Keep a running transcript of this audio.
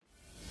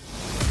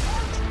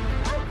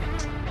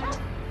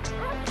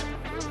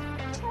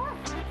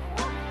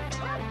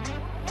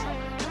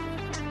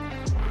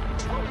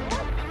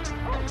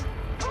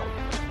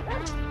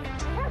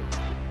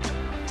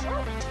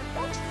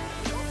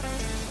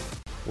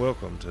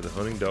Welcome to the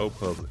Hunting Dog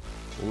Public,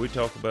 where we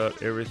talk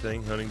about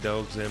everything hunting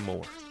dogs and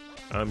more.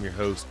 I'm your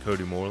host,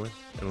 Jody Mullins,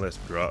 and let's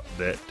drop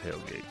that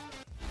tailgate.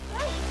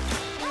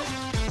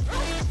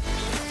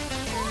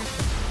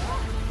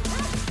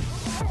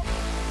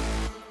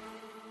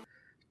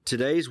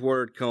 Today's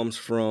word comes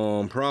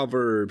from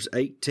Proverbs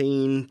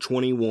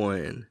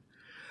 18:21.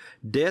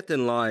 Death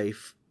and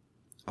life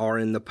are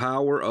in the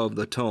power of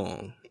the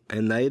tongue,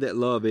 and they that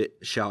love it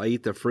shall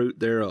eat the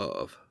fruit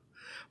thereof.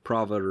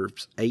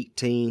 Proverbs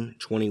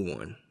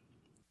 18:21.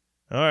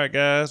 All right,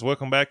 guys,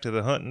 welcome back to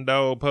the Hunting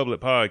Dog Public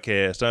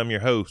Podcast. I'm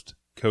your host,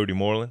 Jody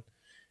Mullins,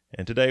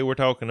 and today we're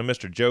talking to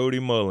Mr. Jody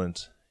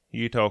Mullins.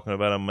 You're talking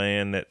about a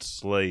man that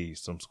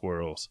slays some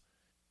squirrels,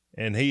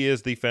 and he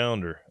is the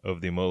founder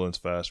of the Mullins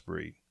Feist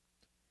breed.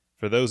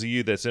 For those of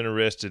you that's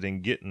interested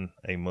in getting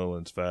a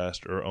Mullins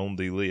Feist or on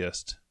the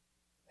list,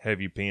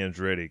 have your pens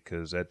ready,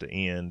 because at the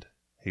end,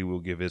 he will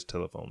give his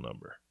telephone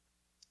number.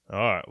 All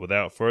right,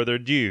 without further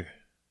ado,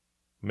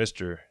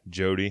 Mr.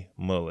 Jody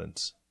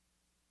Mullins.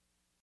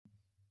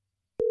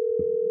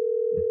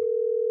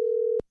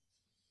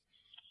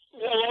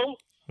 Hello,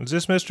 Is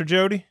this Mr.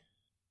 Jody?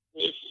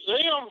 this is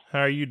him. How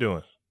are you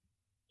doing?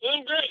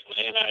 Doing great,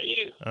 man. How are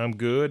you? I'm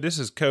good. This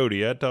is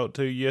Cody. I talked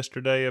to you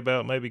yesterday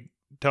about maybe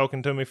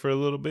talking to me for a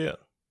little bit.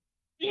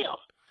 Yeah.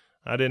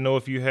 I didn't know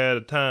if you had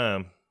a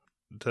time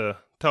to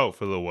talk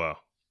for a little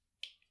while.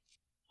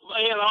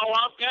 Man, all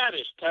I've got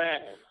is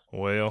time.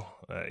 Well,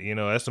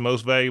 that's the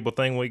most valuable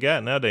thing we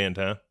got nowadays in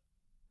time.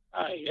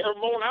 Hey, every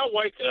morning I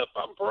wake up,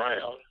 I'm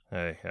proud.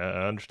 Hey,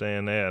 I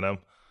understand that.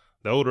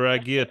 The older I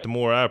get, the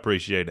more I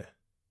appreciate it.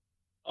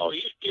 Oh,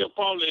 you still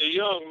probably a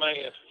young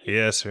man.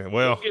 Yes, sir.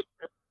 Well,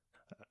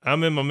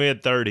 I'm in my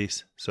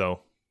mid-30s,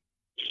 so.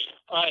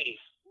 Hey,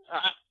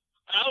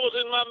 I was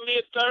in my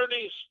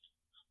mid-30s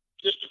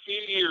just a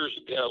few years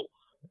ago.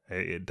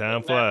 Hey,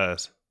 time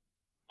flies.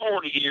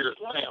 40 years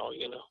now,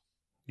 you know.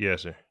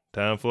 Yes, sir.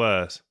 Time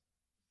flies.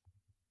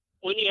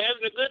 When you're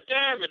having a good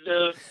time, it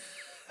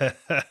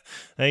does.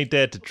 Ain't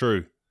that the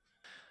truth?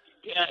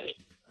 Got it.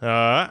 All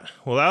right.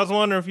 Well, I was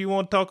wondering if you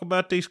want to talk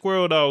about these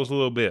squirrel dogs a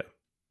little bit.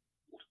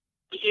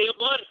 Yeah,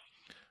 buddy.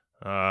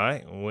 All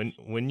right.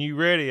 When you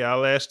ready,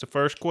 I'll ask the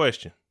first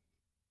question.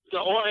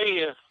 Go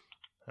ahead.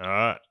 All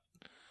right.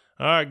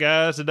 All right,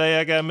 guys.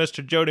 Today I got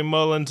Mr. Jody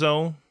Mullins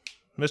on.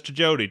 Mr.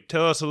 Jody,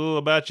 tell us a little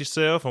about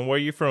yourself and where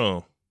you're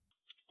from.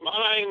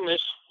 My name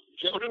is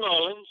Jody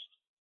Mullins.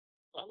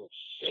 I'm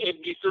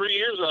 73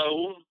 years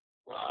old.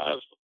 I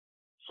was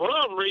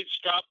from Reed,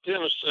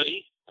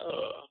 Tennessee.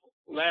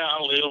 Now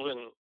I live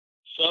in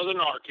southern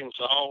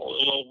Arkansas, a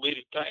little old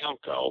bitty town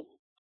called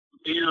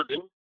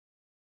Bearden.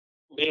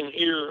 Been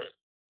here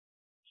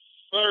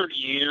 30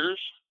 years.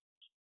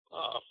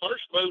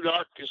 First moved to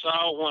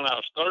Arkansas when I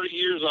was 30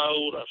 years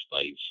old. I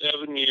stayed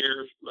 7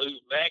 years.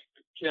 Moved back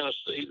to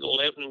Tennessee, to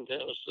Lebanon,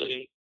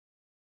 Tennessee.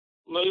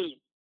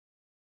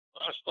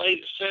 I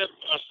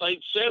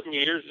stayed 7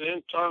 years, and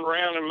then turned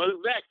around and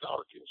moved back to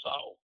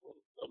Arkansas.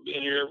 I've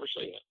been here ever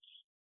since.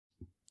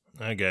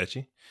 I got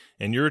you.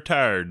 And you're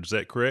retired, is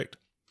that correct?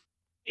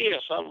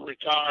 Yes, I'm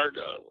retired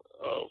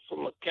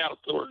from a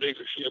Caterpillar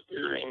dealership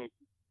here in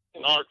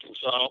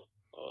Arkansas.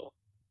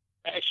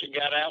 Actually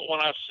got out when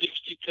I was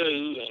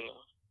 62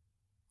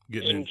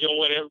 and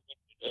enjoyed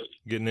everything.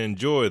 Getting to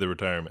enjoy the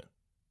retirement.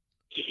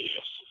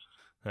 Yes.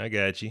 I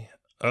got you.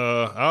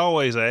 I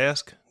always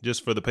ask,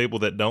 just for the people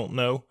that don't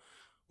know,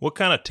 what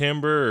kind of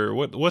timber or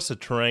what's the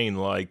terrain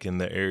like in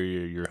the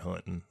area you're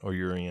hunting, or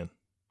you're in,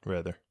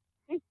 rather?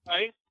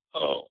 Okay.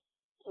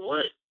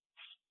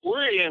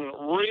 We're in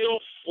real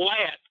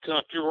flat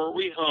country where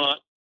we hunt.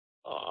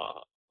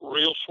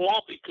 Real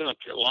swampy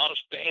country. A lot of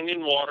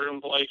standing water in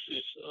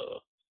places.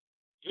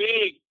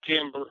 Big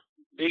timber,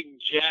 big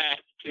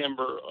giant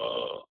timber.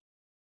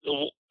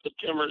 The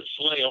timber that's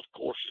left, of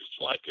course,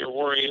 it's like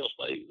everywhere else.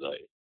 They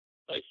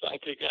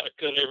think they got to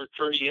cut every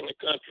tree in the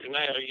country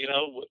now, you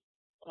know. But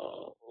a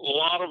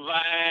lot of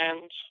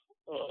vines.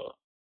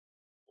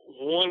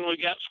 When we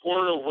got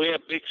squirrels, we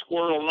have big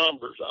squirrel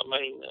numbers. I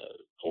mean,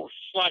 of course,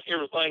 it's like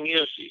everything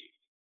else.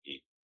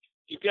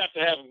 You got to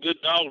have a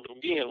good dog to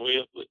begin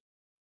with, but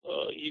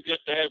you got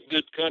to have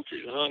good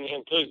country to hunt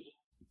in too.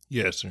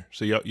 Yes, sir.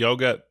 So y'all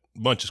got a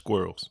bunch of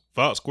squirrels.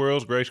 Fox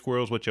squirrels, gray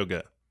squirrels, what y'all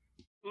got?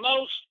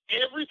 Most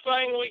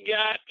everything we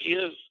got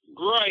is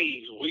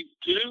grays. We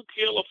do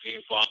kill a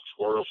few fox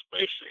squirrels,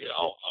 especially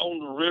on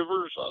the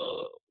rivers.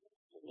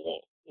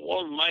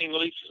 One of the main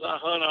leases I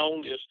hunt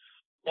on is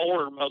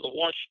bordered by the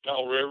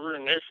Washita River,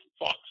 and there's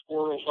fox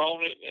squirrels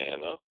on it.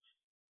 And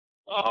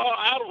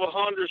out of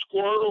 100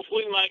 squirrels,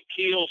 we might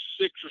kill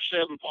 6 or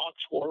 7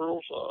 fox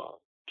squirrels.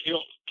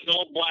 Kill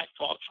a black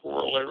fox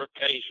squirrel every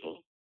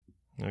occasionally.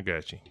 I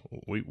got you.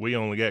 We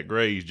only got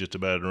grays just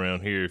about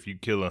around here. If you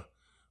kill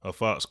a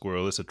fox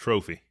squirrel, it's a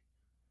trophy.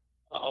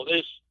 Oh,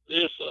 a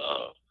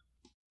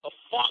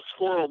fox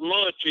squirrel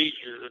much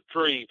easier to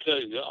tree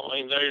too. I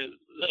mean,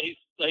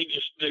 they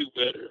just do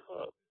better.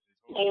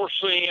 More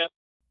scent.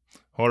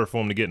 Harder for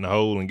them to get in the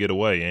hole and get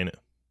away, ain't it?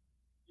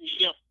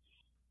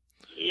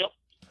 Yep.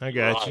 I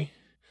got you.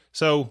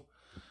 So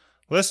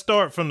Let's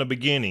start from the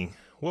beginning.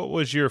 What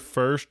was your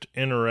first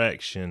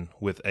interaction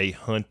with a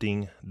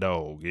hunting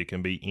dog? It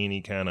can be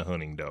any kind of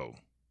hunting dog.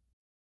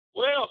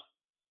 Well,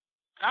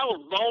 I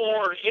was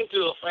born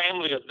into a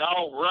family of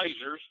dog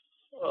raisers,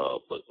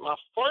 but my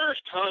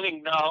first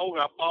hunting dog,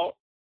 I bought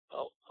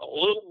a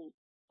little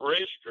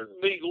registered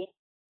beagle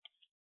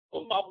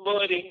with my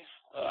buddy.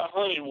 I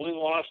hunted with him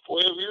when I was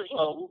 12 years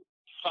old.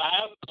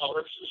 $5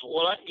 is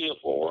what I give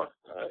for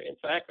her. In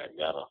fact, I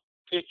got a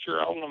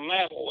picture on the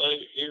mantle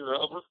here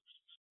of her.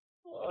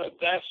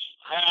 That's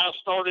how I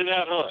started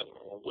out hunting.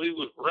 We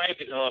was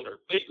rabbit hunters,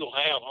 beagle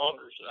hound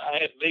hunters. I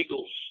had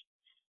beagles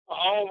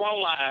all my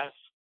life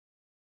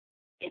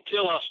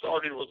until I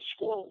started with the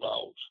squirrel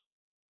dogs.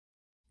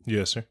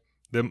 Yes, sir.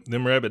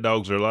 Them rabbit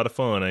dogs are a lot of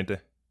fun, ain't they?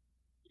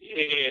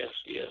 Yes,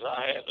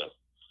 I had to.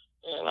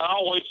 And I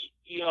always,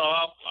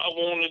 I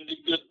wanted the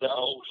good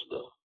dogs,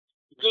 the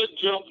good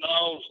jump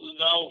dogs, the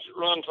dogs that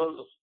run to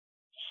the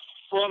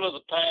front of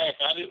the pack.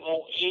 I didn't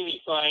want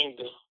anything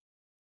to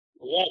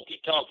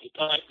walkie-talkie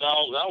type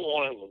dogs. I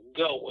wanted them to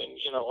go,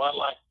 and, I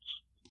like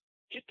to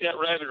get that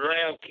rabbit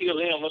around, kill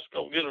him, let's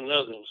go get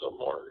another one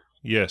somewhere.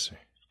 Yes, sir.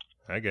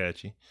 I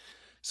got you.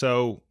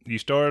 So you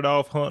started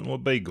off hunting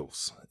with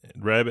beagles,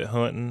 rabbit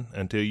hunting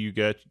until you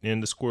got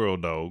into squirrel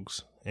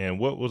dogs. And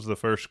what was the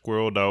first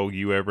squirrel dog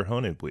you ever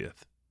hunted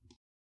with?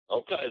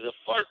 Okay, the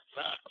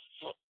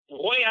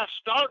way I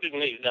started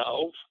these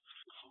dogs,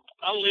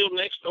 I lived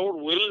next door to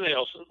Willie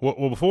Nelson.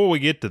 Well, before we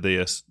get to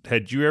this,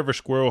 had you ever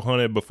squirrel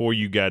hunted before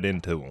you got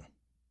into them?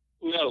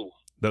 No.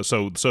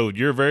 So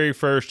your very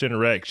first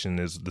interaction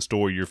is the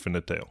story you're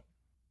finna tell.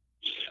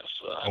 Yes,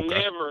 I Okay.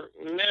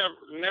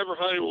 never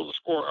hunted with a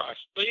squirrel. I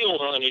still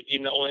hunted,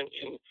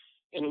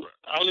 and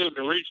I lived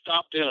in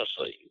Ridgetop,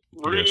 Tennessee.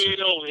 Real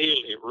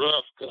hilly,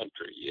 rough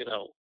country,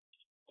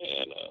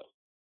 and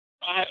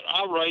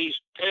I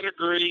raised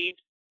pedigreed,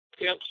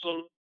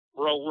 Pimson,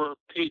 rover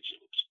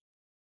pigeons,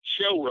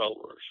 show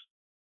rovers,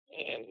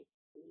 and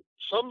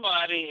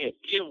somebody had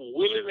given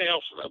Willie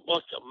Nelson a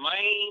bunch of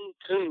Maine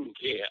coon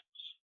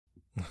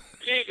cats.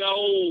 Big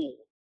old,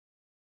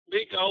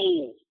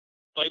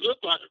 they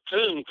looked like a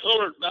coon,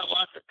 colored about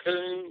like a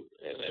coon,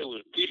 and it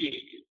was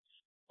big.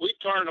 We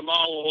turned them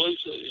all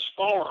loose at his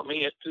farm.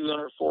 He had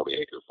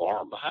 240-acre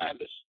farm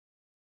behind us.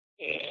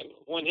 And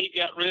when he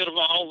got rid of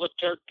all the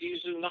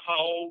turkeys and the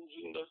hogs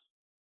and the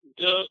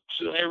ducks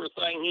and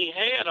everything he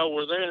had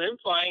over there, them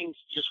things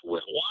just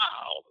went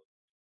wild.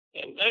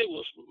 And they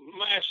was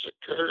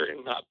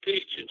massacring my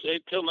pigeons.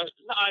 They'd come at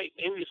night,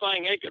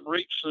 anything they could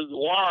reach through the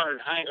wire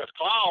and hang a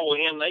claw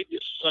in, they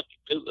just suck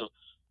it to the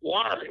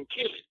wire and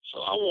kill it.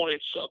 So I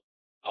wanted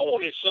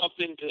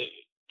something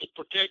to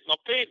protect my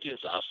pigeons.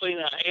 I seen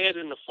an ad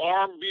in the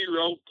Farm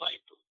Bureau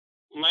paper,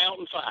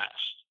 Mountain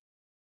Feist.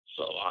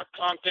 So I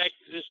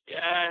contacted this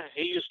guy.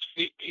 He was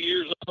 50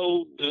 years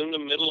old, doing the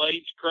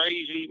middle-aged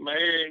crazy,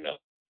 marrying a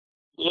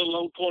little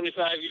old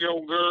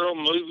 25-year-old girl,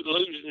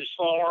 losing his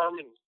farm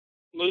and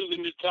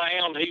moving to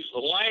town. He's the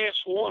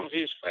last one of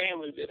his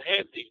family that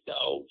had these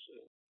dogs.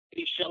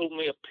 He showed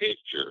me a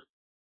picture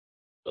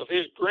of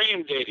his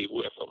granddaddy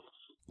with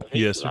them.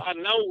 Yes, sir. I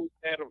know we've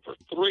had them for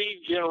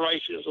 3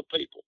 generations of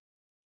people.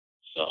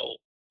 So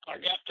I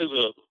got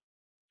to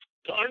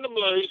turned them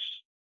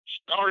loose,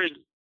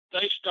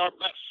 they started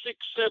about 6,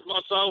 7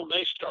 months old.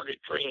 They started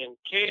treeing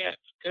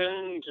cats,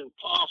 coons, and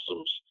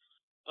possums.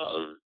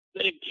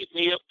 They'd get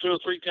me up 2 or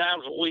 3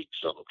 times a week,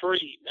 something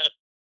treed. I'd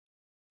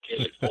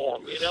kill it for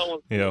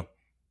them, Yeah.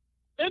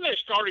 Then they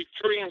started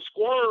treeing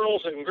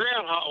squirrels and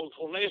groundhogs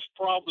when they was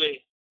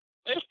probably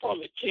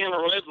 10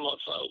 or 11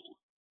 months old.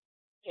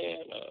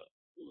 And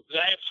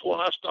that's when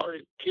I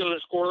started killing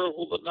squirrels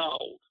with a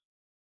dog.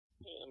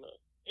 And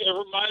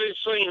everybody that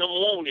seen them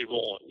wanted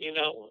one,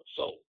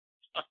 So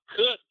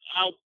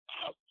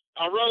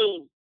I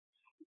rode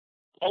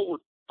over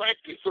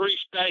practically 3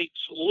 states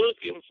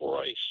looking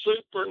for a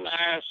super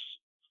nice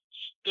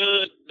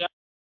stud dog,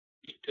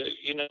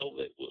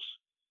 that was.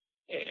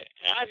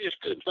 I just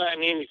couldn't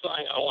find anything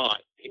I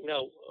liked,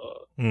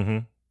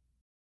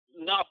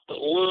 Not the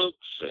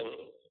looks, and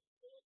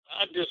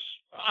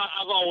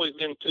I've always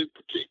been too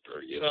particular,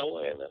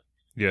 and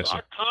Yes, so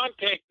sir. I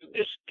contacted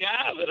this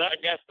guy that I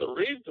got the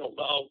original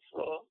dog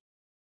from,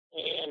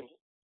 and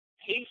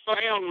he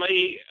found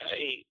me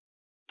a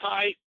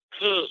tight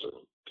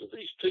cousin to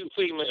these 2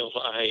 females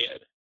I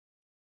had.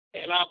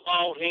 And I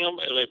bought him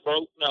as a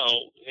broke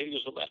dog. He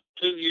was about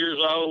 2 years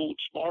old,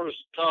 smart as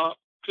a top,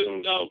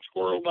 coon dog,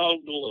 squirrel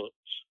dog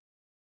deluxe.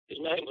 His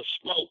name was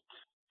Smoke.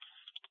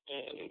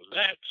 And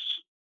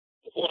that's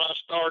what I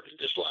started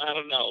this line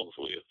of dogs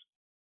with.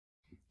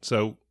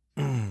 So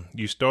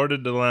you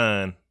started the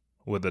line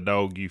with a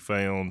dog you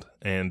found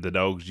and the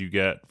dogs you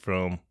got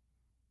from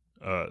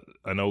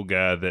an old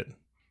guy that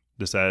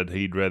decided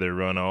he'd rather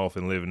run off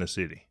and live in the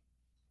city.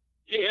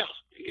 Yeah,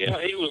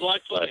 he was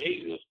like that.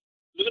 He was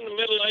doing the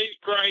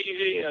middle-aged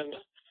crazy, and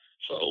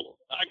so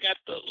I got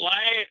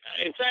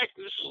in fact,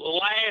 this is the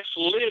last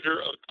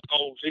litter of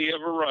dogs he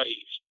ever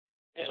raised.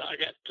 And I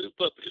got 2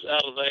 puppies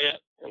out of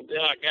that, and then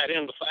I got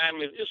him to find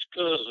me this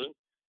cousin,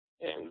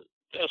 and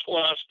that's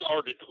what I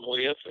started them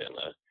with. And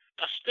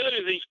I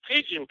studied these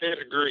pigeon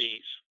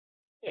pedigrees.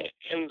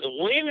 And the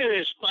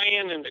winningest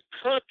man in the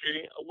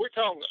country, we're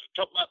talking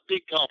about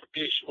big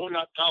competition. We're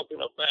not talking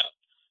about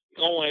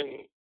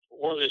going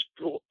where there's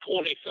 20,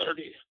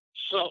 30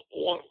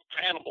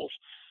 animals.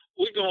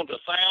 We're going to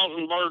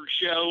 1,000 bird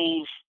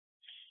shows,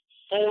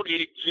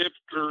 40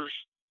 exhibitors,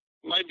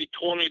 maybe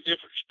 20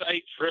 different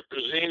states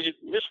represented.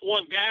 And this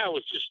one guy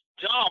was just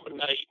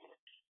dominating.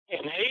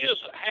 And his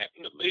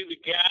happened to be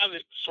the guy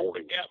that sort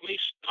of got me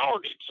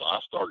started. So I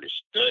started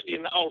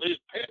studying all his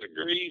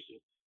pedigrees. And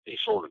he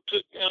sort of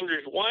took me under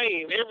his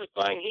wing. And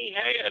everything he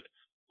had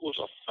was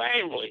a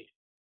family.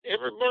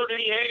 Every bird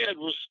he had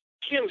was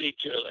kin to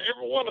each other,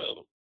 every one of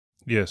them.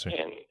 Yes, sir.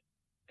 And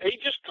he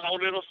just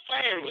called it a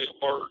family of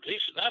birds. He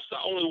said, that's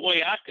the only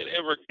way I could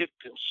ever get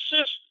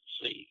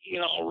consistency,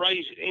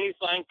 raising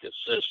anything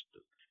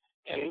consistent.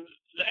 And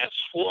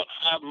that's what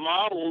I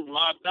modeled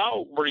my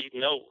dog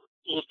breeding over,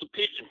 was the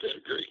pigeon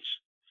pedigrees.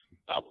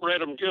 I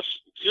bred them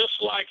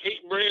just like he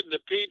bred the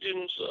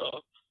pigeons,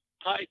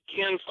 tight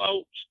kin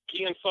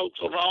folks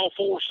on all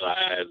four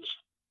sides.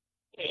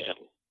 And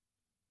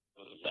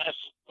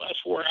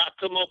that's where I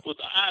come up with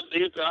the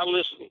idea.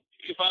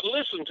 If I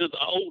listened to the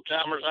old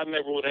timers, I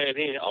never would have had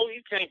any. Oh,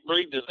 you can't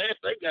breed to that.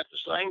 They got the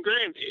same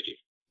granddaddy.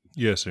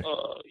 Yes, sir.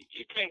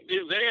 You can't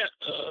do that.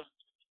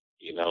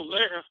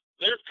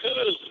 They're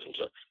cousins.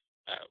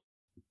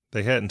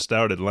 They hadn't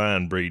started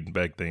line breeding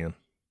back then.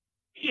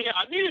 Yeah,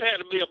 I knew it had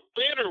to be a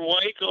better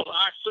way because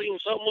I've seen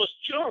so much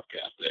junk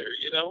out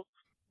there,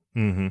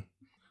 Mm-hmm.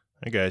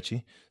 I got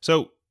you.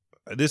 So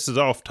this is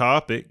off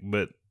topic,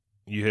 but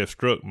you have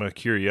struck my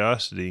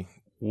curiosity.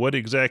 What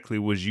exactly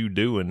was you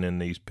doing in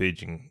these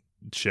pigeon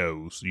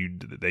shows?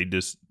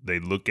 They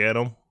look at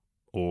them,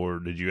 or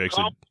did you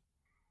actually?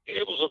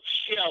 It was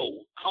a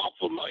show,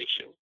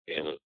 confirmation,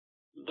 and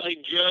they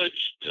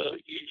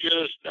judged. You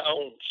judged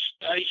on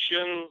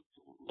station,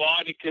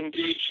 body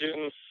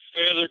condition,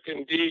 feather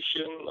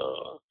condition,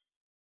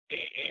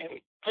 and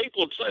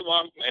people would say,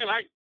 "Well, man,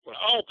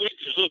 all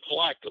pigeons look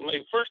alike to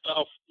me." First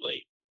off,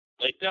 they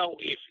don't.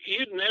 If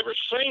you'd never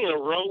seen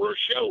a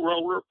show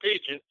roller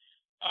pigeon,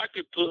 I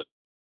could put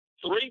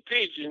 3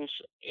 pigeons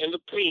in the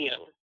pen,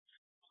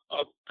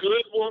 a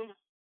good one,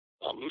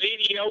 a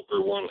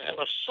mediocre one, and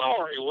a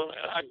sorry one,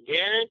 and I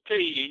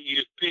guarantee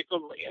you'd pick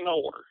them in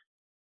order.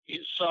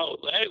 So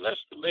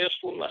that's the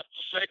best one, that's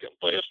the second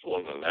best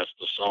one, and that's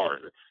the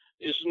sorry.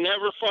 It's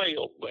never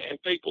failed,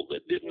 and people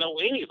that didn't know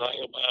anything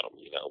about them,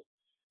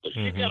 But if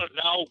you got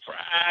a dog for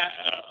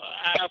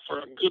eye for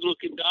a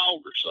good-looking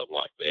dog or something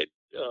like that,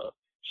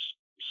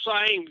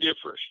 same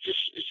difference.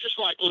 It's just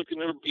like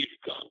looking at a beauty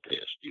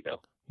contest,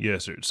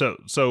 Yes, sir.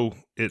 So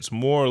it's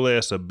more or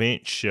less a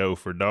bench show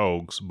for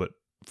dogs, but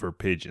for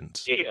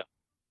pigeons. Yeah.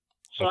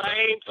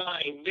 Same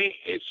thing.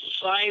 It's the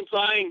same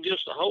thing,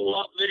 just a whole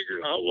lot bigger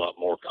and a whole lot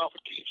more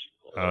competition.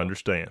 I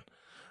understand.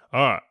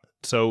 All right.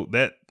 So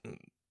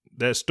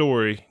that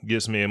story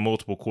gets me in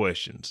multiple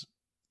questions.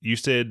 You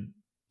said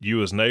you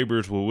was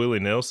neighbors with Willie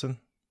Nelson?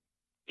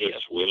 Yes,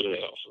 Willie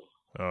Nelson.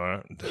 All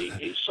right.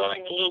 He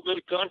sang a little bit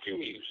of country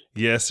music.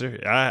 Yes, sir.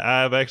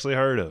 I've actually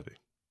heard of it.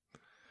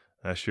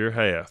 I sure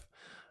have.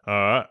 All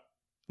right.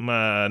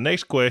 My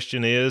next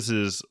question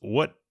is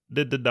what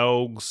did the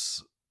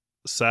dogs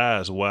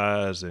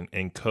size-wise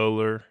and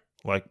color,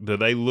 like, do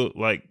they look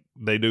like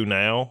they do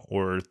now,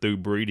 or through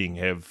breeding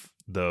have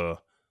the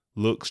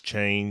looks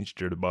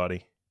changed or the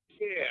body?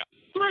 Yeah.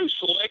 Through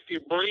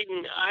selective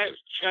breeding, I have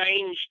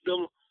changed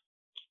them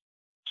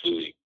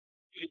to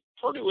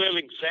pretty well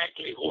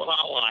exactly what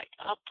I like.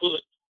 I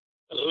put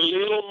a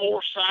little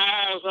more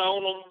size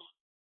on them.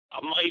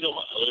 I made them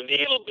a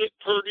little bit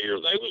prettier.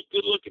 They was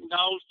good-looking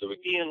dogs to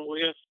begin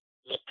with.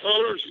 The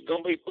colors are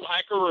going to be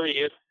black or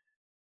red,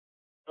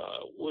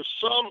 with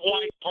some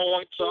white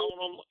points on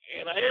them.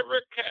 And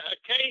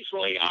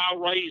occasionally I'll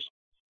raise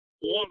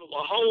one with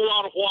a whole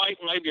lot of white,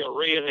 maybe a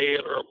red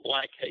head or a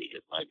black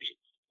head, maybe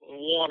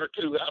 1 or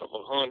 2 out of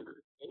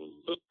 100.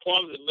 And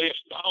probably the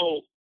best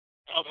dog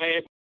I've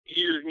had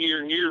years and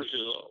years and years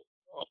is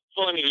a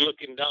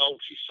funny-looking dog.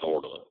 She's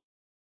sort of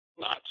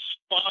not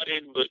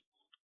spotted, but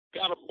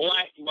got a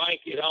black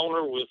blanket on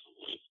her with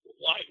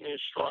lightning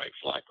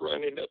stripes like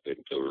running up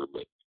into her.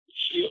 But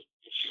she's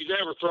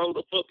never thrown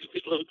a puppy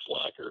that looks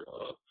like her.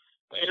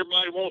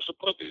 Everybody wants a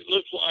puppy that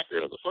looks like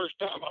her. The first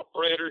time I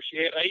bred her, she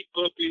had 8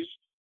 puppies,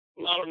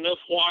 not enough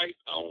white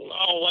on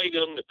all 8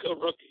 of them to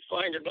cover up his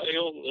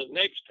fingernail. And the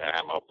next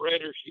time I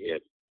bred her, she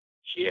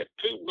had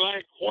 2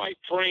 black, white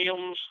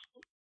trims,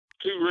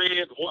 2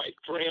 red, white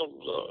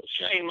trims.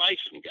 Shane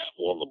Mason got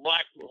one of the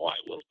black and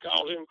white ones,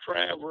 called him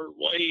Traveler.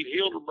 Wade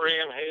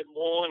Hildebrand had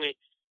one. He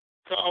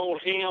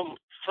called him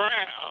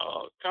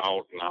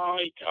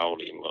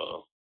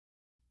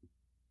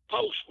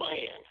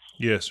Postman.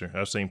 Yes, sir.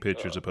 I've seen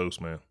pictures of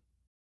Postman.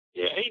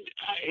 Yeah,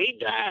 he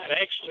died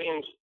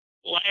actually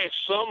last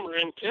summer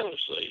in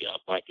Tennessee. I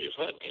think he was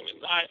hunting him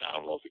at night. I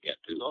don't know if it got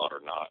too hot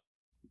or not.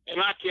 And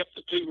I kept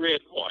the 2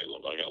 red and white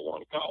ones. I got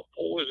one called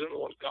Poison,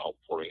 one called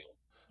Prim.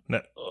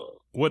 Now,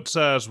 what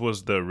size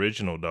was the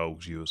original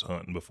dogs you was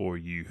hunting before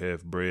you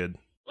have bred?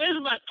 There's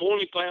about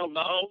 20-pound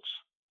dogs.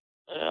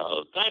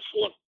 That's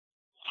what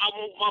I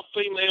want my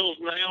females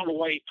now to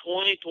weigh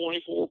 20,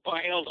 24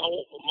 pounds. I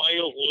want the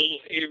males a little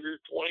heavier,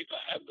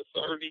 25 to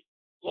 30.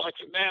 Like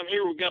down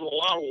here, we've got a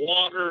lot of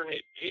water, and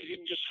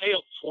it just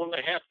helps when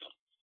they have to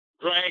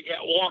drag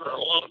that water a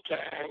lot of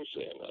times.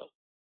 And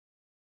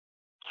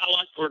I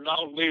like for a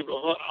dog to be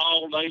able to hunt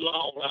all day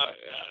long.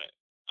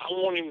 I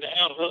want him to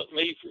out hunt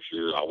me for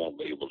sure. I want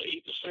to be able to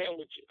eat the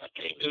sandwich. I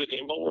can't do it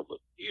anymore, but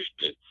used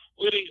to.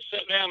 We'd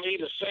sit down and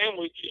eat a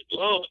sandwich at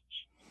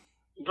lunch,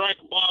 drink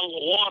a bottle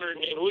of water,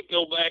 and then we'd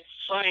go back to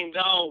the same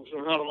dogs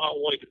and hunt them all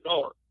the way to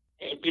dark.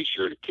 And be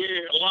sure to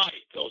carry a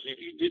light, because if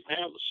you didn't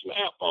have the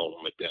snap on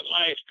them at that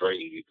last tree,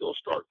 you'd go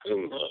start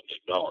coon hunting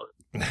at dark.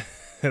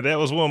 That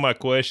was one of my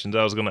questions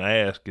I was going to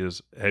ask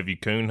is, have you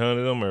coon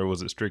hunted them, or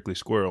was it strictly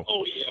squirrel?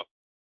 Oh, yeah.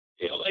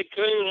 Yeah, they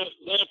coon,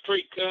 they'll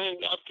treat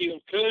coons. I've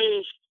killed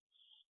coons,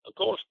 of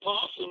course,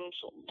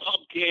 possums,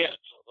 bobcats.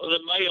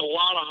 They made a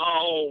lot of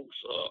hogs.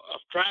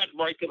 I've tried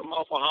breaking them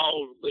off of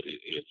hogs, but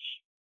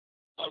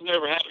I've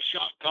never had a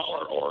shot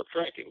collar or a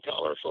tracking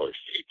collar, so it's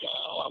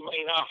futile. I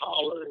mean, I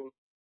holler and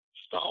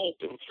stomp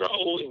and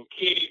throw and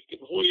kick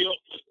and whip.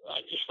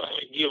 I just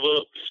finally give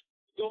up. Just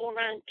go in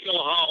there and kill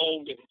a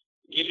hog and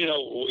get it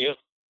over with.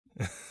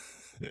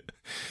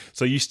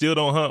 So you still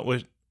don't hunt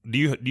with? Do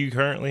you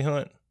currently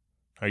hunt?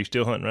 Are you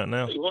still hunting right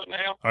now? What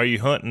now? Are you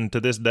hunting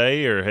to this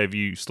day, or have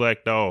you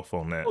slacked off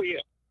on that? Oh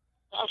yeah,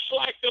 I've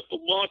slacked up a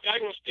bunch. I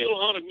can still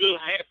hunt a good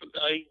half a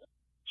day.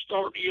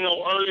 Start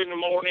early in the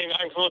morning.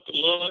 I can hunt the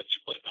lunch,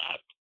 but I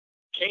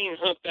can't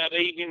hunt that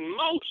evening.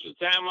 Most of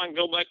the time, I can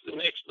go back the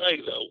next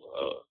day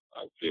though.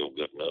 I feel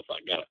good enough.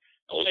 I got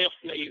a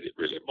left knee that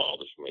really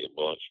bothers me a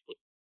bunch, but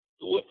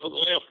if it wasn't for the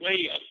left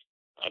knee,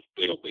 I'd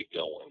still be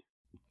going.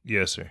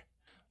 Yes, sir.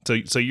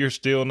 So you're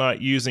still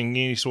not using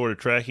any sort of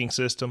tracking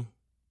system?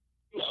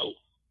 No.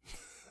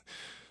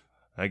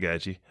 I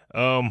got you.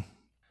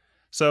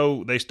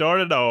 So they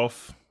started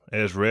off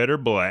as red or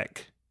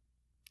black,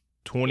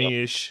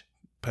 20-ish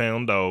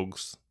pound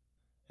dogs,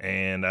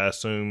 and I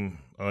assume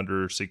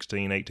under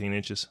 16, 18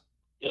 inches?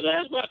 Yeah,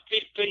 that's about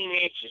 15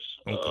 inches.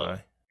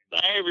 Okay.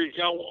 The average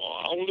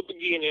on the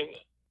beginning,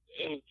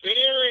 and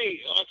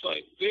very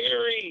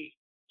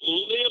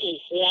little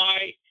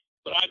white,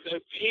 but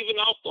even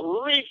off the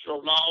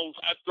original dogs,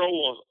 I'd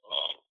throw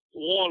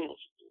one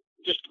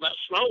just about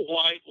snow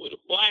white with a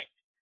black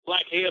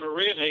head or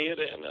red head,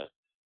 and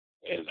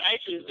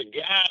actually the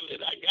guy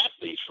that I got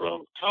these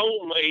from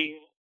told me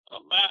he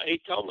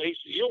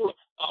said,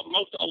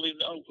 most all these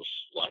dogs was,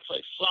 like I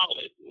say,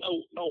 solid,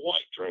 no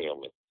white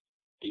trim. And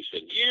he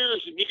said,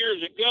 years and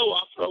years ago,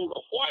 I throwed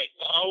a white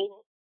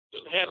dog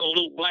that had a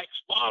little black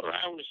spot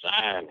around the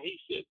side, and he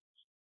said,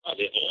 I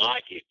didn't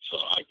like it, so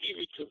I gave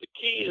it to the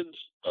kids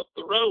up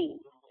the road.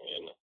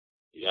 And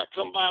I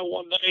come by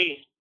one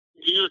day, a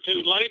year or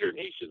two later, and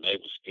he said they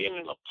was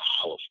skinning a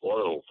pile of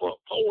squirrel on the front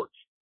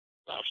porch.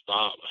 And I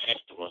stopped and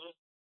asked them, and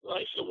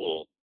they said,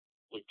 well,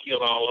 we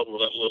killed all of them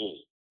with that little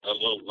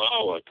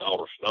dog I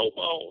called her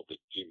Snowball that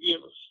you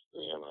give us.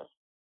 And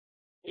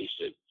he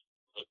said,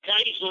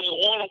 occasionally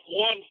one I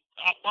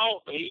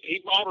bought, he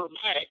bought her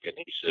back, and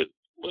he said,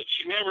 but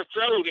she never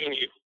throwed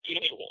any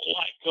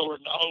light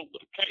colored dog,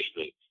 but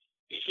occasionally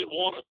he said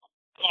one to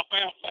pop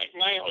out back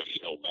now,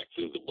 back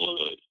through the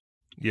blood.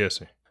 Yes,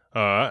 sir.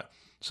 All right.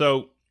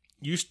 So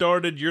you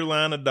started your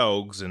line of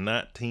dogs in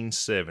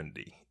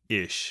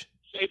 1970-ish.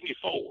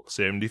 74.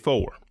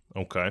 74.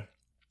 Okay.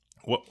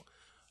 What,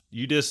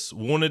 you just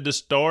wanted to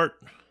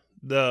start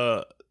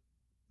the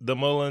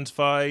Mullins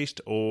Feist,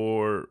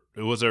 or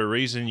was there a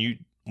reason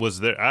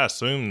I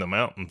assume the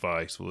Mountain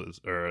Feist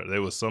or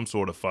there was some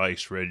sort of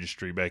Feist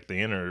registry back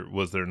then, or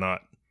was there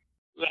not?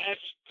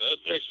 That's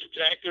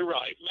exactly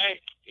right.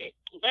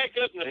 Back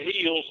up in the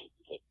hills,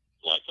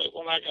 like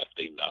when I got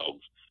these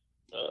dogs,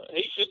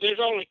 he said there's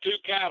only two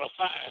kind of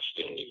Feist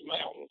in these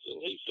mountains,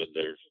 and he said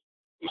there's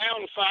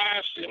mountain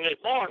Feist and there's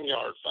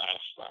barnyard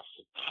Feist. I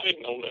said, I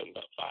didn't know nothing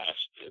about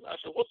Feist. And I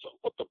said, what's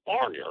the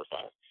barnyard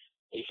Feist?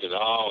 He said,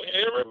 oh,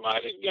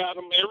 everybody's got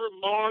them. Every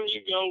barn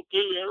you go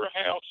to, every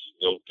house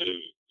you go to,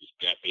 it's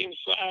got the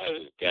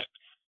inside, it's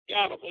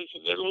got them. He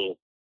said, they're little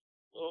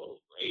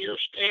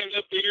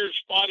stand-up ears,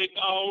 spotted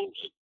dogs.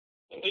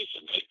 And he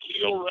said they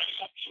kill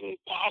rats and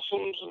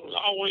possums and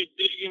always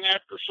digging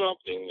after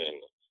something.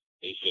 And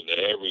he said that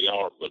every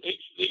yard. But he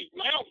said these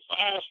mountain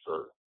Feist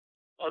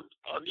are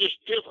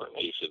just different.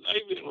 He said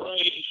they've been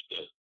raised to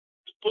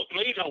put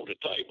meat on the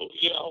table,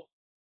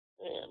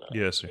 And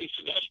yes, sir. he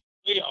said that's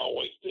what we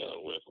always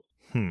done with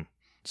them.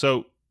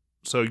 So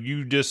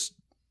you just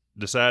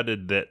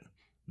decided that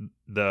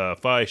the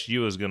Feist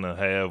you was going to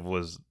have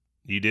was,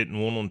 you didn't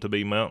want them to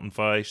be mountain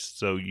Feist,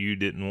 so you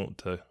didn't want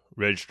to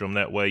register them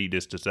that way. You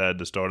just decided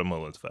to start a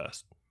Mullins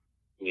Feist.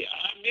 Yeah,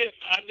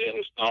 I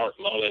didn't start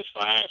Mullins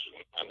Feist,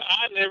 and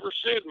I never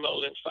said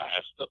Mullins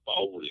Feist. Up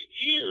over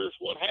the years,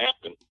 what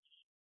happened,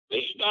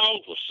 these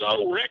dogs were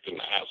so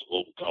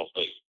recognizable because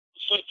they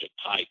such a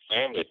tight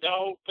family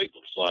dog.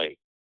 People say,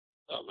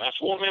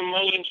 that's one one of them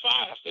Mullins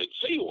Feist. They'd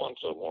see one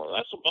somewhere.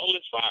 That's a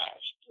Mullins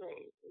Feist.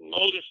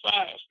 Mullins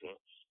Feist. And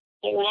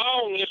for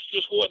long, it's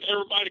just what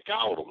everybody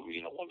called them,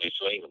 you know, when they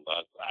seen them.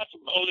 But that's a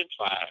Mullins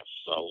Feist.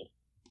 So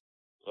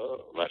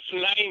that's the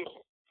name.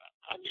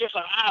 I guess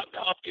I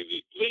adopted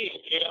it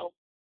then, you know.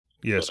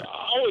 Yes, but sir. I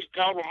always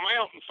called them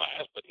Mountain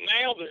Feist. But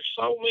now there's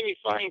so many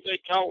things they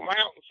call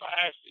Mountain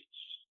Feist.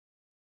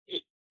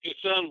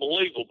 It's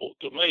unbelievable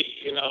to me,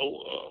 you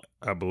know.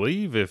 I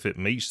believe if it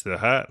meets the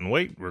height and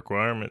weight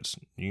requirements,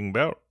 you can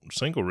about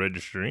single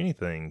register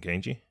anything,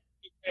 can't you?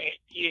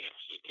 Yes, you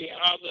can.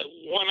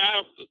 When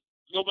I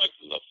go back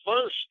to the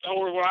first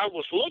story when I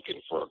was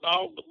looking for a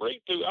dog to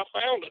breed to, I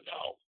found a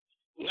dog.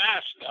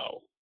 Nice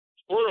dog.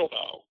 Squirrel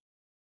dog.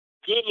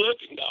 Good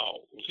looking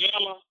dog.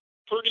 Yellow,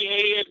 pretty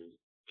head,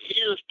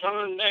 ears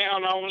turned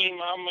down on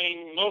him. I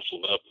mean,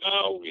 muscled up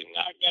dog. And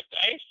I got to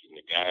asking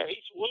the guy, he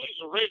said, well,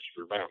 he's a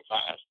registered Mountain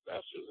Feist.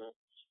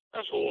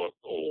 That's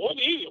what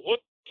is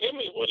it? Tell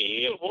me what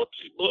he is,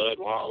 what's his blood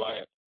and all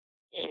that.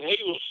 And he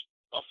was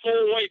a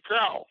four-way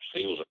cross.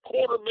 He was a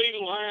quarter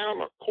beagle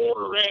hound, a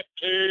quarter rat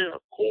terrier, a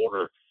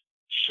quarter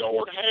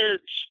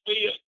short-haired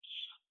Spitz,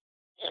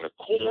 and a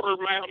quarter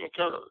mountain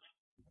cur.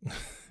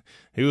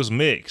 He was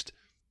mixed.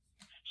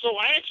 So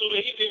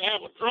actually, he didn't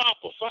have a drop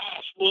of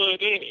Feist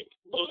blood in him,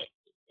 but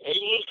he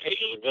was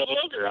a good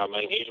looker. I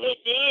mean, he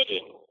looked good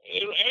and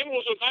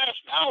was a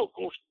nice dog, of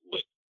course.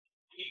 But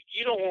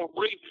you don't want to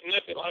breed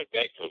nothing like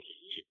that because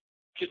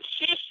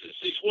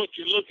consistency is what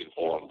you're looking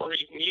for in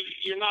breeding.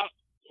 You're not.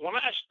 When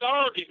I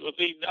started with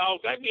these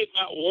dogs, I get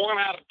about 1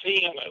 out of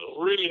 10 that was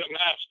really a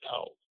nice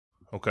dog.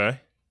 Okay.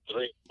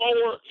 3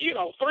 or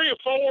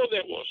 4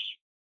 that was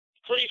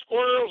tree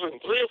squirrels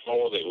and 3 or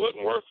 4 that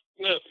wasn't worth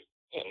nothing.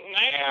 And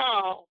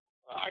now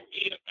I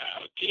get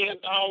out of 10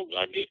 dogs,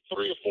 I get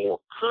 3 or 4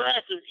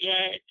 cracker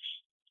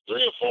jacks,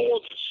 3 or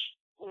 4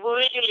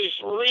 that's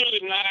really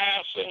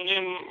nice, and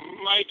then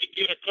maybe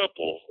get a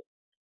couple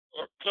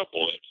that's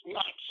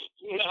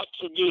not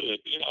so good,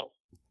 you know.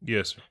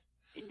 Yes, sir.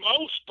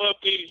 Most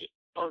puppies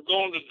are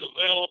going to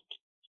develop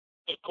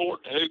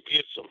according to who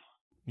gets them.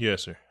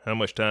 Yes, sir. How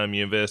much time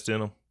you invest in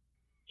them?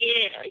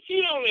 Yeah, if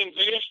you don't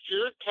invest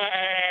your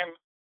time,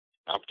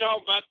 I'm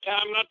talking about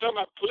time, I'm not talking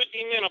about putting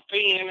him in a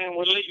pen and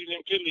we're leaving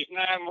him until he's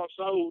 9 months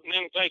old and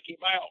then take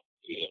him out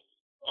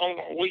on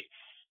a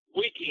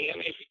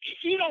weekend.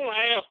 If you don't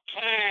have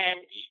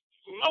time,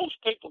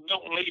 most people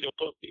don't need a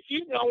puppy. If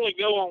you can only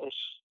go on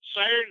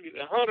Saturday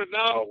to hunt a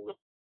dog,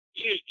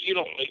 you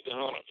don't need to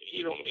hunt it.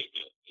 You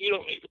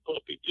don't need a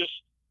puppy.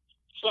 Just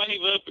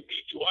save up and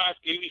get your wife,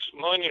 give you some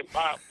money, and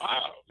buy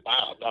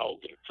a dog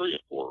and a tree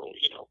squirrel,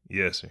 you know.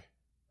 Yes, sir.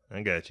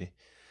 I got you.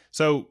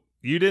 So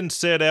you didn't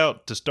set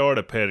out to start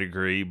a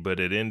pedigree, but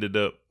it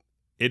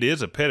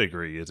is a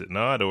pedigree, is it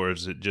not, or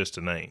is it just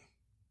a name?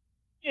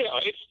 Yeah,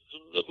 it's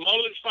the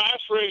Mullins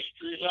Feist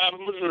Registry is out of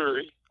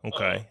Missouri.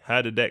 Okay.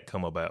 How did that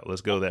come about?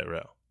 Let's go that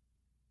route.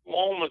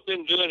 Mom has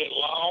been doing it a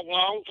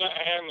long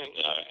time, and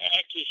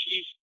actually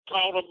she's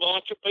caught a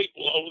bunch of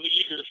people over the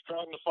years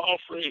trying to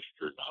false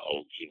register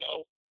dogs, you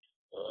know,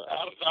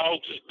 out of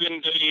dogs that's been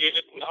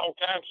dead and all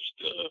kinds of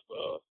stuff.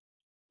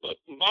 But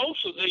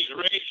most of these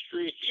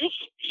registries, if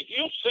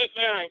you'll sit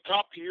down and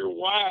copy your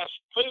wife's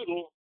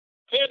poodle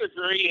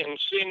pedigree and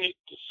send it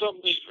to some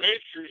of these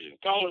registries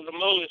and call it a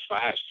Mullins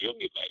Feist, you'll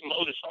get back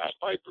Mullins Feist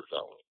papers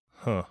on it.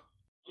 Huh.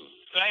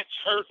 That's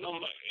hurting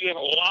them in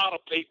a lot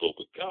of people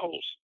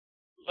because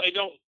they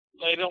don't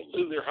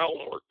do their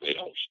homework. They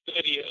don't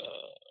study,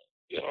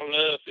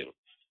 nothing.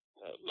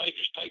 They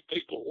just take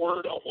people's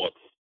word on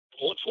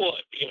what's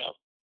what, you know.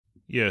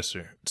 Yes,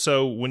 sir.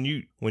 So when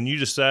you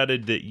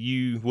decided that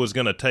you was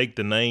going to take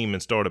the name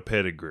and start a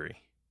pedigree.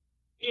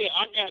 Yeah,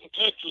 I got in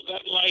touch with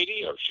that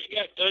lady, or she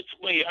got in touch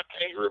with me, I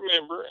can't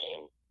remember,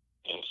 and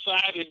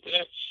decided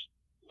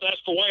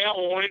that's the way I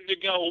wanted to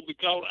go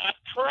because I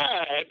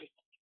tried,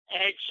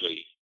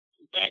 actually,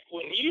 back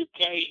when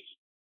UKC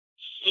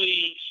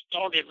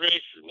started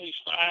registering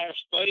these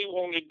Feists, they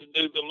wanted to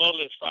do the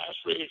Mullins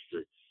Feist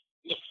registry.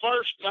 The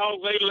first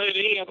dog they let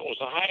in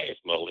was a half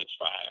Mullins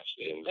Feist,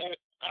 and that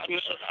I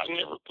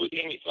never put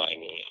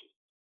anything in.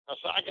 I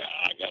said,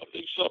 I got to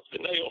do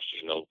something else,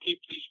 you know,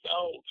 keep these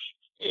dogs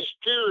as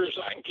pure as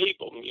I can keep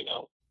them, you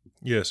know.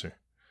 Yes, sir.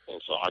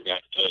 And so I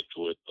got in touch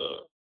with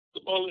the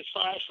Mullins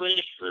Feist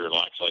registry.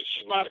 Like I say,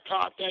 she might have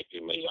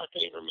contacted me, I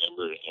can't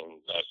remember,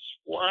 and that's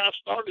where I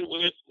started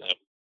with, and I've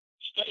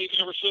stayed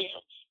ever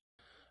since.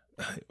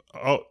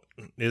 Oh,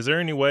 is there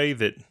any way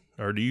that,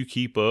 or do you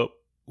keep up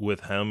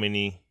with how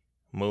many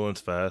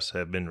Mullins Feists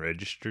have been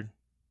registered?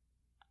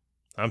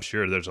 I'm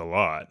sure there's a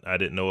lot. I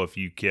didn't know if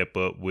you kept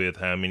up with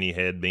how many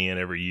had been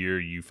every year.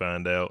 You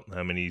find out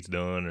how many he's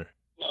done, or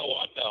no,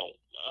 I don't.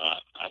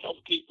 I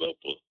don't keep up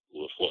with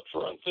what's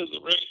run through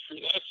the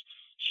registry.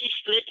 She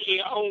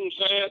strictly owns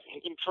that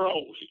and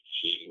controls it.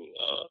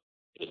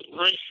 The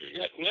registry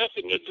got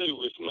nothing to do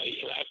with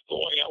me, and that's the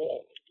way I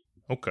want it.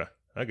 Okay,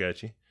 I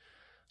got you.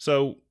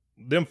 So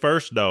them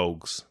first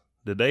dogs,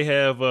 did they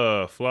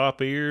have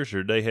flop ears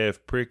or did they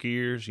have prick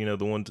ears? You know,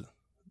 the ones.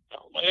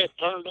 They had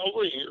turned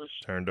over ears.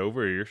 Turned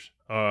over ears.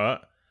 All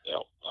right.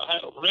 Yep. I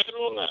had a red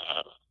one,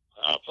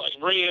 I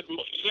think red,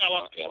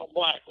 yellow, and a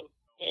black one.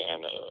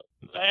 And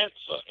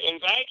in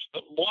fact,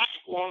 the black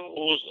one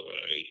was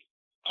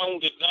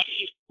on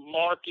today's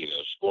market,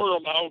 a squirrel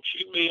dog.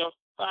 She'd be a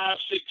 $5,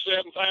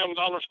 $6,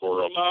 $7,000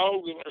 squirrel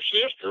dog, and her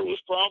sister was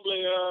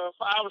probably a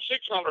 $500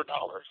 or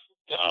 $600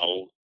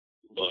 dog.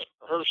 But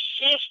her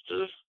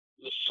sister,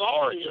 the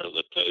sorrier of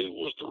the two,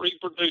 was the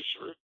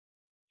reproducer.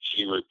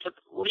 She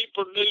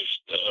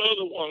reproduced the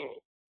other one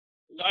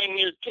dang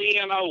near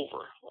 10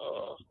 over.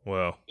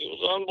 Wow. It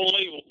was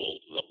unbelievable.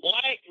 The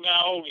black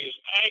dog is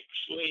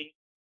actually,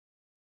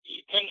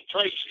 you can't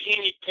trace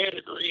any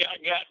pedigree I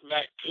got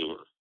back to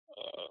her.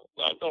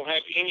 I don't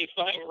have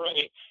anything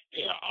running.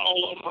 Yeah,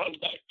 all of them run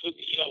back to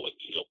the yellow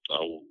gyp. The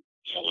old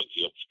yellow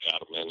gyp's got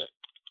them in it.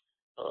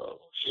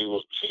 She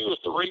was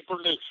the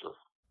reproducer.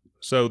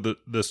 So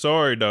the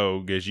sorry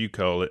dog, as you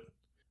call it,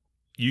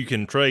 you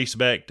can trace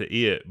back to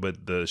it,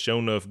 but the show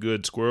enough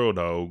good squirrel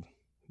dog,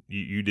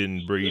 you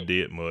didn't breed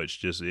it much.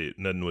 Just it,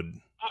 nothing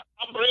would.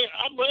 I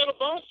bred a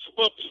bunch of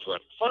puppies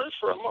first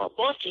from a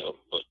bunch of them,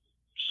 but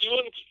she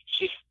wouldn't.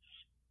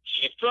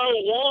 She throw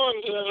one,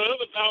 and the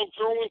other dog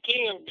throwing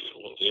 10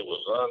 good ones. It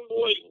was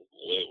unbelievable.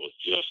 It was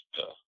just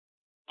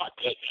I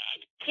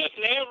could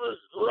never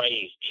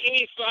raise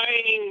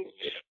anything.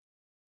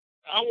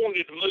 I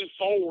wanted to move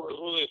forward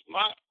with it.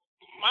 My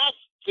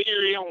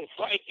theory on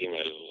thinking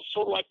is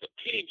sort of like the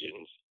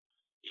pigeons.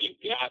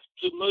 You've got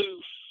to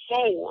move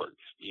forward.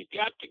 You've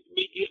got to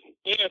be getting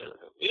better.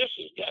 This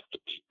has got to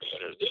be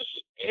better.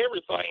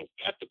 Everything's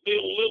got to be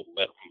a little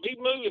better. Be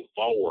moving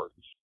forward.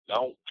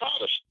 Don't try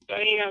to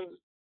stand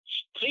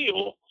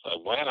still.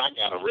 So, man, I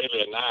got a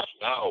really nice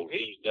dog.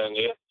 He's done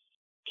it.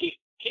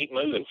 Keep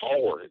moving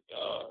forward.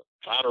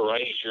 Try to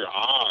raise your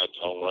odds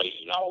on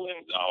raising all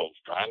them dogs.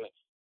 Trying to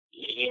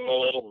get him a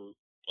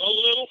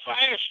little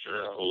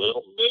faster, a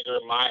little bigger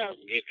mind,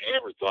 get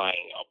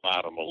everything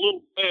about them a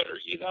little better,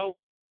 you know.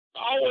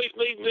 Always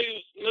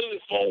be moving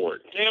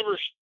forward. Never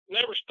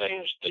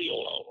stand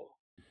still on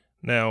them.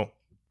 Now,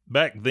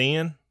 back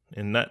then,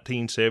 in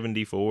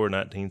 1974,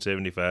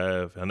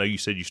 1975, I know you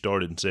said you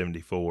started in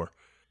 74.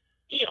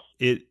 Yeah.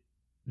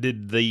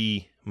 Did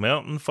the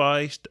Mountain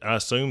Feist, I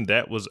assume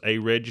that was a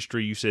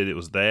registry, you said it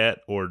was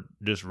that, or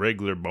just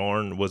regular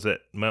barn? Was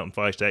that Mountain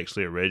Feist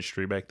actually a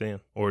registry back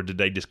then? Or did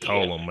they just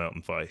call them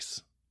Mountain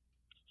Feists?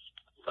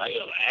 They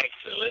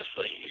actually, let's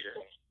see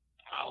here.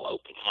 I'll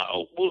open my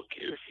old book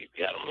here if you've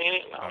got a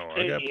minute.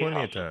 I got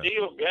plenty of time.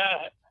 Still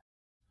got it.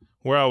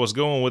 Where I was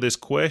going with this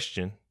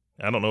question,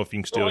 I don't know if you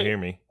can still hear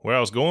me. Where I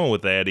was going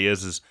with that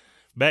is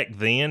back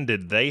then,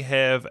 did they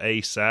have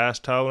a size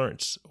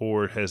tolerance,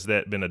 or has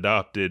that been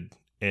adopted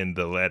in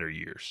the latter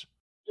years?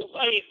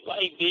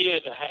 They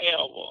did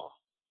have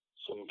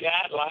some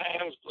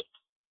guidelines, but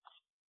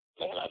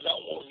man, I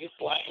don't want to get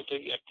lying to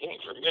you. I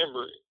can't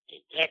remember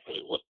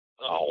exactly what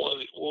all of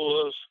it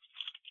was.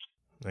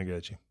 I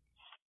got you.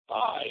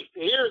 All right,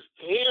 here's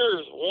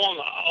one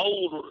of the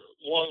older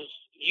ones,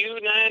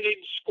 United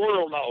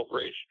Squirrel Dog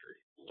Registry.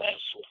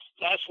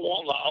 That's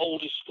one of the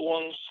oldest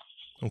ones.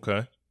 Okay.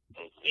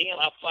 And then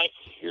I think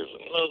here's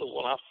another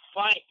one. I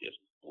think it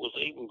was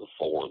even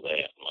before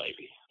that,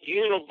 maybe.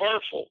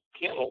 Universal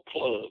Kennel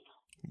Club.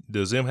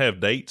 Does them have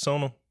dates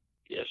on them?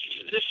 Yes,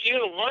 this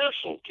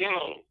Universal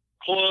Kennel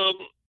Club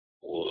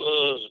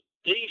was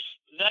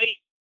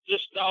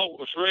this dog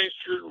was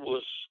registered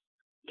was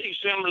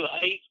December the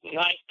 8th,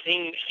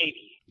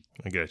 1980.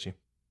 I got you.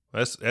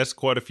 That's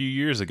quite a few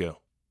years ago.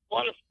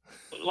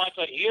 Like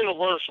a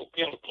Universal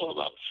Kennel Club,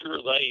 I'm sure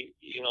they've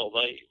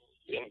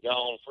been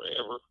gone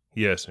forever.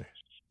 Yes, sir.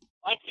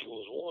 I think there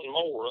was one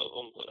more of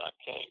them, but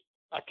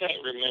I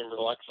can't remember.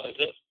 Like I said,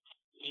 that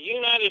the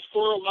United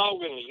Squirrel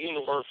Dog and the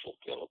Universal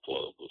Kennel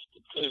Club was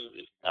the two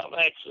that I've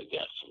actually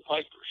got some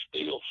papers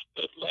still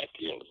stuck back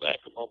here in the back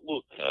of my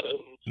book.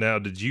 Now,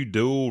 did you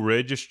dual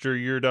register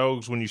your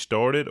dogs when you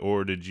started,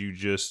 or did you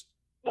just?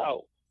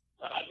 No,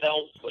 I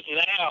don't. But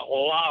now a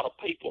lot of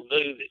people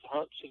do that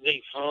hunts in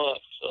these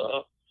hunts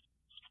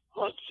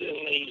in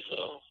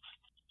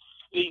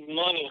these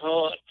money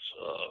hunts.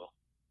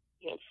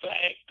 In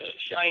fact,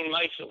 Shane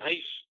Mason,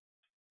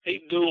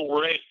 he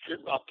dual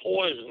registered my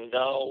poison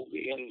dog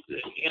in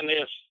the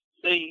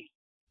NSD.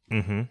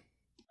 Mm-hmm.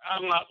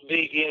 I'm not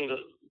big into.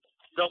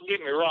 Don't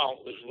get me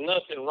wrong. There's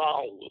nothing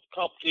wrong with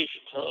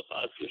competition hunts.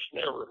 I've just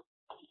never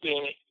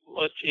been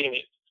much in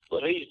it.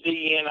 But he's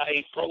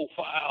DNA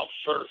profile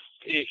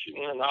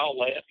certification and all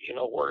that. You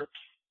know, where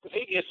if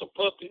he gets a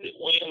puppy that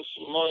wins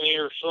some money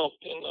or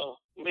something,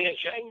 me and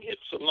Shane get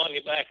some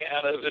money back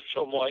out of it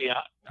some way.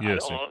 I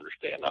don't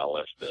understand all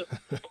that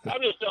stuff.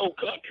 I'm just an old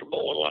country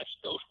boy who likes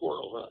to go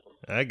squirrel hunting.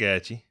 I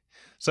got you.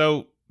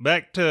 So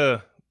back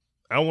to,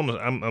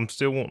 I'm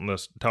still wanting to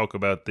talk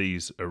about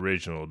these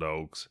original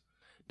dogs.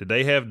 Did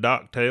they have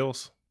dock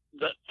tails?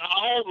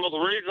 All of the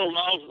original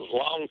dogs was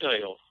long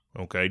tail.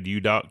 Okay. Do you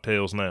dock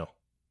tails now?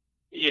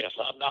 Yes,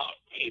 I dock.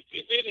 If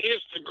it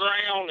hits the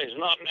ground, it's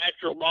not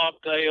natural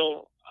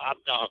bobtail, I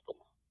dock them.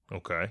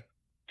 Okay.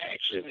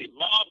 and the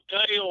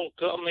bobtail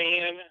come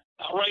in.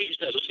 I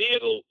raised a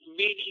little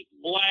bitty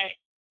black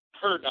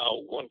cur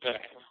dog one time.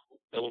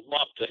 That was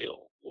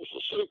bobtail. It was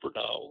a super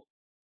dog.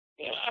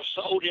 And I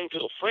sold him to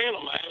a friend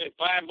of mine in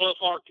Pine Bluff,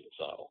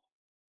 Arkansas.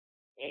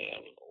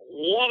 And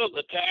one of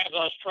the times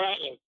I was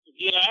trying to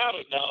get out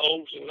of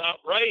dogs and not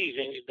raise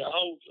any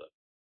dogs,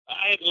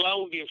 I had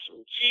loaned him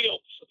some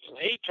chips, and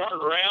he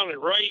turned around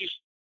and raised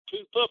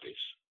 2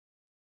 puppies.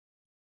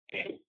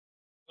 And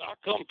I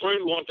come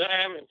through one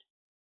time, and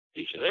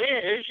he said,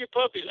 here's your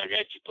puppies. I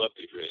got your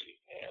puppies ready.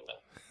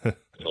 And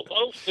so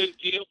those 2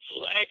 chips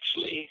was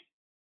actually,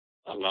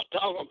 I'm not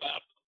talking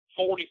about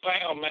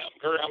 40-pound mountain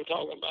cur. I'm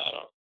talking about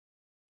a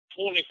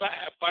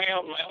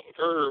 25-pound mountain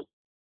cur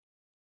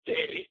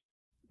daddy.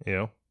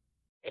 Yeah.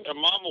 And their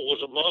mama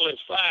was a Mullins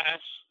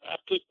Feist. I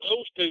took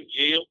those 2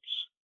 gyps,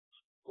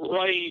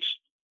 raised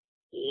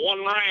 1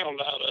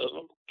 round out of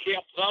them,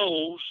 kept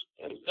those,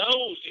 and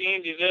those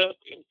ended up,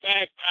 in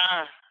fact,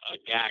 a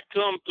guy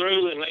come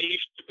through, and there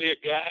used to be a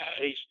guy,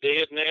 he's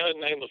dead now, his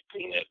name was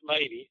Peanut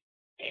Beatty,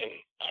 and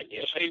I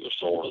guess he was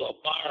sort of a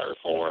buyer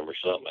for him or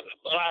something,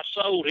 but I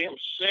sold him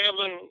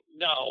 7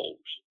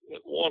 dogs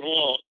at one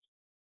lump.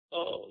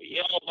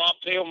 Yellow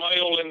bobtail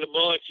male in the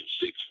bunch and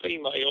 6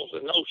 females,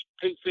 and those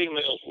 2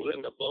 females was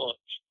in the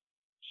bunch.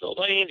 So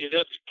they ended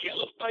up at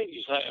Kellis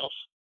Baby's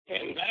house,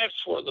 and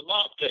that's where the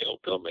bobtail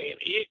come in.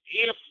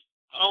 If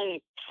on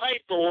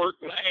paperwork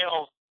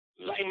now,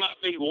 they might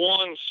be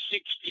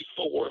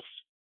 1/64th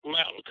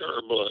mountain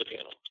cur blood in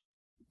them.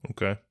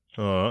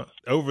 Okay.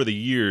 Over the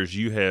years,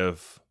 you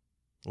have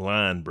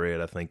line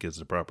bred, I think is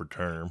the proper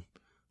term.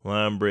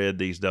 Line bred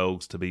these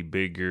dogs to be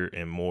bigger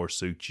and more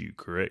suit you,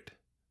 correct?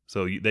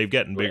 So they've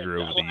gotten bigger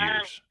over the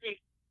years.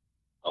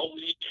 Oh,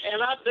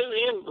 and I do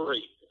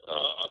inbreed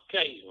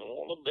occasionally.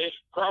 One of the best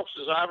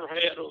crosses I ever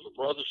had was a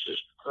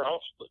brother-sister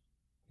cross. But,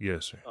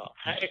 yes, sir.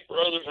 Half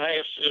brothers,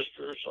 half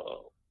sisters.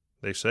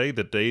 They say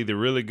that they're either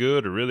really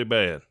good or really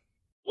bad.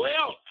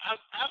 Well,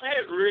 I've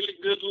had really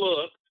good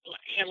luck.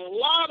 And a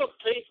lot of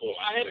people,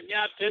 I had a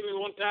guy tell me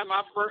one time,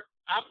 I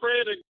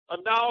bred a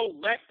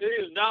dog back to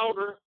his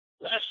daughter.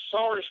 That's the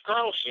sorriest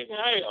cross you can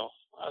have.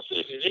 I said,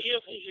 it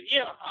is? He said,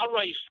 yeah, I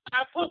raised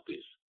 5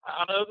 puppies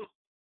out of them,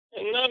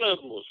 and none of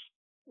them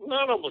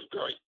was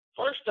great.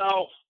 First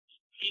off,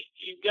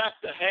 you got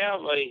to have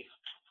a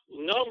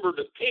number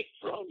to pick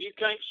from. You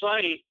can't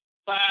say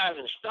 5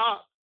 and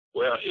stop.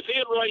 Well, if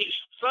he'd raised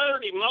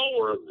 30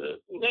 more, the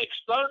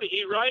next 30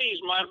 he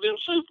raised might have been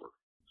super.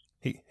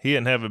 He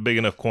didn't have a big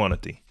enough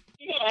quantity.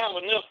 You got to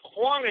have enough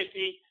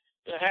quantity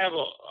to have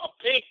a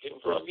picking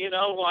from,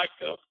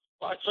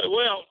 like say,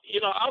 well,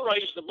 I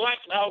raised the black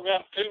dog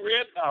out of 2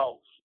 red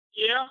dogs.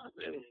 Yeah,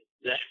 and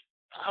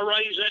I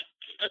raise that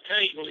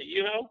occasionally,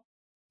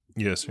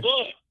 Yes, sir.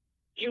 But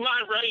you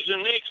might raise the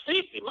next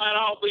 50, might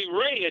all be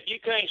red. You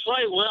can't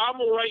say, well, I'm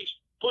gonna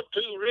put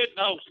 2 red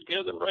dogs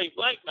together and raise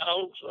black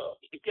dogs.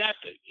 You got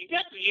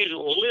to use a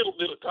little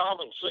bit of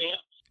common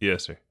sense.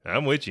 Yes, sir.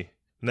 I'm with you.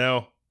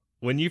 Now,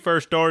 when you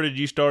first started,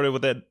 you started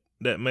with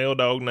that male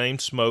dog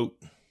named Smoke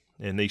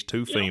and these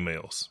 2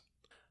 females.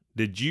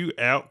 Did you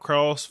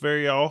outcross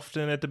very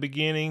often at the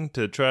beginning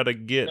to try to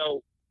get?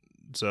 No.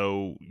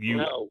 So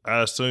No.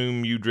 I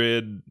assume you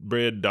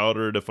bred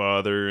daughter to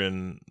father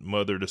and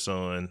mother to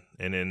son,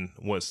 and then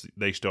once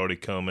they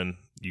started coming,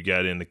 you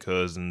got into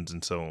cousins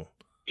and so on.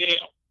 Yeah,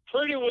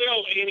 pretty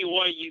well any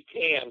way you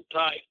can,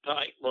 tight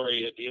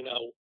bred,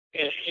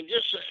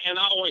 and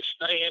always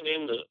staying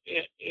in the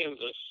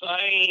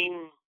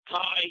same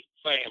tight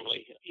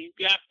family. You've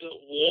got to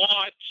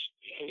watch,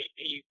 and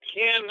you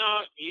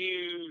cannot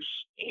use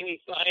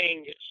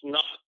anything that's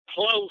not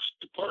close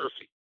to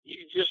perfect.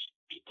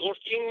 Of course,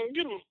 you can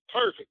get them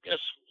perfect.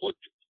 That's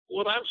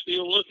what I'm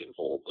still looking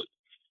for, but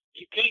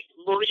you can't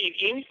breed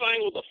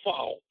anything with a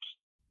fault,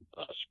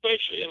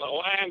 especially in a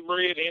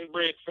line-bred,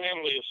 inbred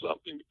family or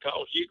something,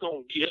 because you're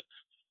going to get,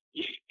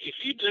 if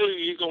you do,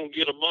 you're going to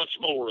get a bunch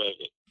more of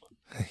it.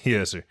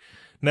 Yes, sir.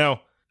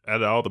 Now,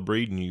 out of all the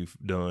breeding you've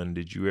done,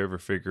 did you ever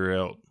figure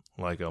out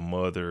like a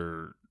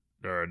mother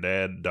or a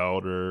dad,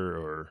 daughter,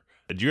 or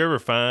did you ever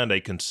find a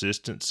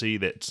consistency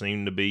that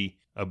seemed to be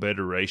a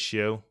better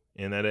ratio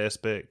in that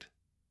aspect?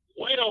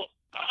 Well,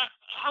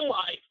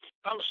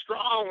 I'm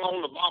strong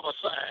on the mama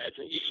side,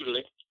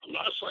 usually. I'm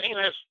not saying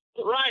that's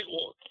the right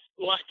one.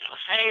 Like a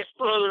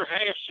half-brother,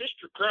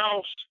 half-sister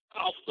cross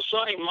off the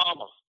same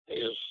mama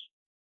is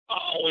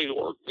always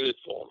worked good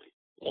for me.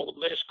 One of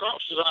the best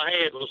crosses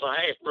I had was a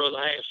half-brother,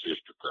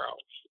 half-sister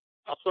cross.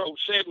 I throwed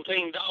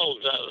 17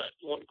 dogs out of that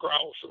one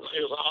cross, and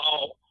it was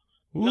all,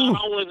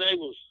 not only they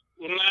was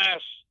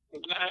nice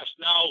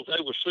dogs,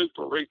 they were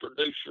super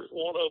reproducers.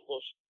 One of them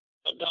was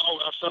a dog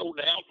I sold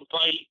out to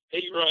pay.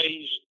 He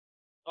raised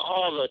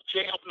the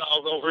champ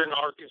dog over in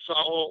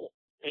Arkansas.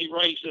 He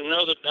raised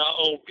another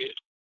dog that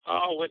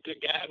went to a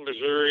guy in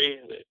Missouri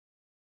that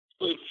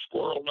flew the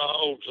squirrel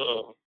dogs.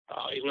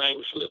 His name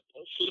was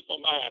slip my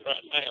mind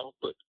right now,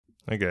 but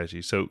I got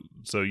you. So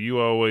you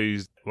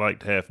always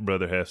liked half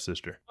brother, half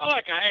sister. I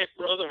like a half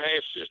brother,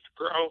 half sister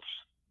cross.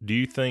 Do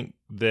you think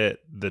that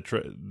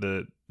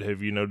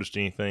have you noticed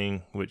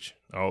anything, which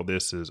all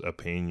this is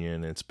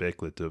opinion and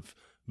speculative,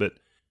 but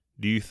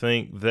do you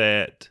think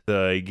that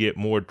they get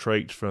more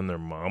traits from their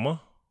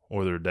mama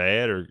or their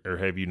dad, or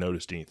have you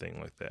noticed anything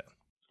like that?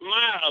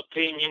 My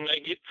opinion, they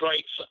get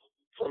traits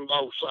from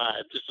both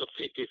sides. It's a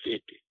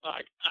 50-50.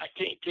 I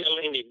can't tell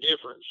any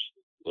difference,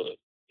 but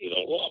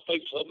a lot of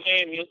people say,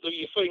 man, your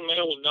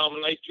females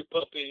dominate your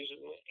puppies,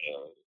 and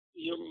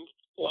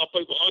a lot of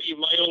people, you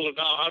male, and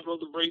I'd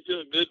rather breed to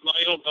a good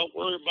male. Don't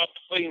worry about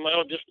the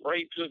female, just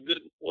breed to a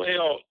good.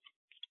 Well,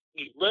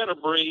 you better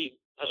breed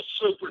a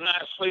super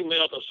nice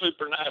female to a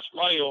super nice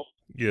male.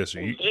 Yes,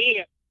 sir.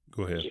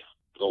 Go ahead. Yeah,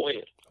 go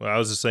ahead. Well, I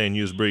was just saying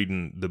you was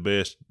breeding the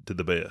best to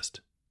the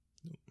best.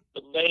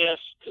 The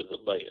best to the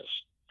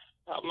best.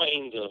 I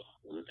mean,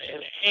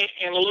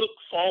 and look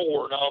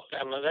forward all the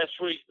time. Now, that's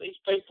where these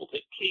people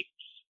that keep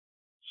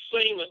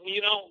seeming,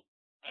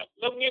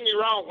 don't get me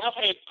wrong. I've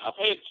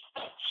had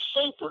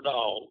super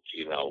dogs,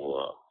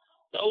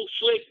 those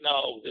slick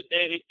dogs that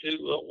daddy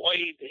to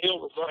Wade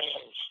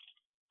Hildebrand's.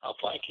 I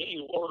think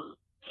he won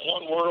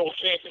world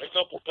champion a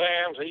couple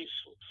times. He's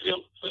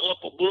fill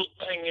up a book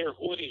thing there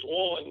what he's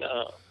won.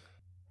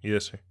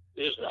 Yes, sir.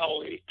 His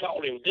dog, he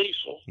called him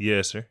Diesel.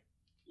 Yes, sir.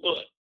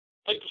 But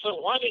people say,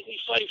 why didn't he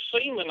save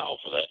semen off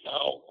of that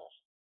dog?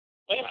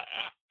 Man,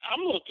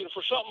 I'm looking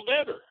for something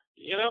better,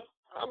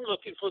 I'm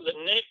looking for the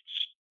next.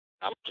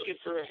 I'm looking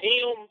for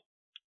him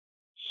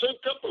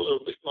souped up a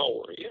little bit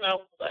more,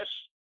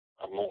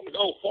 I'm wanting to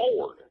go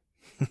forward.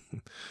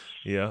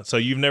 Yeah, so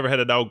you've never had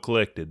a dog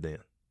collected then?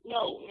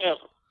 No,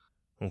 never.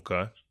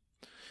 Okay.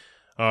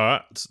 All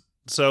right.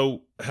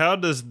 So how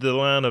does the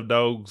line of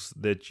dogs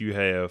that you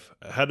have,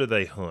 how do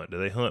they hunt? Do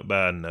they hunt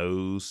by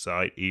nose,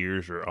 sight,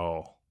 ears, or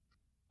all?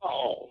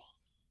 All.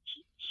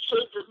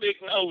 Super big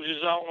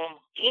noses on them.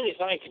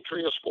 Anything can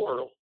tree a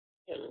squirrel.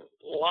 And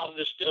a lot of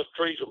this stuff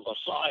trees them by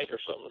sight or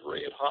something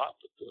red hot.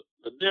 But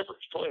the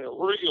difference between a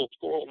real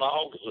squirrel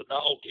dog is a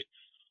dog that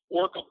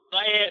work a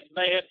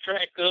bad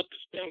track up.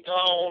 It's been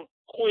gone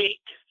quick.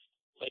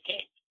 They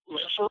can't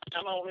mess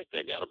around on it.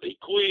 They got to be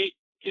quick.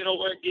 Get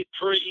over there and get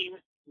treed.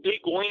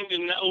 Big winged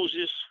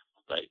noses.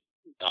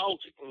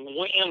 Dogs that can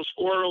wind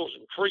squirrels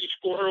and tree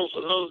squirrels,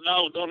 and those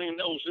dogs don't even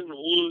know it's in the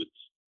woods.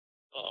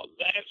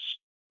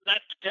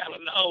 That's the kind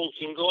of dogs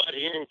you can go out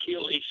here and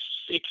kill these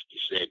 60,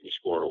 70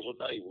 squirrels a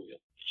day with.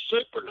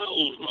 Super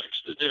nose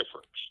makes the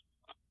difference.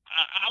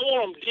 I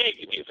want him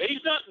digging. If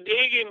he's not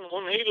digging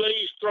when he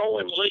leaves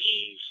throwing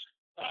leaves,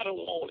 I don't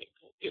want him.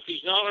 If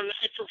he's not a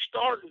natural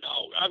starting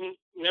dog, I've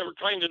never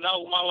trained a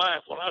dog in my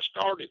life. When I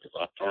started, if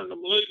I turned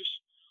them loose,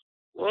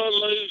 run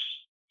loose,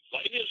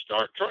 they didn't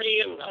start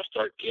treeing, I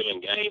start killing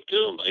game to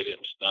them, they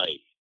didn't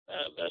stay.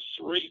 That's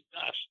the reason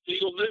I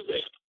still do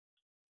that.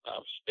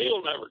 I've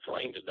still never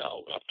trained a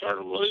dog. I turn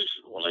them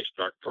loose, and when they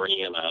start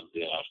treeing, I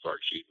start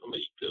shooting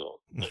meat to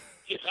them.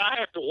 If I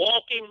have to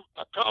walk him,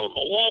 I call him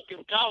a walk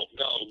and talk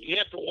dog. You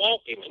have to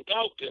walk him and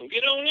talk to him.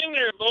 Get on in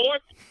there, boy.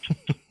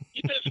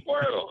 Get that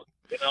squirrel.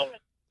 Get on.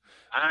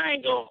 I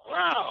ain't going to.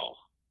 Wow.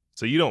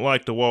 So you don't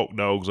like to walk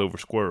dogs over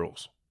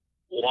squirrels?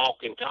 Walk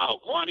and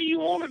talk. Why do you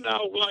want a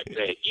dog like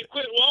that? You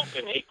quit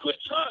walking, he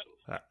quits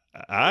hunting.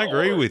 I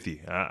agree with you.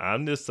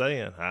 I'm just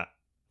saying.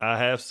 I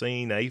have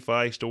seen a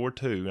Feist or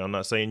two. I'm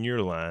not saying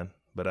your line,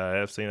 but I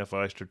have seen a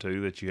Feist or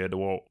two that you had to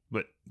walk.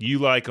 But you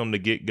like them to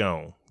get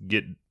gone.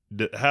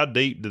 How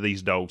deep do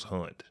these dogs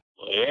hunt?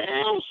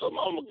 Well, some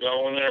of them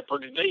go in there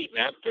pretty deep.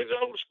 Now, put it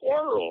on the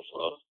squirrels.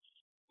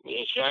 Me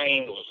and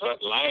Shane was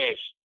hunting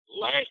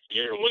last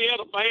year. We had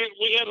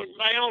a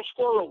down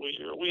squirrel this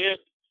year. We had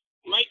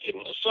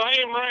making the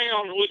same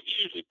round. We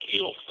usually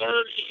kill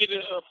 30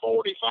 to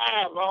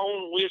 45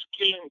 on. We was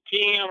killing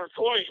 10 or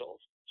 12,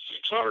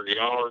 600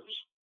 yards.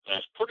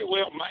 That's pretty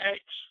well max.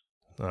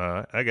 All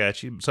right, I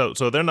got you. So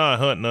they're not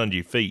hunting under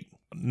your feet.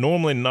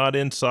 Normally not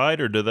in sight,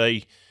 or do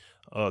they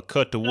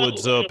cut the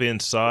woods up in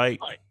sight?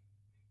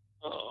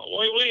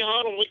 We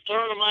hunt them, we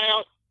turn them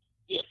out.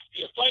 If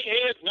they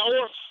head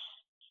north,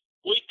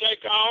 we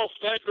take off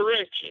that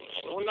direction.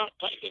 And we're not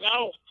taking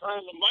off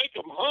trying to make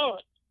them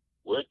hunt.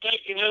 We're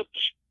taking up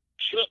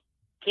to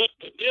cut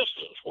the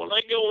distance. When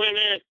they go in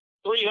there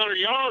 300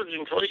 yards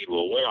and treat,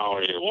 well, we're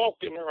already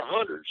walking there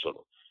 100,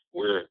 so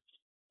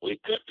we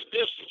cut the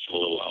distance a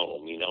little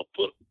on them,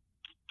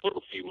 put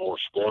a few more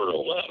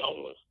squirrels out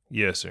on them.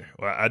 Yes, sir.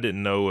 Well, I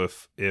didn't know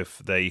if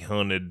they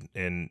hunted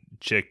and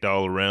checked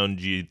all around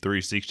you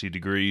 360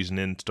 degrees and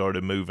then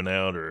started moving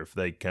out, or if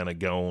they kind of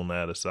gone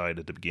out of sight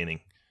at the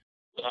beginning.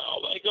 No,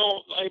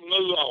 they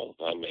move on.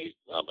 I mean,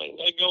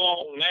 they go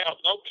on now.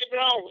 Don't get me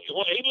wrong.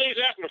 When he leaves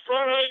out in the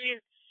front of you,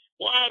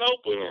 wide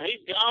open, and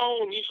he's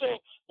gone, you say,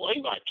 well,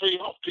 he might tree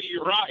off to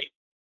your right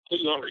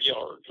 200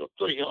 yards or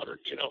 300.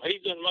 He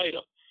done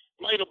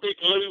made a big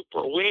loop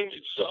or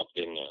winded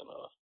something, and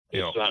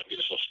it's not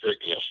just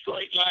strictly a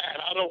straight line.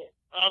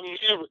 I've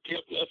never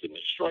kept nothing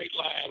in straight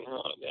line.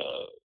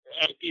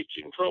 That'll get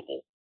you in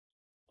trouble.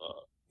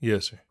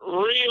 Yes, sir.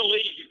 Real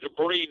easy to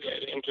breed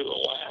that into a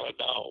line of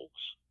dogs.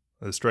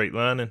 The straight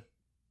lining?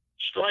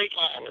 straight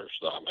liners.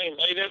 I mean,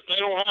 they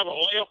don't have a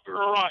left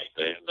or a right.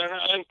 They're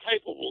not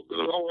incapable of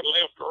going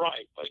left or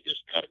right. They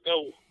just got to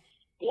go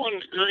 1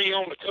 degree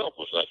on the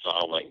compass. That's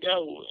all they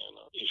go. And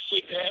you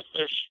see that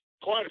there's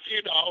quite a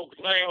few dogs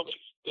now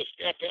that's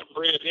got that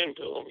bred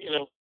into them. You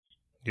know.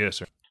 Yes,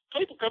 sir.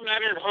 People come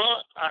down here and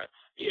hunt.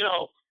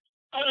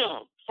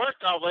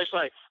 First off, they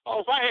say, "Oh,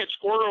 if I had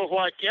squirrels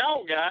like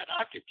y'all got,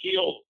 I could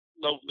kill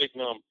those big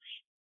numbers."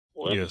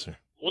 Well, Yes, sir.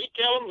 we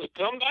tell them to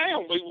come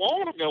down. We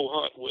want to go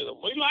hunt with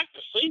them. We like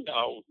to see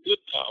dogs, good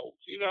dogs,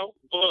 you know.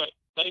 But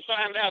they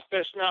find out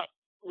that's not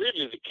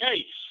really the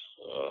case.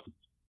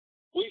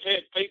 We've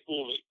had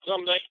people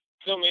that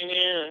come in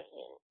here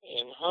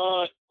and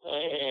hunt,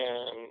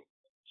 and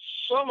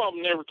some of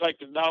them never take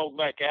the dog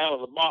back out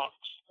of the box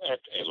at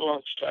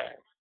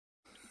lunchtime.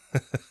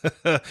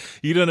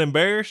 You done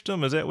embarrassed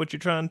them? Is that what you're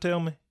trying to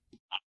tell me?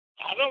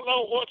 I don't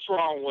know what's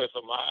wrong with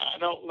them. I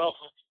don't know.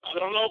 I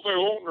don't know if they're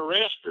wanting to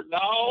rest their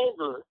dog,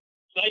 or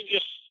they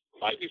just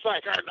maybe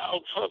think our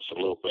dog hunts a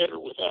little better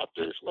without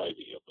theirs,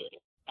 maybe a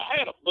bit. I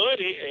had a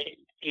buddy,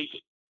 his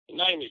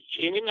name is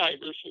Jimmy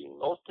Neighbors in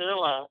North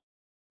Carolina.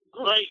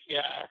 Great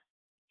guy.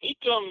 He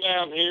come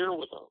down here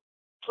with a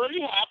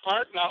pretty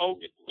high-powered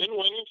dog. Had been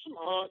winning some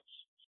hunts.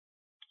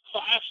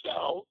 Feist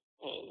dog.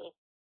 And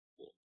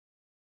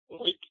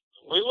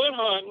we went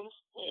hunting,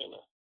 and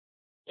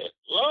at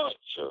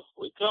lunch,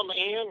 we come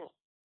in,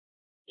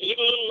 eat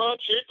a little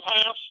lunch here at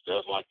the house,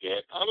 stuff like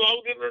that.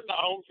 Unloaded our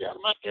dogs, got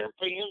them out there in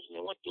pens, and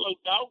then went to load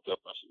dogs up.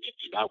 I said, "Get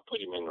your dog,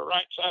 put him in the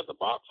right side of the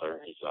box there."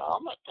 And he said,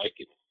 "I'm not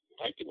taking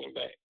him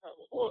back." I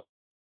said, "What?"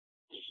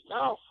 He said,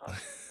 "No,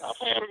 I've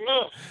had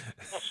enough."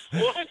 I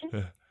said, "What?"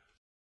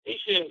 He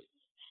said,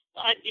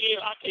 I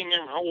can't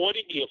remember what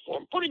he gave for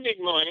him. Pretty big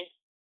money.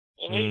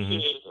 And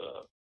he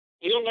says,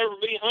 he'll never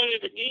be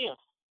hunted again.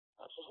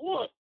 I said,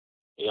 "What?"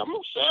 "Yeah, I'm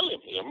going to sell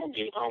him. I'm going to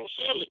get him home and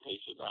sell him." He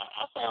said,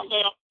 I found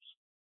out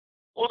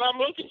what I'm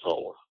looking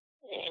for.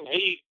 And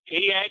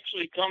he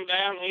actually come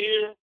down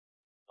here.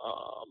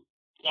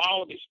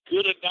 Dog as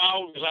good a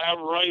dog as I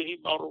ever raised. He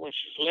bought her when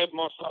she was 11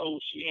 months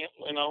old. She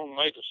went on and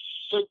made a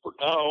super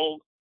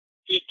dog.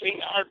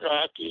 15-hour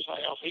drive to his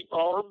house. He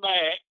brought her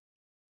back,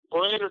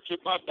 bred her to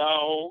my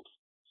dog,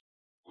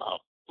 my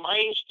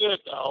main stud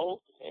dog,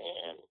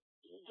 and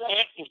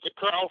that was the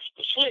cross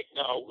the slick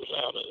dog was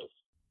out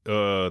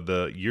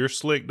of. Your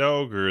slick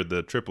dog or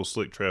the triple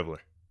slick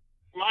traveler?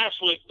 My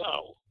slick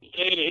dog. He's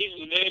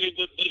the daddy,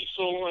 the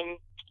diesel, and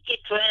the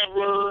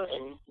traveler,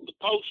 and the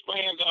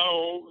postman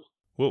dog.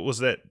 What was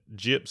that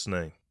gyp's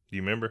name? Do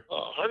you remember?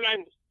 Her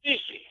name was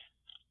Sissy.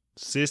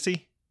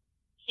 Sissy?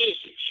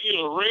 Sissy. She's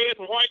a red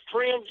and white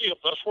trim gyp.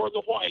 That's where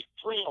the white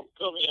trim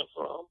come in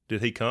from.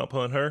 Did he comp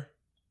hunt her?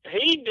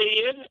 He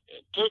did.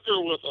 Took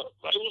her with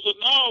there was a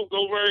dog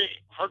over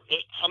there.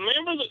 I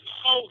remember the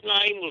dog's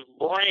name was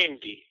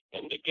Brandy.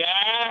 And the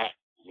guy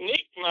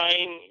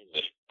nickname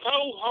that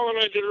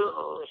co-hunted her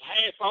or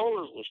half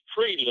owner was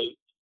Tree Loop.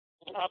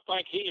 And I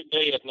think he's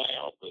dead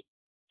now, but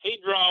he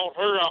drawed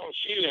her on.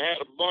 She had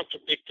a bunch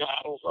of big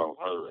titles on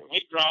her, and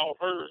he drawed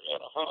her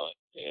at a hunt.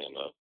 And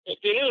at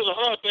the end of the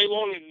hunt, they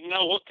wanted to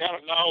know what kind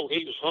of dog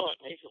he was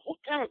hunting. He said, "What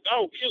kind of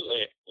dog is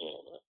that?"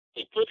 And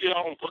he put it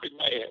on pretty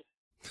bad.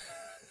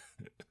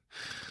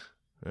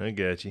 I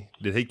got you.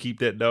 Did he keep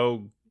that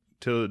dog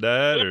till it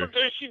died? Never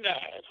till she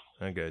died.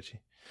 I got you.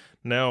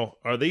 Now,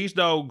 are these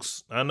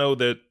dogs, I know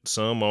that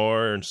some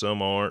are and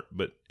some aren't,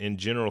 but in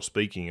general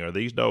speaking, are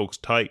these dogs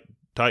tight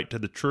to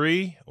the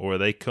tree, or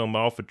they come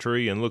off a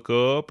tree and look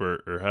up,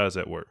 or how does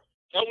that work?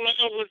 Coming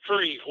out of the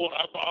tree is what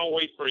I've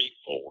always breed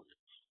for.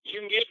 You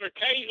can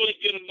occasionally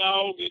get a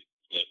dog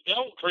that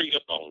don't tree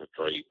up on the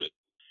tree, but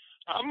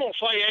I'm going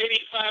to say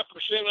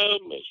 85%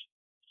 of them is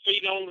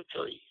feet on the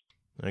tree.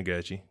 I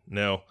got you.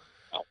 Now,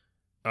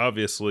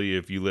 obviously,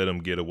 if you let them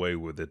get away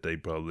with it,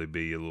 they'd probably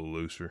be a little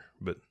looser,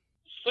 but...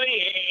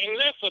 See, and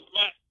that's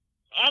about,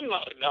 I'm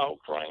not a dog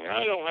trainer.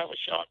 I don't have a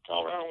shot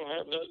caller. I don't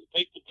have other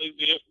people do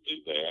this, do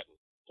that.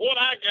 What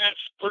I got's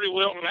pretty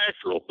well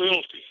natural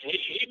ability.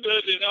 He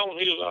does it on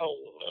his own.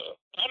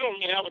 I don't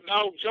even have a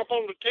dog jump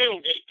on the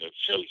tailgate that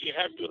shows you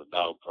how good a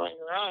dog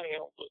trainer I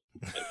am.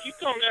 But if you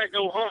come there and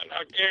go hunting,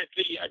 I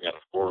guarantee you I got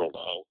a squirrel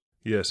dog.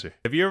 Yes, sir.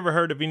 Have you ever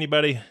heard of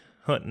anybody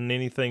hunting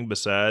anything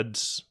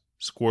besides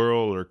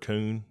squirrel or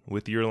coon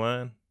with your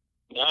line?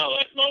 No,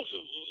 that's most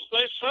of them.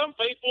 There's some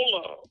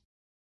people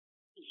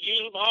use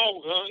them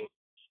hog hunting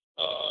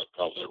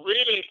because they're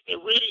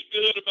really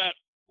good about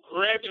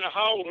grabbing a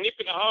hog,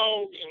 nipping a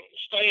hog, and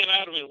staying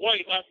out of his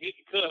way, not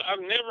getting cut.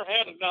 I've never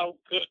had a dog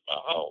cut by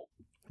a hog.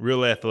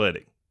 Real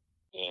athletic.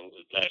 And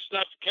that's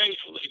not the case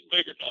with these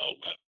bigger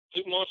dogs. About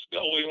 2 months ago,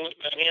 we went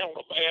down here on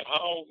a bad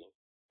hog.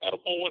 Had a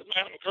boy's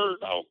mountain cur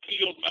dog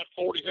killed in about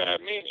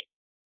 45 minutes.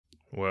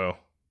 Wow.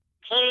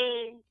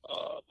 Coon,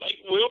 they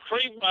will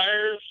tree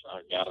bears.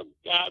 I got a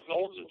guy in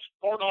northern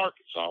part of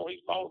Arkansas.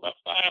 He's bought about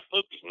 5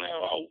 puppies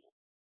now old.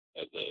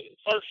 The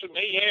first one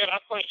he had, I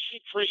think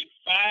she treated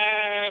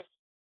 5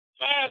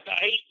 to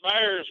 8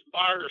 bears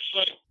by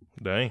herself.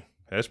 Dang,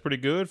 that's pretty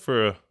good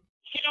for a...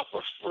 Yeah,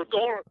 for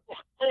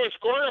going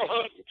squirrel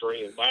hunting,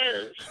 treeing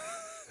bears.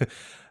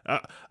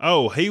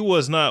 Oh, he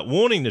was not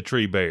wanting the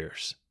tree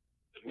bears.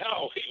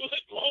 No, he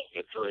wasn't wanting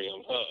to tree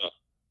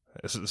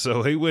them.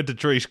 So he went to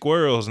tree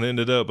squirrels and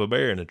ended up a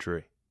bear in a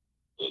tree.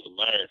 Was a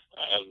bear.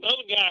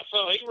 Another guy I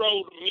saw, he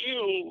rode a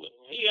mule,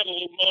 and he had a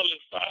little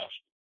Mullins Feist.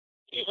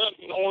 He was up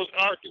in northern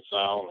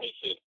Arkansas, and he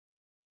said,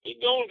 he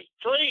going to the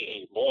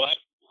tree. Boy,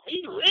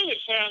 he's really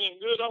sounding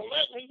good on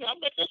that. He said, I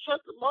bet that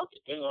sucker barked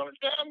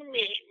 200 times a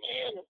minute,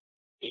 man.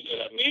 He said,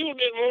 that mule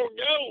didn't want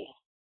to go.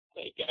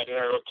 He got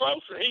there a little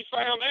closer. He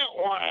found out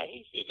why.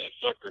 He said, that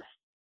sucker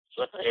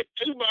had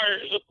 2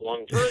 bears up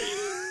one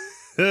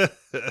tree.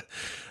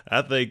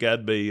 I think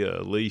I'd be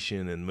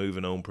leashing and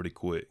moving on pretty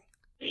quick.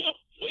 Yeah,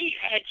 we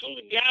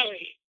actually got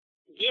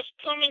this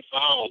coming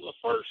fall, the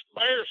first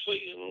bear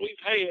season we've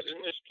had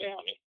in this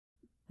county.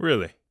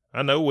 Really?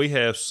 I know we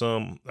have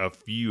a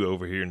few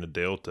over here in the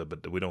Delta,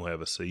 but we don't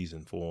have a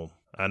season for them.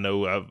 I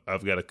know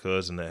I've got a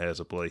cousin that has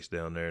a place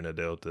down there in the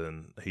Delta,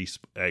 and he's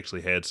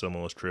actually had some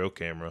on his trail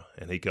camera,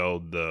 and he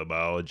called the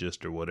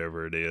biologist or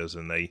whatever it is,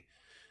 and they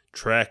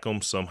track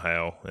them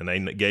somehow, and they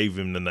gave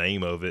him the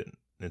name of it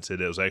and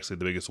said it was actually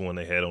the biggest one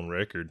they had on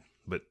record.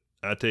 But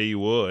I tell you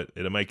what,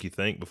 it'll make you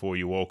think before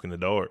you walk in the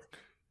dark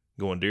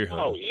going deer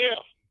hunting. Oh, yeah.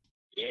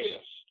 Yes.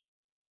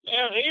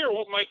 Down here,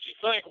 what makes you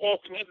think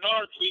walking in the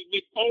dark, these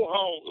big pole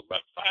holes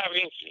about 5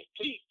 inches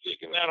teeth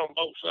sticking out on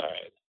both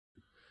sides.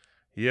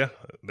 Yeah,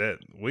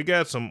 we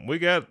got some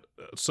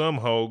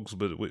hogs,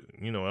 but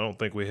I don't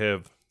think we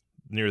have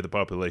near the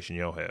population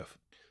y'all have.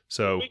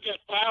 So we got a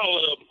pile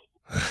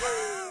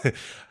of them.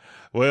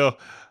 Well,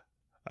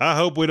 I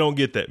hope we don't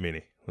get that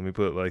many. Let me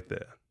put it like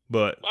that.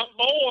 But my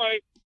boy,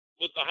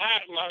 with the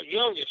height of my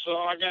youngest son,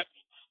 I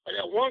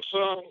got one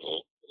son,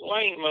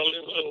 Lane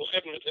Mullins, little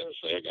Edmond,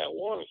 Tennessee. I got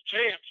one,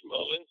 Chance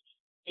Mullins.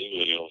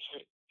 He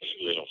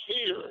lives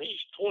here.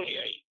 He's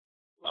 28.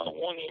 Another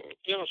one in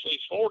Tennessee's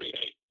 48.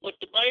 But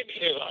the baby,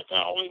 as I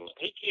call him,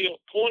 he killed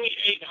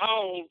 28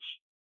 hogs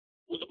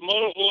with a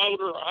muzzle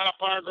loader or a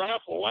high-powered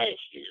rifle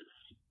last year.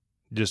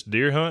 Just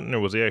deer hunting, or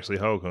was he actually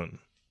hog hunting?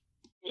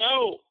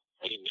 No,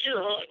 he's deer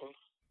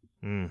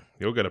hunting.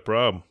 You got a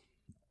problem.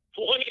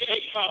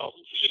 28 hogs,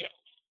 yeah.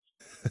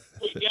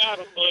 We got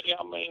them, buddy.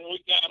 I mean,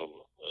 we got them.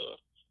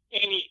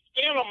 And you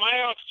thin them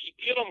out, you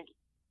get them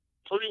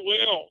pretty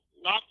well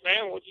knocked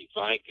down, what you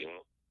think, and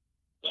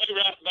they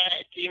right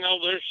back.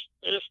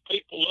 There's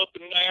people up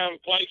and down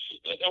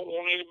places that don't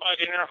want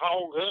anybody in their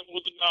hog hunting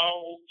with the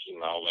dogs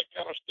and all that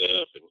kind of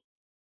stuff. And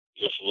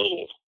just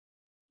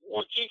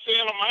once you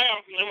thin them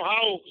out in them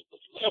hogs,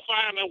 they'll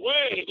find a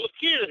way. Look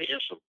here,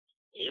 here's some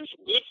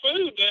good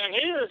food down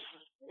here.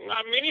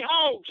 Not many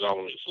hogs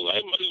on it, so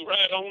they move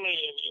right on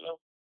in,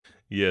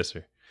 Yes,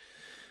 sir.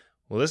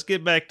 Well, let's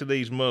get back to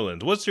these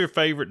Mullins. What's your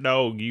favorite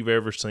dog you've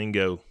ever seen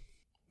go?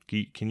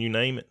 Can you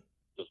name it?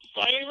 The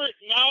favorite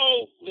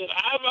dog that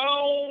I've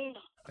owned?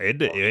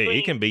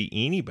 It can be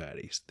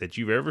anybody's that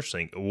you've ever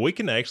seen. We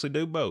can actually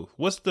do both.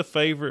 What's the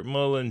favorite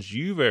Mullins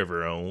you've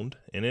ever owned?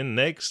 And then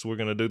next, we're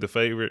going to do the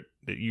favorite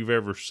that you've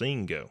ever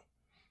seen go.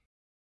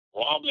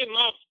 Probably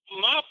my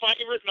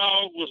favorite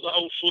dog was the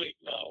old Slick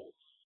dog.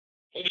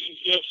 He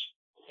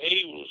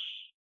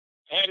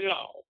had it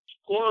all.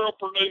 Squirrel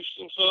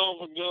producing son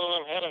of a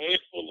gun, had a head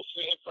full of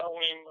sense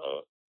on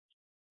him,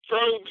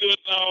 drove good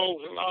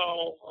dogs and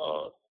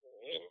all.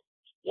 And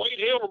Wade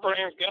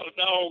Hildebrand's got a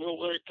dog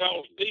over there he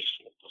calls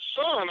Diesel, the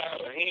son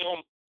out of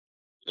him,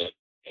 that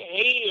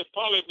he would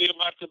probably be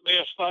about the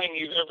best thing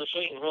you've ever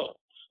seen hunt.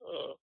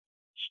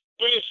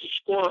 Especially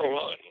squirrel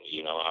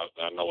hunting.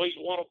 I know he's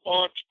won a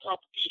bunch of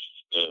competition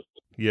stuff.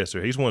 Yes,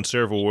 sir. He's won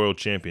several world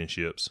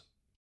championships.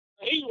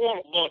 He's won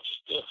a bunch of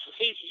stuff.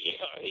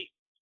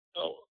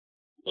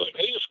 But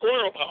he's a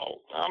squirrel dog.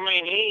 I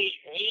mean,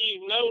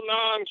 he's no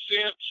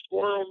nonsense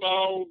squirrel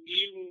dog.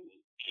 You can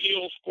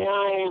kill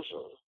squirrels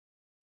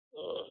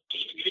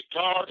till you get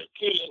tired of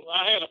killing.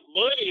 I had a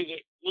buddy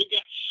that we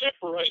got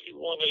separated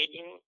one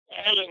evening.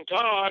 Alan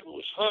Todd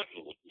was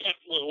hunting with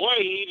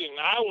Wade, and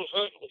I was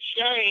hunting with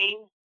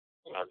Shane.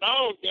 And our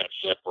dog got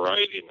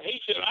separated, and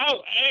he said, I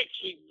was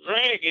actually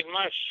dragging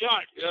my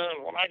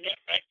shotgun when I got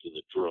back to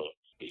the truck.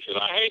 He said,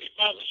 I had it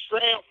by the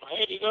strap, I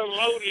had it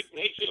unloaded, and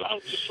he said, I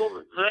was just sort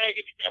of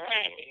dragging it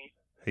behind me.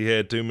 He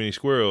had too many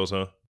squirrels,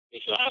 huh?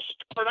 He said, I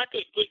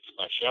could put it to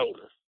my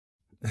shoulder.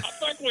 I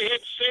think we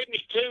had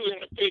 72 in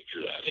the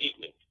picture that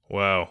evening.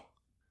 Wow.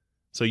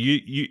 So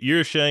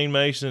you're Shane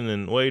Mason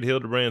and Wade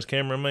Hildebrand's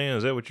cameraman?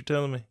 Is that what you're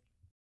telling me?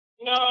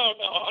 No,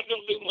 I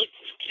don't do much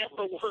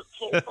camera work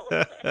for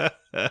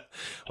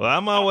Well,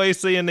 I'm always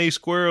seeing these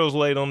squirrels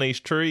laid on these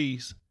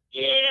trees.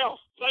 Yeah,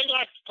 they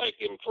like to take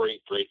them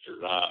tree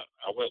pictures. I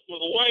went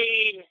with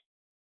Wade,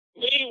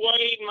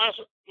 Wade, my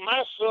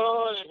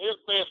son, and his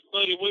best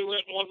buddy. We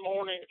went one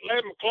morning at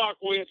 11 o'clock.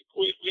 We had to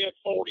quit. We had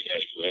 48.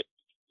 It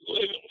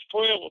was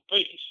 12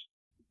 apiece.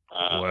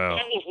 Wow.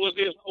 That was with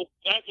his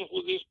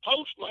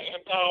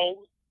postman dog,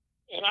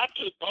 and I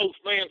took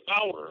postman's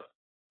daughter,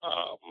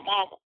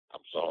 Mama.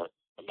 I'm sorry,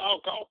 a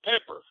dog called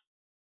Pepper,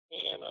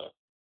 and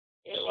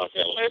like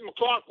at 11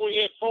 o'clock we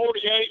had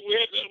 48. We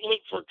had to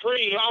look for a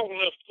tree long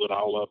enough to put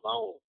all of them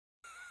on.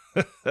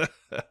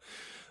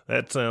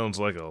 That sounds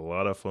like a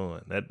lot of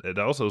fun. It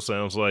also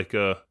sounds like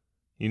you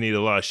need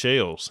a lot of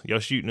shells. Y'all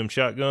shooting them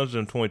shotguns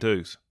and them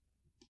 22s?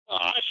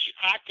 I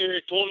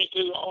carry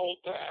 22 all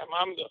the time.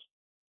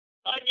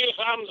 I guess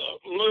I'm the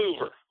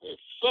mover. If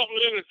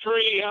something's in a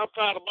tree, I'll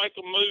try to make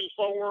a move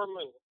for them,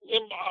 and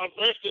them,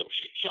 the rest of them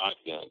shoot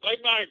shotguns. They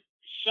buy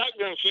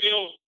shotgun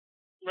shells.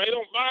 They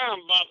don't buy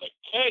them by the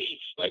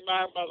case. They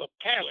buy them by the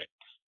pallet.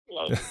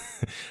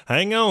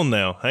 Hang on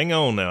now. I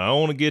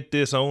want to get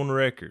this on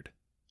record.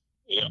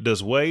 Yeah.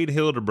 Does Wade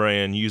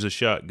Hildebrand use a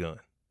shotgun?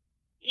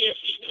 Yes,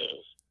 he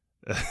does.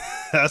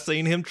 I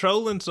seen him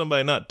trolling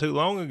somebody not too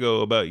long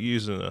ago about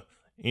using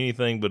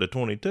anything but a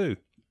 22.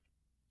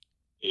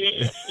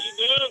 Yes, he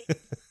does.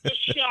 The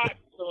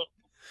shotgun.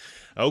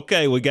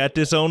 Okay, we got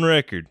this on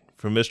record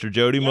from Mr.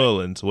 Jody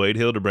Mullins. Wade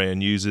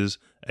Hildebrand uses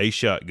a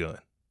shotgun.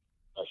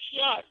 A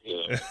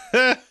shotgun.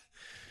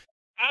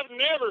 I've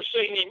never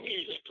seen him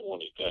use a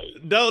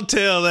 22. Don't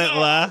tell that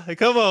lie.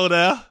 Come on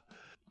now.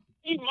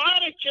 He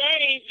might have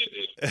changed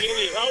in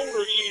his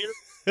older years.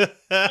 He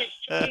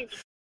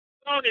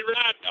started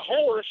riding a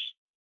horse.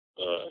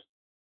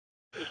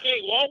 He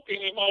can't walk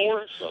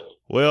anymore. So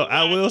well,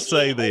 I will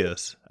say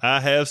this. I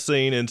have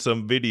seen in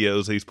some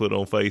videos he's put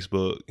on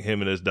Facebook,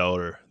 him and his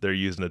daughter, they're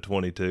using a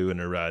 22 and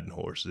they're riding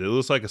horses. It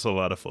looks like it's a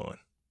lot of fun.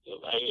 Him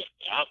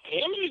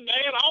and his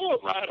dad all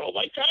ride on.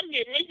 They tried to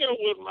get me to go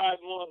with them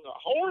riding one. A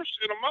horse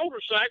and a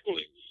motorcycle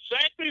is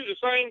exactly the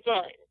same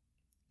thing.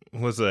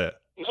 What's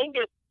that? No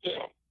difference.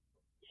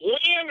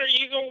 When are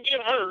you going to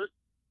get hurt?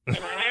 And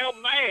how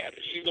bad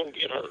are you going to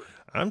get hurt?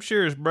 I'm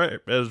sure as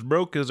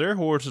broke as their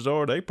horses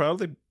are, they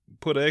probably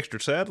put an extra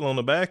saddle on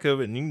the back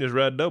of it and you can just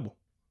ride double.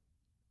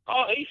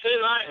 Oh, he said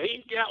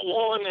he's got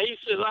one. He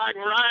says I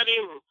can ride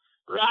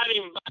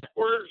him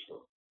backwards, and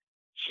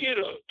shoot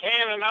a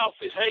cannon off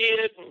his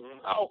head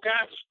and all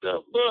kinds of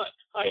stuff. But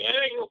hey, it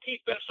ain't going to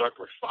keep that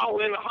sucker from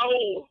falling in a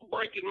hole,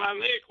 breaking my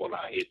neck when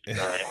I hit the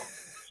ground.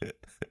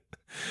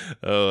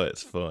 Oh,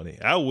 that's funny.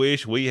 I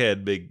wish we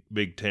had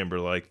big timber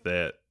like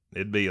that.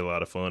 It'd be a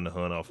lot of fun to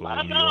hunt off of.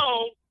 My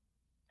dog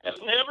has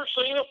never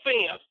seen a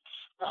fence.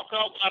 I'm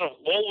talking about a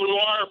woven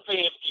wire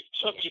fence.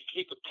 Something you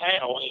keep a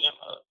cow in.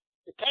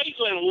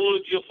 Occasionally in the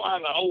woods, you'll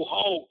find an old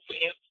hog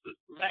fence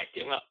that's back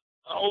in the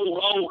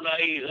old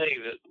days. They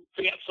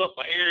fence up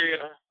an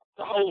area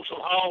to hold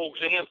some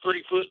hogs in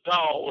 3 foot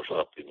tall or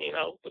something,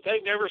 But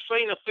they've never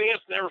seen a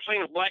fence, never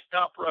seen a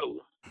blacktop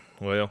road.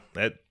 Well,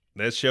 that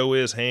show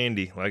is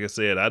handy. Like I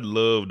said, I'd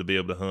love to be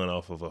able to hunt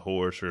off of a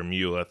horse or a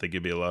mule. I think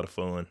it'd be a lot of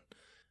fun.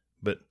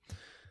 But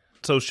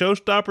so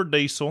Showstopper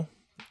Diesel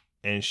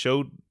and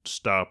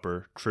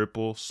Showstopper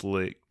Triple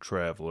Slick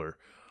Traveler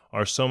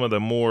are some of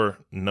the more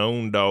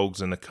known dogs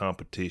in the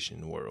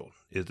competition world.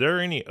 Is there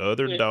any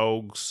other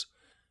dogs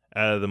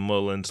out of the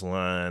Mullins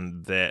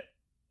line that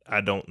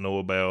I don't know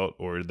about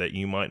or that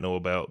you might know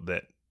about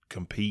that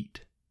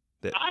compete?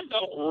 I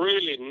don't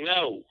really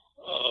know.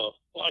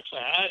 Like I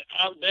say,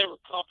 I've never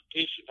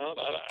competition hunt.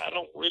 I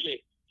don't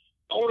really.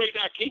 The only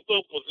reason I keep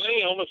up with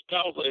them is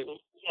because they're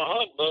my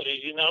hunt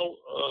buddies.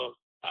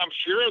 I'm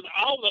sure that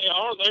all they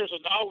are. There's a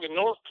dog in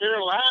North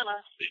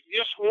Carolina that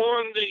just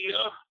won the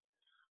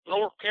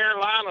North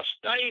Carolina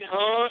State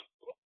Hunt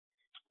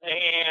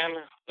and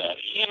that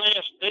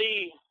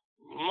NSD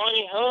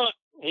Money Hunt.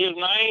 His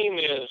name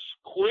is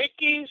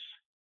Quickies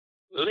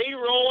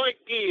Leroy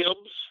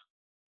Gibbs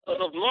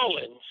of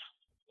Mullins.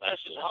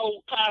 That's his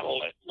whole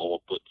title that boy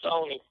puts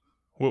on him.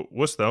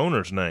 What's the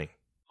owner's name?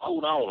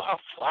 Hold on,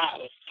 I'll try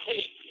to tell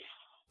you.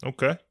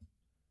 Okay.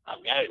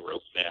 I've got it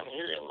wrote down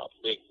here in my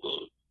big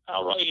book.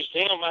 I raised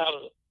him out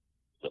of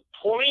the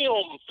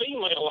Prim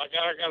female. I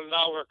got a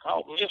dog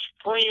called Miss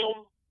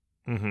Prim.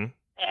 Mm-hmm.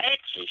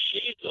 Actually,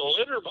 she's the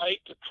litter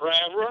bait, the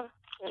Traveler,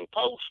 and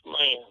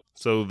Postman.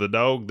 So the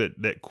dog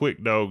that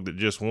quick dog that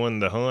just won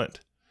the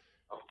hunt,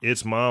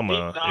 its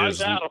mama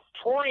is out of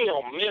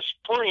Prim, Miss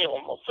Prim,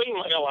 a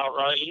female I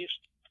raised.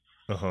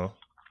 Uh-huh.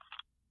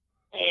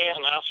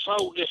 And I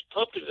sold this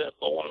puppy to that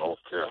boy in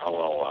North Carolina.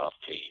 Hold on, I'll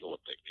tell you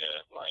what that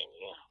guy's name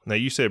is. Now,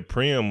 you said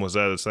Prim was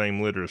out of the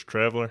same litter as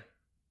Traveler?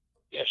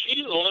 Yeah,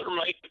 she's the litter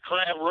mate to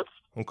Traveler.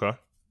 Okay.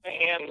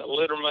 And the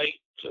litter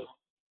mate to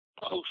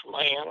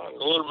Postman. And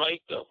the litter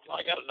mate to,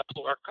 I got a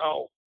dog I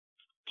call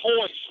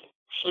Poison.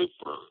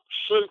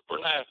 Super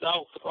nice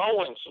dog.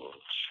 Throwing some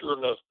sure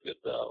enough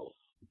good dogs.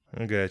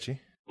 I got you.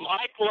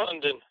 Mike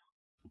London.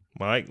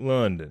 Mike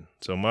London.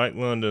 So Mike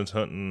London's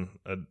hunting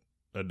a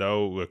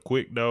dog, a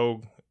quick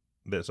dog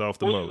that's off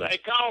the Mullins. They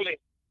call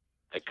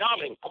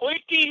him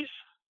Quickies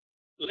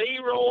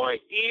Leroy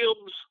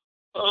Gibbs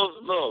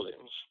of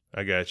Mullins.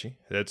 I got you.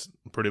 That's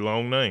a pretty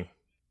long name.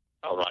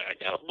 All right, I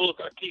got a book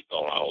I keep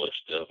on all this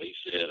stuff. He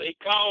said, he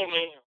called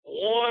me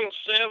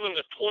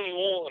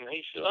 1/7/21.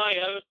 He said, hey,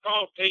 I just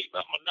called to tell you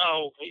about my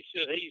dog. He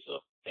said, he's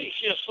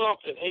just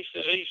something. He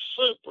said, he's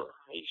super.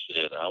 He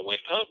said, I went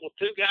hunting with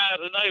 2 guys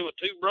today with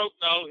 2 broke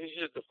dogs. He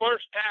said, the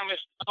first time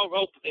this dog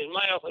opened his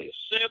mouth, he was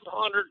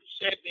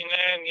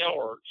 779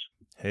 yards.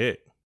 Heck.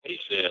 He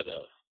said,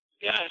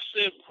 guy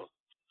said,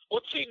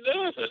 what's he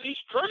doing to these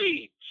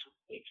trees?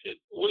 He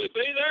said, will he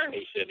be there? And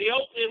he said, he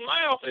opened his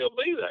mouth, he'll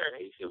be there.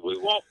 He said, we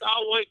walked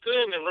all the way to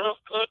him in rough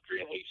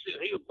country, and he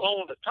said he was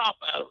blowing the top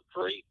out of a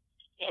tree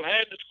and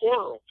had the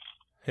squirrel.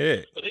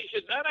 Heck. But he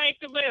said, that ain't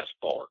the best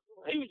part.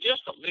 He was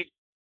just a big,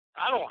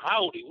 I don't know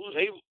how old he was.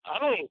 I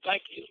don't even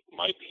think he was,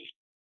 maybe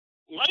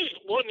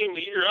wasn't even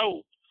a year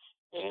old.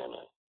 And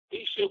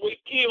he said, we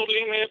killed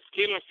him after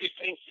killing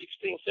 15,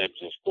 16,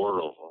 17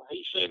 squirrels.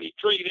 He said he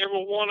treated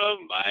every one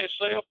of them by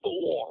himself but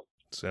one.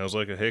 Sounds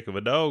like a heck of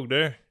a dog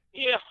there.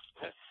 Yeah,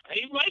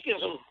 he's making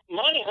some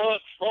money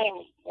hunts for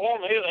him.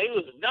 He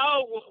was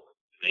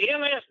the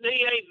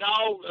NSDA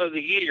Dog of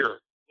the Year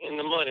in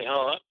the money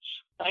hunts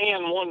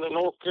and won the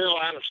North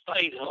Carolina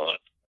State Hunt.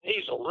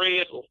 He's a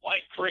red with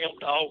white trim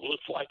dog,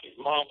 looks like his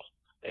mama.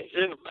 He's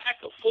in the back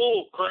of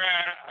Full Cry.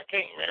 I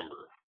can't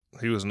remember.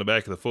 He was in the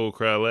back of the Full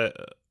Cry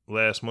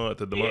last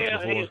month or the month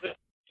before?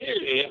 Here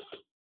it is.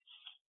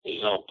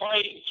 He's on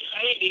page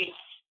 80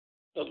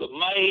 of the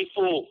May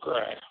Full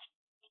Cry.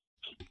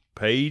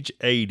 Page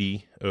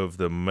 80 of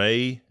the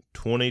May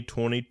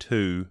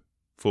 2022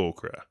 Full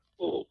Cry.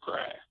 Full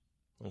Cry.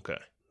 Okay.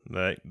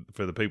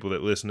 For the people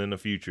that listen in the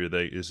future,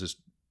 this is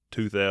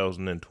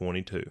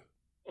 2022.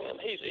 And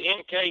he's an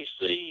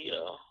NKC,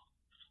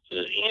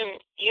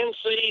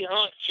 NC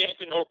Hunt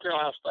Champion, North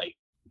Carolina State.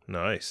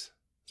 Nice.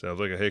 Sounds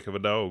like a heck of a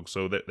dog.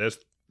 So that's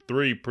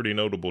 3 pretty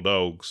notable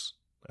dogs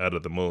out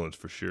of the Mullins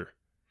for sure.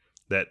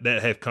 That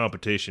have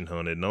competition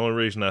hunted. And the only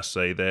reason I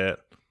say that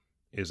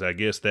is I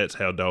guess that's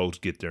how dogs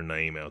get their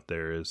name out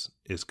there is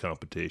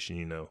competition,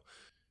 you know.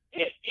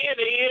 It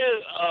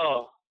is,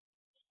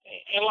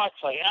 and like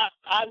I say,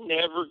 I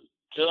never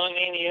done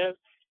any of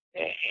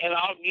it, and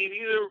I'll give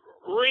you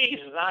the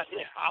reason. I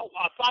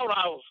thought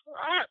I was, all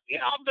right,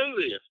 yeah, I'll do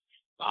this.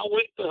 I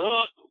went to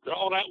hunt,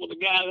 drawed out with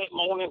a guy that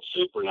morning,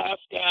 super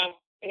nice guy,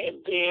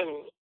 and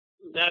then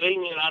that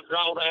evening I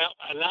drawed out,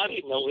 and I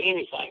didn't know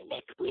anything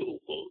about the rule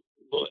book,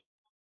 but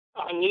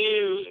I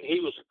knew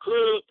he was a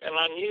crook, and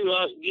I knew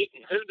I was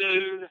getting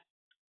hoodooed.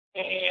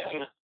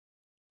 And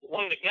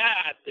when the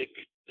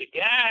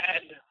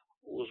guide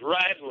was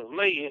riding with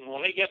me, and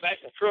when he got back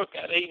in the truck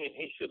that evening,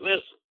 he said,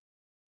 listen,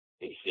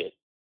 he said,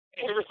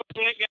 everything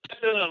that guy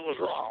done was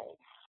wrong.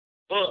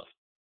 But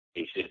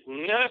he said,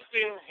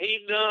 nothing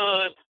he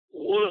done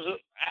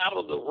wasn't out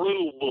of the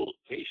rule book.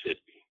 He said,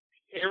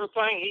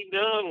 everything he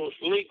done was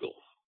legal.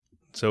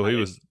 So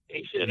he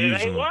said,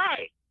 it ain't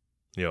right.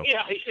 Yeah.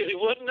 Yeah, he said, it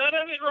wasn't none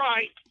of it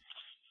right.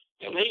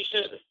 And he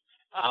said,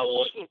 I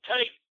wouldn't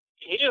take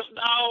his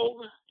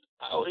dog.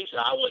 Oh, he said,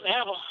 I wouldn't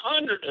have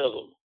 100 of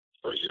them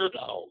for your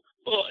dog.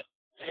 But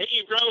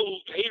he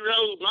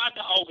rode my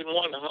dog and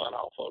won the hunt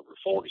off of her.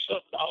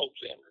 40-something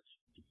dogs in her.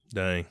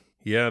 Dang.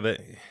 Yeah,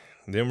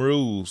 them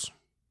rules,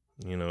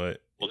 you know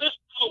it. Well, this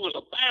dog was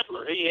a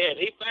babbler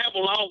he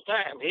babbled all the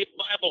time. He'd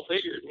babble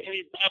here, and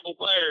he'd babble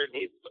there, and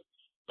he'd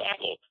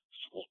babble.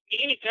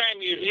 Anytime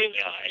you're in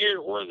an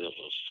area where there's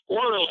a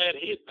squirrel at,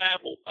 he'd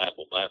babble.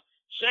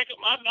 Second,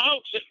 my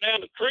dog sit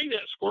down to tree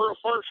that squirrel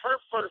first. Her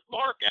first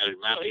bark at him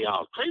out, he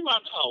ought to tree my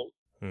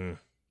dog.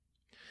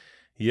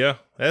 Yeah,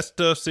 that's a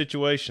tough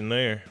situation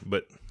there.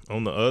 But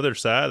on the other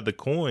side of the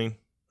coin,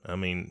 I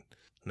mean,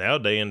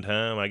 nowadays in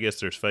time, I guess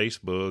there's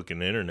Facebook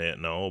and internet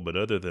and all. But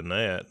other than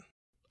that,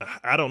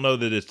 I don't know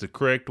that it's the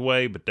correct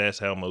way, but that's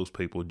how most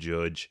people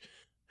judge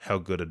how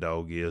good a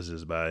dog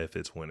is by if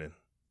it's winning.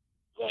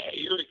 Yeah,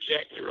 you're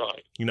exactly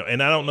right. You know,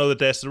 and I don't know that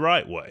that's the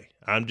right way.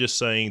 I'm just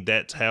saying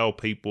that's how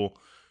people,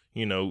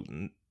 you know,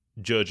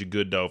 judge a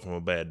good dog from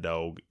a bad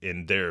dog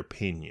in their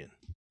opinion.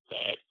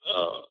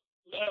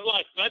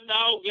 Like that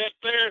dog up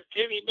there,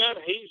 Timmy Butt,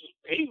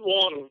 he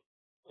won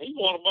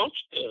a bunch of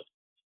stuff.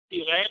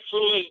 He's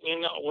absolutely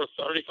not worth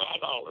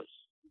 $35.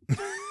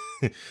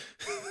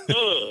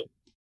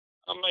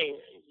 I mean,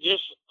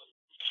 just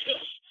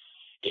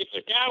if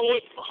the guy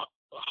wouldn't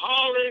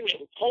hollering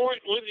and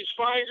pointing with his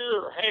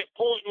finger or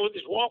pointing with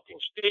his walking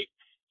stick,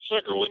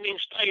 sucker wouldn't even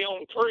stay on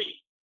the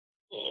tree.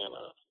 And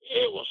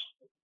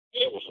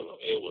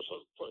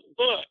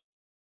but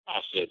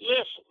I said,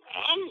 listen,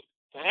 I'm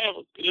to have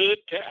a good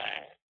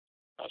time.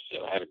 I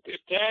said, I had a good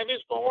time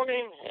this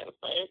morning, had a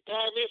bad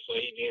time this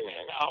evening,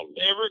 and I'll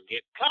never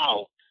get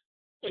caught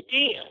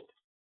again.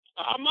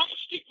 I might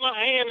stick my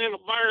hand in a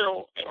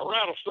barrel and a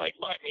rattlesnake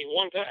bite me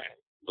one time,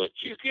 but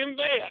you can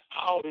bet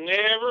I'll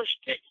never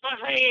stick my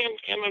hand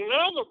in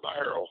another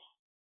barrel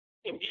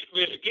and get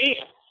bit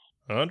again.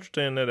 I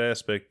understand that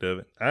aspect of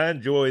it. I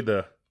enjoy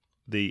the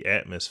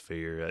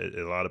atmosphere.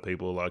 A lot of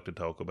people like to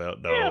talk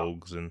about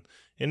dogs, and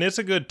it's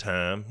a good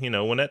time. You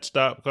know, when that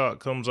stop clock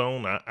comes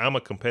on, I'm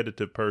a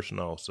competitive person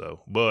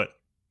also, but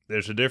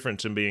there's a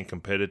difference in being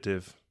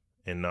competitive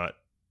and not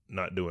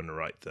doing the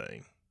right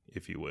thing,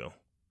 if you will.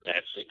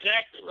 That's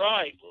exactly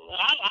right.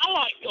 I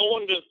like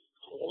going to,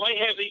 when they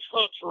have these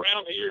hunts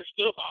around here and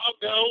stuff, I'll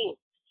go,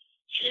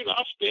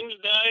 I'll spend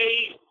the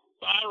day,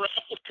 buy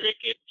raffle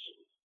tickets,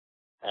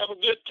 have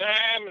a good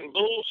time and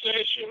bull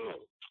session.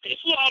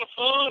 It's a lot of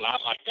fun. I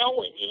like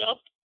going, you know.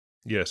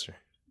 Yes, sir.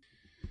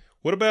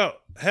 What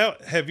about,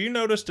 have you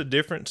noticed a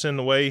difference in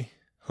the way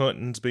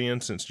hunting's been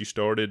since you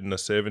started in the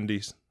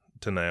 70s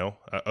to now,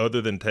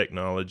 other than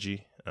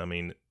technology? I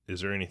mean,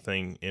 is there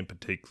anything in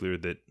particular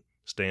that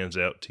stands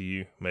out to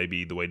you?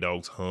 Maybe the way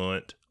dogs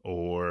hunt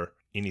or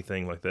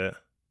anything like that?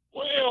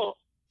 Well,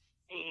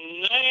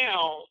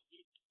 now,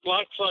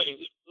 like I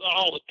say,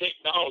 all the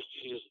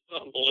technology is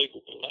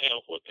unbelievable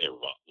now, what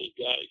everybody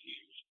got to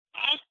use.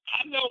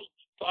 I don't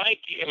think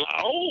in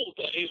the old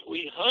days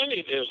we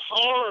hunted as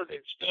hard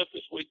and stuff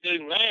as we do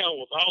now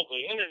with all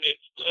the internet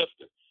stuff.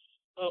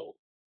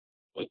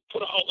 We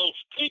put all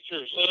those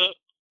pictures up,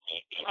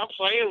 and I'm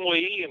saying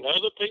we and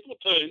other people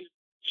too.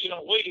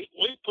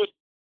 We put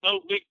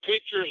those big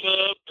pictures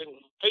up, and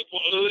people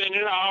oohing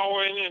and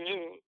ahhing, and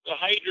then the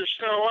haters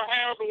say, well,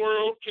 how in the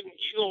world can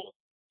you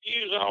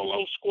use all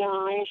those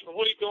squirrels, and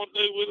what are you going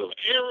to do with them?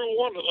 Every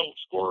one of those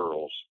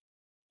squirrels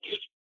is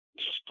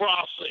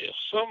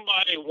processed.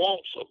 Somebody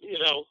wants them,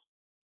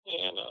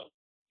 and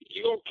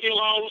you're going to kill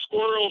all the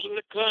squirrels in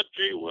the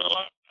country. Well,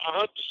 I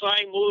hunt the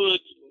same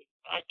woods.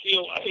 I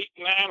kill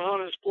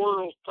 800-900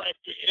 squirrels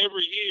practically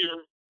every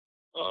year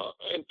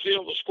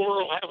until the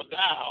squirrel have a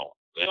die.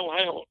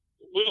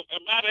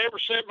 About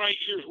every 7 or 8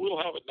 years we'll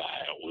have a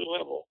die. We'll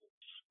have a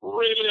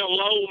really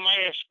low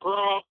mass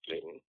crop,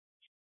 and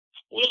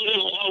we'll hit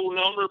a low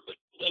number, but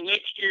the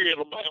next year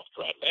it'll bounce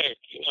right back.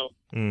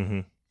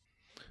 Mm-hmm.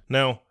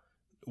 Now,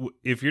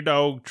 if your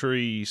dog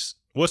trees,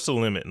 what's the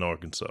limit in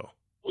Arkansas?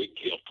 We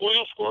kill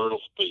 12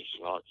 squirrels apiece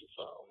in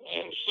Arkansas.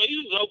 And the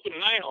season's open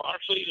now. Our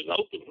season's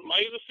open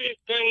May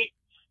the 15th,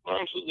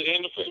 runs to the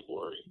end of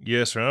February.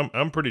 Yes, sir.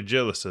 I'm pretty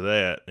jealous of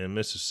that. In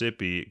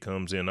Mississippi, it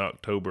comes in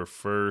October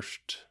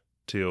 1st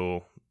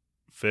till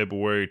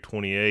February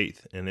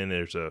 28th, and then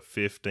there's a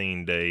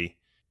 15-day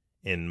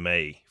in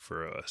May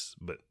for us.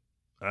 But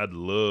I'd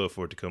love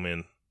for it to come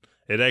in.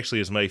 It actually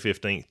is May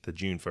 15th to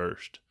June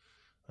 1st.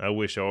 I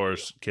wish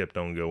ours kept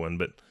on going.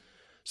 But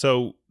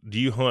so, do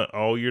you hunt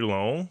all year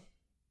long?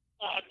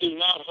 I do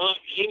not hunt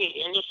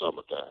any in the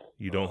summertime.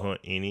 You don't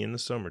hunt any in the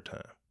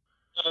summertime?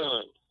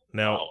 None.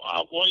 Now,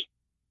 I wait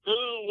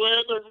cool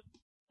weather.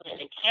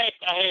 In fact,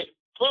 I had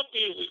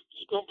puppies that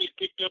was going to be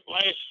picked up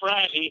last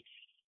Friday.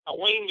 I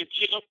weaned the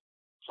chip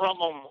from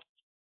them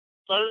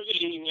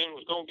Thursday evening,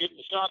 was going to get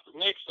the shot the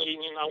next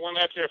evening. I went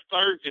out there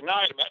Thursday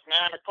night about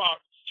 9 o'clock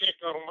to check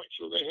on them, make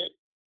sure they had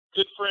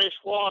good fresh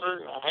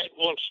water, and I had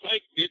one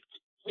snake get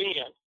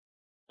thin.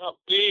 A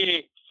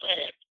big,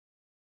 fat,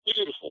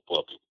 beautiful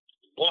puppy.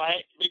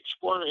 Black, big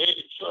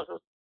square-headed sucker,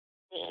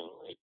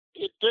 and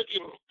it took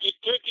him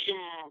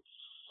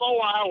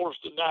 4 hours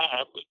to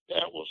die, but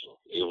it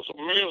was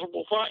a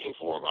miserable fighting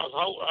for him. I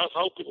was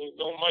hoping he was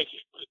gonna make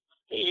it, but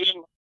he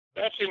didn't.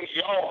 That's in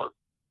the yard.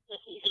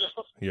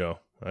 Yeah,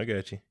 I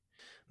got you.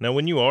 Now,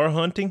 when you are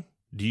hunting,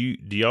 do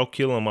y'all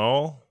kill them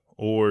all,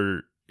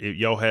 or if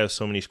y'all have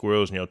so many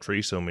squirrels and y'all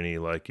tree so many?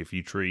 Like, if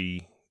you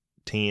tree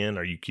 10,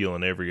 are you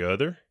killing every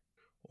other,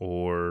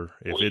 or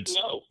if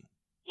no.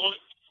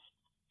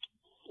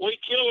 We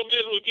kill them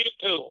as we get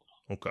to them.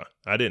 Okay.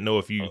 I didn't know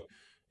if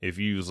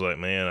you was like,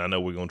 man, I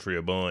know we're going to tree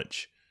a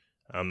bunch.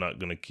 I'm not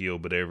going to kill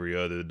but every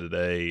other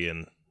today.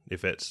 And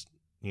if that's,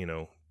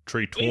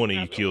 tree 20,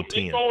 you kill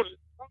 10. When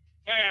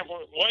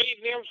Wade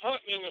and them's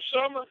hunting in the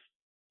summer,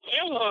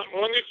 they'll hunt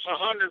when it's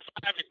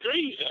 105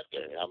 degrees out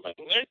there. I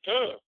mean, they're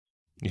tough.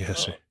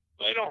 Yes, sir.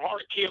 They don't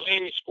hardly kill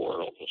any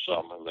squirrel in the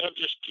summer. They'll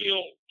just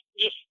kill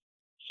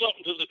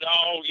something to the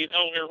dog,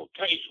 every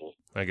occasionally.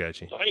 I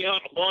got you. So they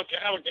hunt a bunch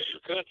of alligator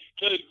country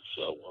too.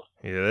 So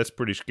yeah, that's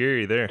pretty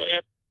scary there. They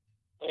have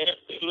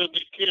to be a little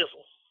bit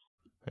careful.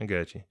 I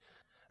got you.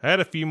 I had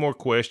a few more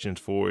questions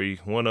for you.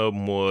 One of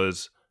them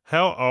was,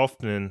 how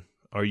often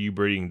are you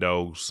breeding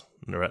dogs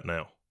right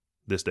now,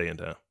 this day and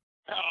time?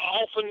 How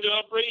often do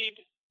I breed?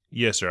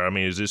 Yes, sir. I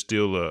mean, is this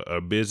still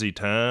a busy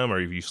time, or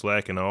have you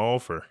slacking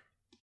off, or?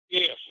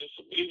 Yes, it's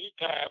a busy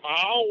time.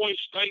 I always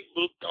stay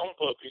booked on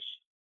puppies.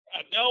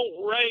 I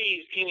don't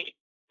raise any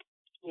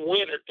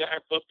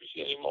wintertime puppies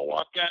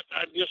anymore.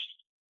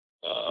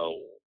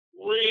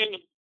 We're in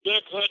the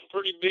duck hunting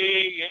pretty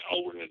big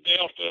over in the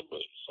Delta, but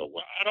so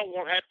I don't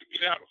want to have to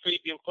get out and feed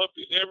them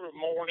puppies every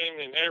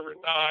morning and every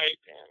night.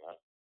 And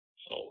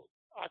so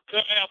I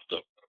cut out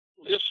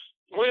this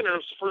winter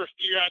is the first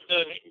year I've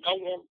done it.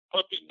 Don't want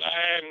puppies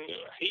dying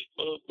and a heat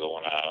bug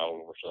going out on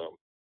them or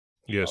something.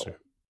 Yes, sir.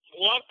 A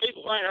lot of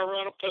people think I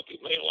run a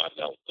puppy mill. I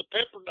don't. The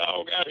Pepper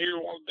dog out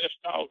here, one of the best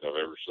dogs I've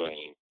ever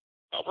seen.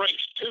 I've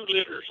raised 2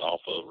 litters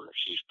off of her.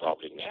 She's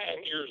probably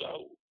 9 years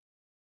old.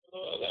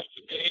 That's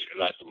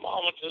the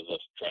mama to the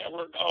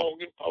Traveler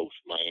dog and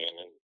Postman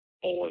and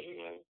Poison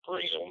and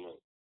Prim. And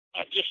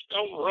I just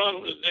don't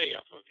run to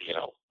death,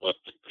 But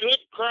the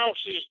good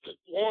crosses, the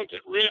ones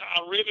that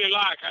I really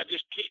like, I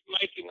just keep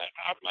making that.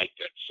 I make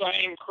that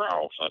same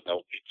cross. I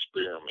don't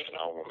experiment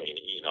on them.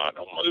 I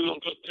don't move them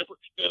to a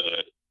different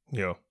stud.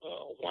 Yeah.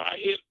 When I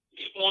get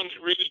one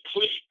that really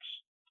clicks,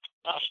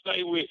 I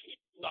stay with it.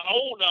 The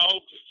old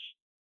dogs,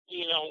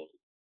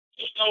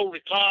 just old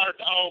retired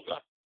dogs,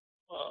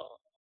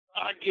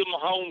 I give them a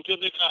home till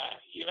they die,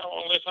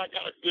 unless I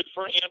got a good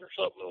friend or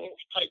something that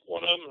wants to take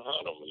one of them and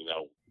hunt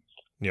them,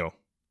 Yeah.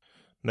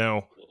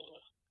 Now,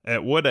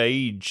 at what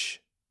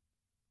age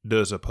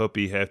does a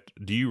puppy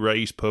do you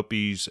raise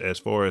puppies as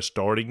far as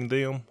starting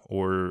them,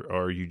 or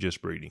are you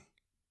just breeding?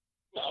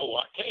 No,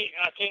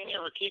 I can't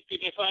ever keep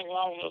anything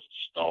long enough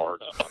to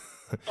start.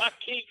 If I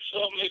keep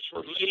something, it's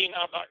for me, and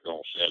I'm not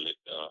going to sell it.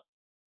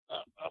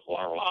 I've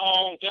learned a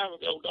long time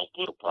ago, don't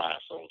put a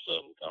price on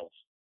something, because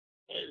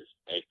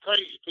there's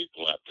crazy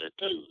people out there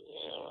too.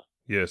 You know?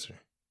 Yes, sir.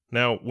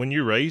 Now, when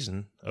you're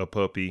raising a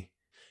puppy,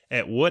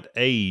 at what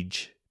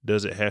age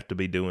does it have to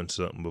be doing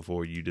something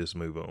before you just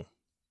move on?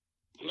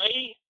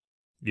 Me?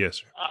 Yes,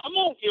 sir. I'm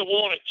going to give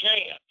one a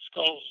chance,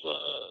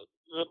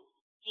 because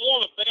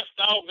one of the best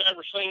dogs I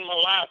ever seen in my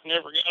life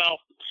never got off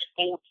the back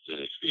porch till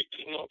he's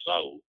 15 months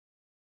old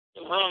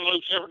and run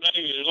loose every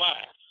day of his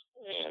life.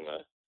 And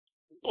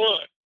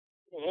but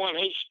when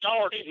he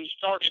started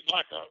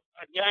like a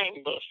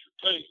gangbuster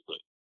too.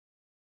 But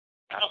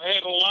I've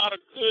had a lot of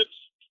good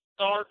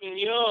starting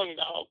young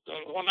dogs.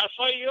 And when I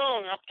say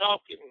young, I'm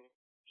talking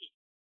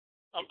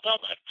about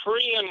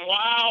treeing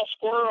wild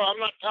squirrel. I'm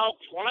not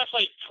talking, when I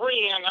say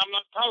treeing, I'm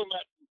not talking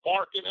about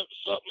barking at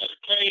something at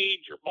a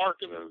cage or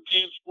barking at a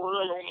dead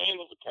squirrel on the end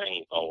of the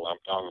cane pole. I'm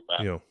talking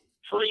about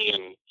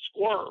treeing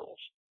squirrels,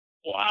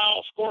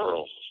 wild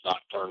squirrels. It's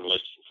not turning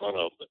loose in front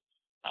of them.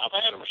 I've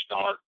had them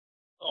start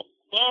a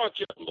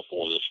bunch of them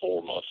before this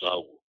 4 months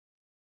old.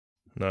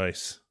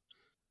 Nice.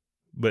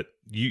 But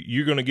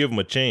you're going to give them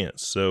a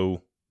chance,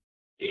 so.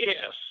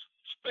 Yes,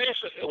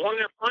 especially when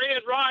they're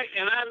bred right,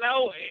 and I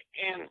know it.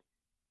 And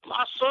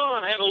my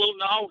son had a little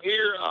dog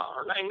here.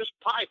 Her name is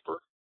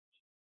Piper.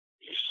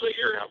 You see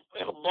her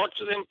in a bunch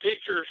of them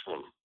pictures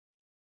from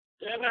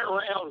down there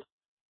around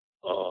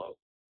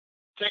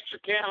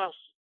Texarkana,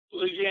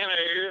 Louisiana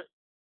area.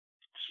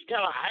 She's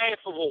got a half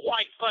of a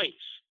white face.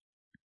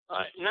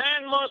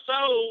 9 months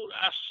old,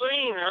 I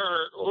seen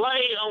her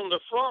lay on the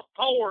front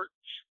porch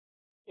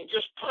and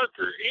just perk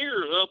her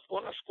ears up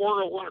when a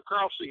squirrel went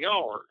across the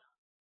yard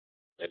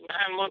at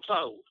 9 months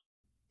old.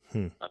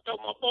 I told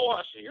my boy,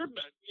 I said, your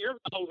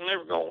dog's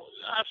never going to,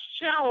 I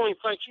said, I don't even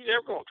think she's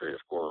ever going to tree a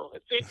squirrel.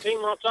 At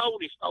 15 months old,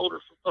 he sold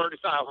her for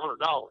 $3,500.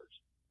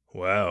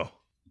 Wow.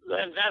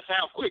 And that's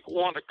how quick it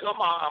wanted to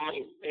come on. I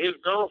mean, his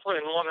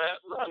girlfriend wanted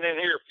to run in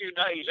here a few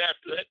days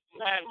after that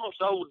 9 months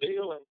old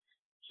deal and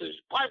says,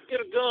 Piper, get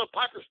a gun.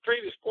 Piper's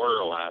treat a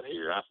squirrel out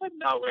here. I said,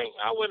 no,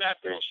 I went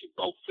out there and she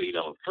both feet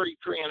on the tree,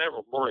 treeing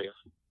every breath.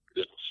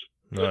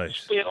 Couldn't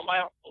spit them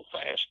out no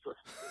faster.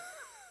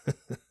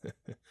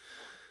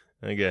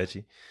 I got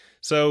you.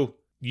 So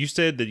you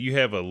said that you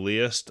have a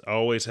list,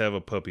 always have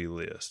a puppy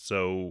list.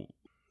 So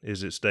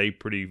is it stay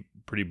pretty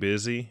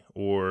busy,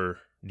 or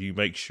do you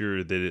make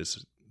sure that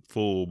it's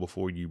full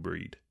before you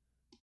breed?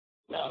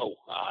 No,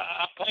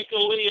 I take a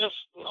list.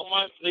 A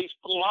lot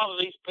of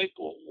these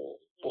people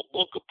will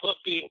book a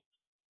puppy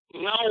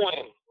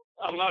knowing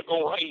I'm not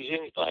going to raise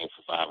anything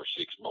for 5 or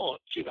 6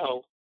 months, you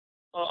know.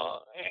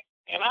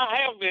 And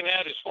I have been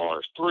at as far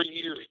as 3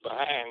 years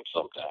behind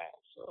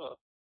sometimes.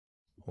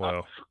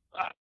 Wow.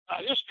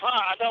 I just try.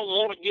 I don't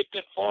want to get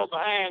that far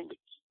behind,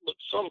 but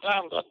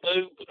sometimes I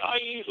do. But I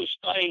usually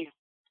stay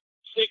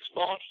 6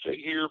 months to a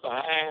year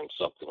behind,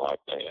 something like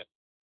that.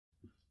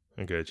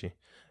 I got you.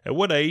 At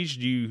what age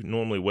do you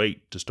normally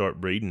wait to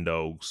start breeding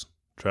dogs,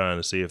 trying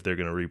to see if they're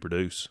going to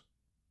reproduce?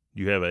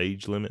 Do you have an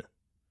age limit?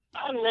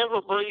 I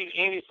never breed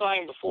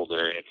anything before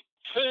they're at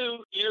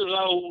 2 years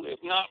old, if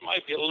not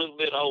maybe a little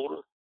bit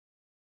older.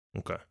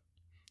 Okay.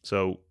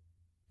 So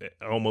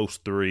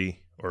almost 3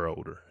 or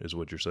older is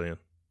what you're saying?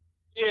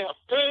 Yeah,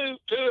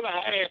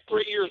 2.5,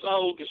 3 years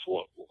old is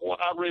what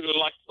I really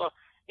like.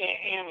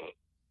 And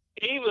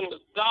even the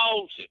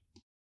dogs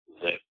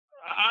that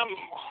I'm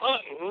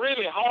hunting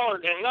really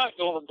hard and not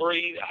going to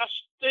breed, I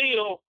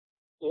still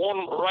want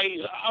them to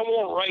raise. I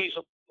want to raise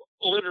a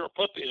litter of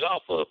puppies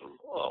off of them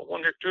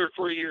when they're 2 or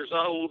 3 years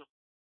old.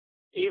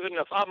 Even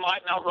if I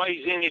might not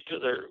raise any to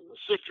their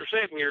 6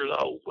 or 7 years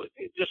old, but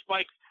it just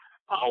makes.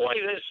 Always,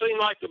 it seems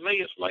like to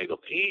me it's made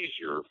them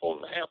easier for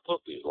them to have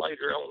puppies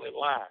later on in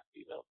life,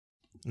 you know.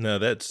 Now,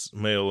 that's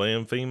male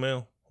and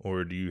female,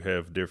 or do you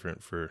have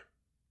different for?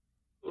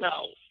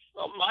 No,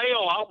 a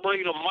male, I'll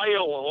breed a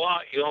male a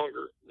lot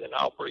younger than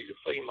I'll breed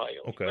a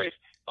female. Okay. If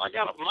I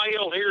got a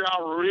male here I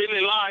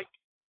really like,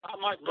 I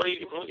might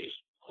breed him when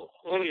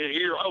he's a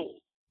year old.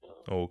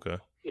 Oh, okay.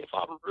 If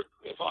I'm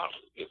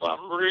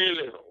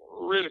really,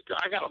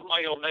 I got a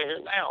male there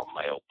now,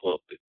 a male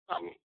puppy.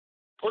 I'm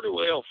pretty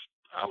well.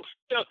 I'm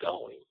stuck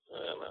on him,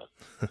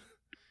 and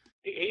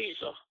he's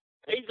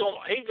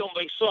gonna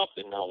be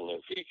something on in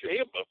the future.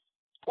 He'll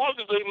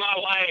probably be my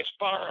last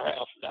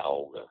powerhouse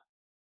dog.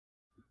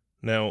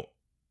 Now,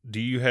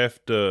 do you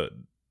have to?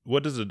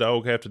 What does a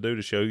dog have to do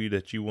to show you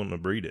that you want to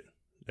breed it,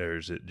 or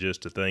is it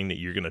just a thing that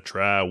you're gonna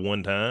try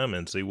one time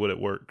and see what it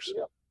works?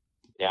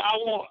 Yeah.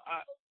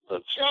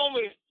 But show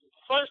me.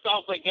 First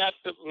off, they got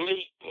to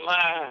meet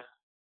my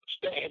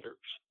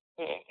standards,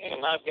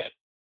 and I've got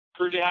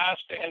pretty high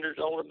standards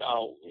on a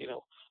dog, you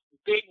know.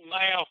 Big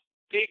mouth,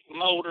 big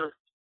motor,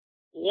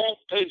 want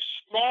to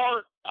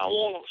smart. I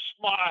want them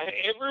smart.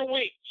 Every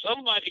week,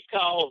 somebody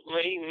calls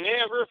me,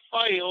 never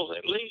fails,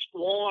 at least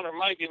one or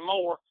maybe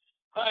more.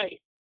 Hey,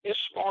 It's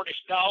the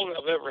smartest dog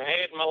I've ever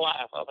had in my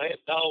life. I've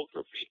had dogs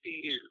for 50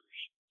 years.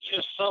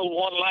 Just sold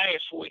one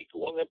last week,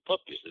 one of them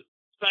puppies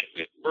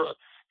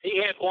he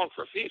had one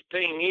for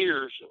 15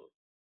 years. And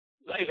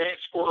they've had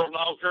squirrel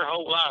dogs their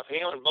whole life.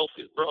 Him and both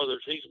his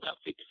brothers. He's about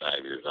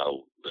 55 years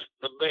old.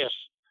 The best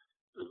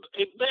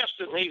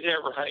that he's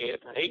ever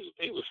had.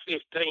 He was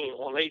 15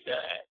 when he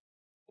died.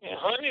 And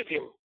hunted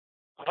him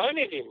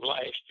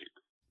last year.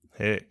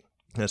 Heck,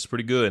 that's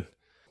pretty good.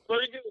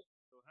 Pretty good.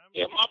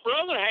 Yeah, my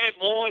brother had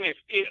one. If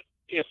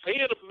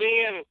he'd have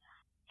been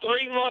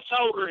 3 months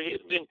older,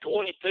 he'd have been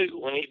 22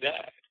 when he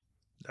died.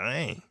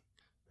 Dang.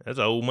 That's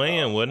an old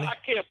man, wasn't he? I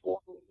kept one.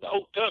 The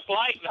old Tuck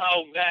Light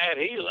dog died.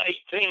 He was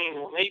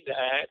 18 when he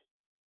died.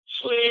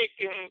 Slick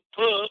and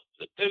Pup,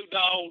 the 2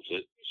 dogs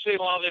that you see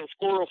a lot of them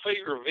squirrel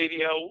fever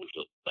videos,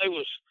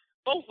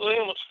 both of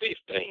them was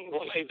 15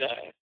 when they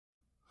died.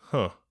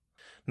 Huh.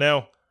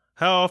 Now,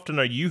 how often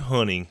are you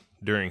hunting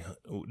during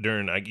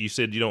like you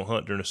said you don't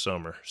hunt during the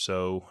summer,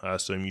 so I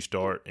assume you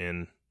start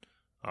in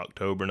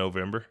October,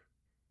 November?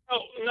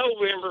 Oh,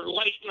 November,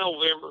 late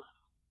November,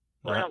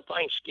 around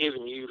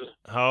Thanksgiving usually.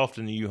 How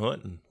often are you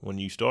hunting when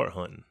you start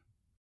hunting?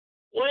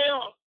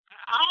 Well,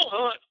 I'll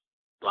hunt,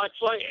 like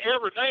say,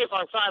 every day if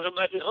I find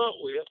somebody to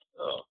hunt with.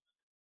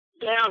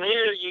 Down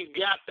here, you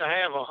got to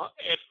have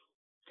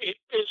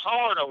it's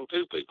hard on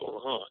 2 people to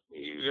hunt.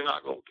 You're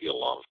not going to kill a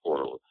lot of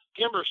squirrels.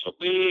 Timber's so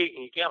big,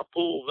 and you got to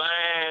pull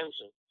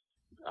vines, and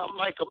I'll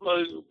make a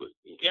move, but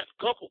you got a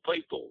couple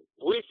people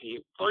with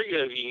you,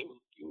 3 of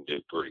you can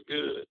do pretty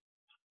good.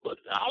 But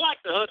I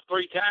like to hunt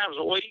 3 times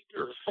a week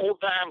or 4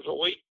 times a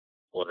week,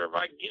 whatever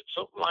I can get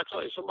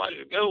somebody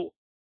to go.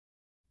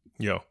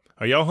 Yeah.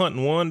 Are y'all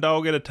hunting one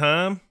dog at a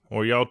time,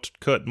 or y'all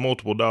cut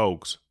multiple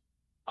dogs?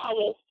 I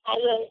want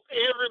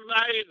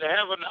everybody to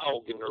have a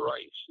dog in the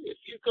race. If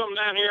you come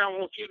down here, I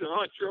want you to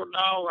hunt your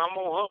dog. I'm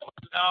going to hunt my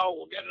dog.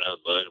 We'll get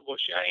another buddy with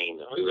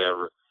Shane or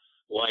whoever.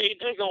 Wade,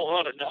 they going to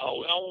hunt a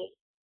dog.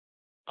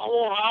 I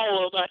want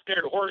all of them out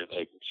there to where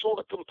they can sort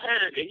of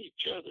compare to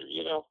each other,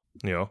 you know.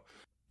 Yeah.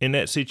 In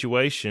that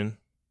situation,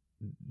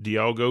 do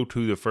y'all go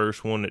to the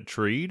first one that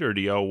treed, or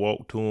do y'all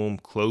walk to them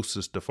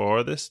closest to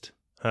farthest?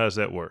 How does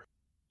that work?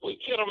 We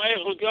kill them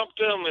as we come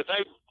to them.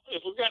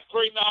 If we got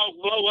 3 dogs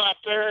blow out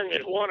there and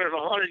there's one at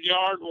 100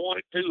 yards, one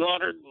at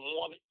 200, and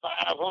one at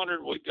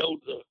 500, we go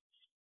to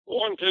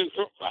 1, 2,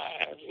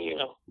 5, you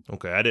know.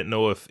 Okay, I didn't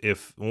know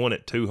if one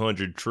at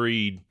 200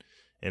 treed,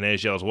 and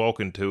as y'all was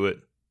walking to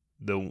it,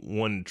 the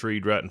one that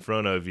treed right in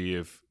front of you,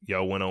 if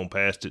y'all went on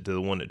past it to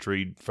the one that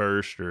treed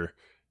first, or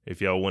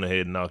if y'all went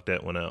ahead and knocked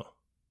that one out.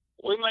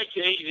 We make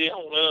it easy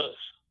on us.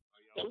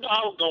 Them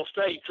dogs gonna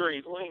stay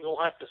treed. We ain't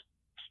gonna have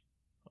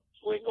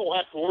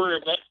to worry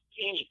about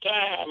any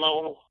time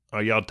on them.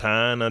 Are y'all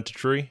tying at the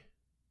tree?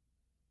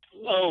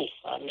 No,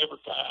 I never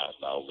tie a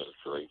dog at a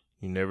tree.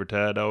 You never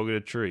tie a dog at a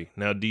tree.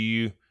 Now, do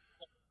y'all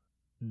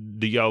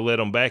let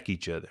them back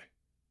each other?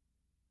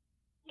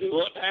 Do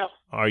what now?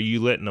 Are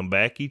you letting them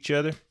back each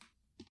other?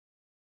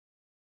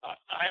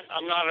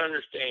 I'm not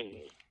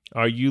understanding.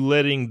 Are you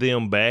letting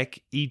them back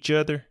each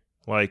other?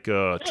 Like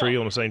a tree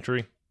on the same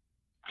tree?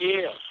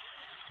 Yeah.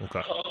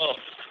 Okay.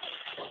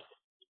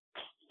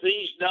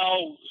 These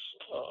dogs,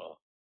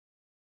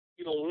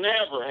 you'll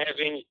never have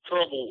any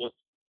trouble with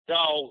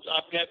dogs.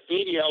 I've got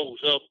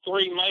videos of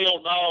 3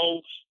 male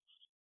dogs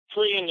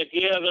treeing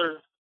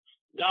together,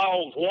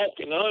 dogs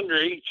walking under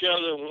each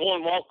other, and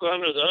one walk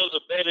under the other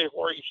belly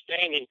where he's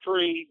standing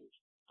treed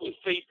with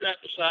feet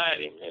right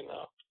beside him, and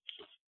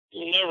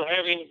you'll never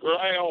have any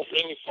growls,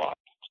 any fight.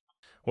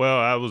 Well,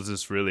 I was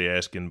just really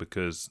asking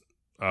because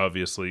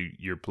obviously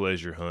you're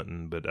pleasure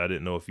hunting, but I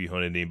didn't know if you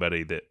hunted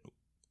anybody that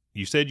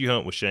you said you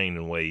hunt with Shane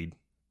and Wade.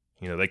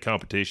 You know, they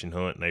competition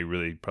hunt and they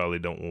really probably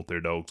don't want their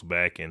dogs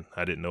back. And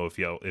I didn't know if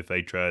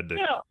they tried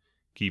to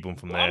keep them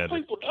from that. A lot of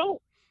people don't.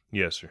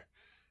 Yes, sir.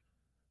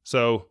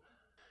 So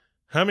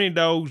how many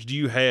dogs do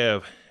you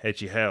have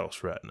at your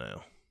house right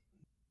now?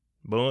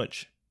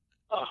 Bunch?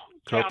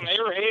 Counting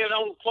every head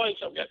on the place,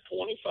 I've got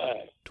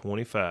 25.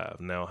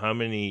 25. Now, how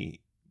many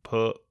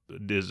do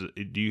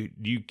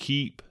you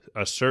keep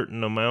a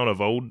certain amount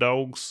of old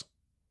dogs?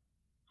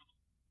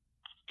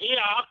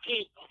 Yeah, I'll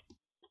keep.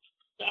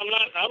 I'm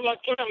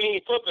not counting any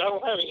puppies. I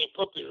don't have any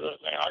puppies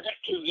right now. I got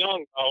 2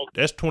 young dogs.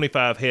 That's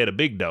 25 head of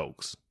big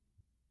dogs.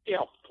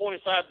 Yeah,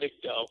 25 big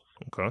dogs.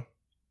 Okay.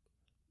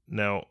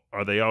 Now,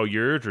 are they all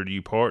yours, or do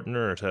you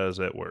partner, or how does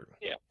that work?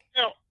 Yeah.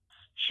 Now,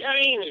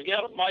 Shane has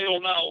got a male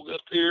dog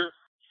up here.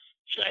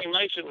 Shane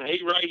Mason,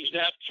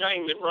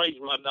 Shane been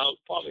raising my dog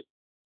probably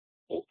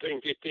 14,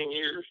 15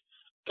 years.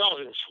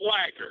 Called him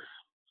Swagger.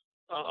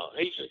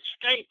 He's an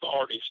escape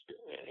artist,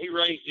 and he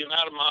raised him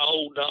out of my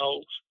old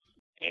dogs.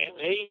 And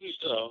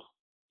he's,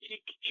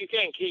 you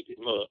can't keep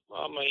him up.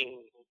 I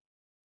mean,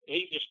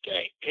 he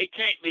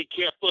can't be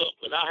kept up.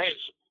 But I had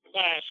some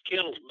nice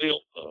kennels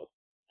built,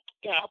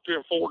 guy up here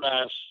in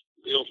Fordyce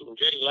built some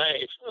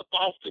J-Lags up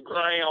off the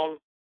ground.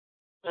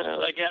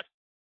 They got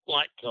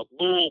like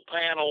bull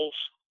panels,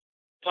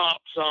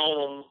 tops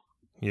on them.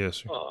 Yes,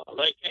 sir.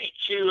 They can't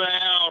chew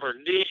out or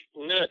dick,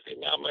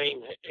 nothing. I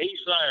mean,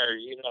 he's there,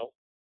 you know.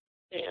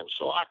 And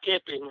so I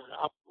kept him.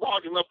 I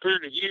brought him up here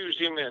to use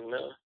him in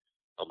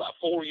about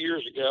 4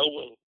 years ago,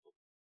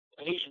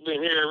 and he's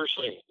been here ever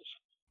since.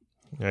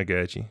 I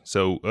got you.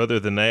 So other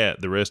than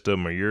that, the rest of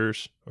them are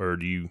yours, or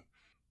do you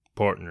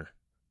partner?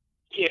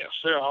 Yes,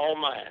 they're all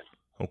mine.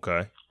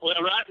 Okay.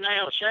 Well, right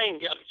now, Shane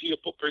got a few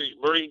up here he's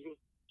breeding,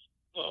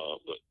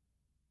 but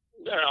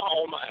they're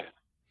all mine.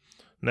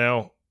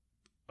 Now,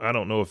 I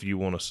don't know if you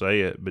want to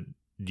say it, but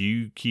do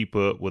you keep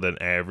up with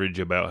an average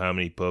about how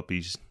many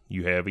puppies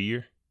you have a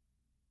year?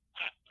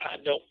 I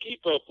don't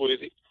keep up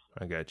with it.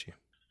 I got you.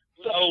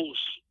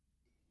 Those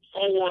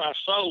 4 I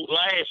sold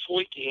last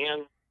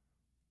weekend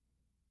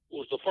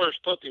was the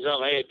first puppies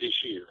I've had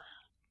this year.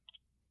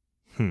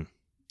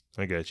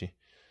 I got you.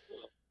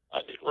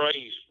 I didn't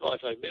raise,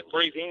 like I didn't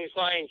breed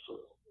anything for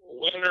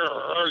winter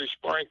or early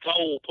spring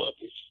cold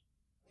puppies.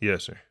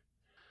 Yes, sir.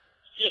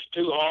 It's just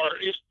too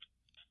hard. It's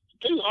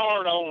too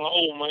hard on the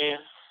old man.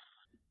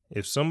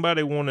 If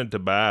somebody wanted to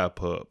buy a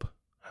pup,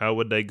 how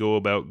would they go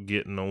about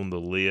getting on the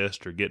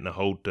list or getting a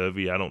hold of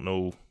you? I don't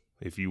know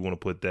if you want to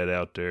put that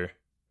out there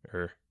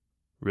or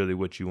really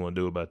what you want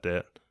to do about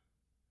that.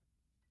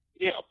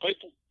 Yeah,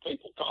 people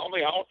call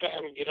me all the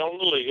time and get on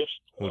the list.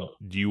 Well,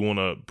 do you want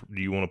to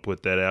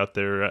put that out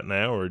there right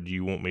now, or do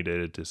you want me to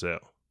edit this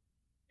out?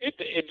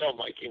 It don't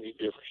make any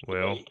difference.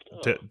 Well,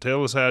 to me.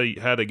 tell us how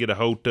to get a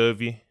hold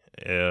of you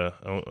to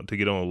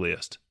get on a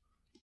list.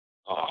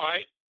 All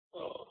right.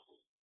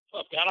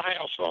 I've got a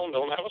house phone.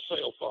 Don't have a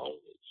cell phone.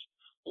 It's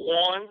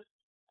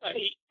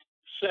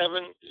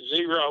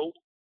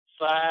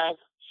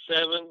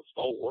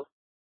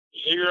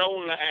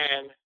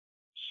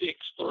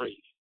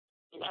 1-870-574-0963.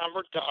 I'm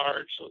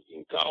retired, so you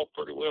can call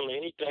pretty well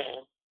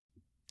anytime.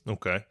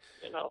 Okay.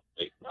 And I'll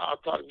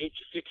try to get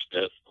you fixed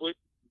up quick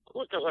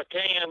as I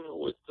can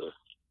with the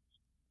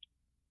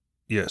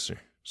Yes, sir.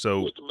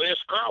 So with the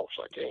best cross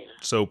I can.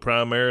 So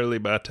primarily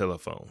by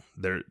telephone.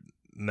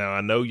 Now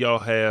I know y'all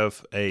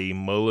have a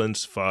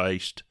Mullins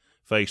Feist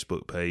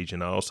Facebook page,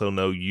 and I also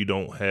know you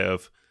don't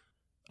have.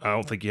 I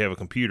don't think you have a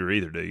computer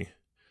either, do you?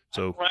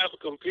 So I don't have a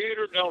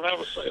computer, don't have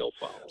a cell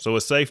phone. So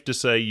it's safe to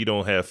say you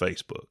don't have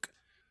Facebook.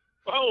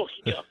 Oh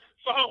yeah,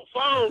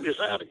 phone is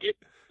how to get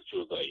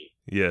to me.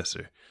 Yes,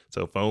 sir.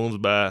 So phone's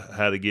by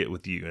how to get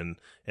with you, and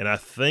I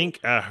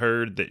think I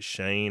heard that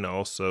Shane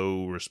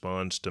also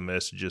responds to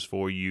messages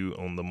for you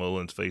on the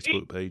Mullins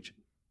Facebook page.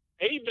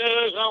 He does.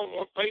 I don't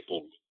want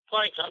people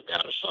think I've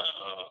got a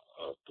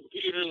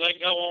computer. They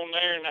go on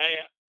there and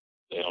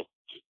they'll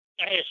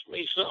ask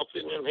me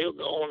something, and he'll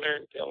go on there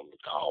and tell them to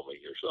call me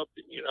or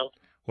something,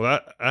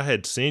 Well, I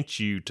had sent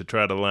you to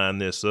try to line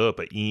this up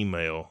an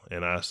email,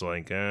 and I was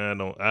like,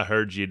 I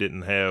heard you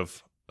didn't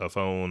have a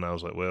phone. I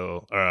was like,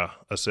 well, or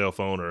a cell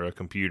phone or a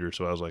computer.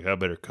 So I was like, I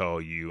better call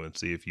you and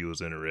see if you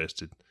was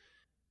interested.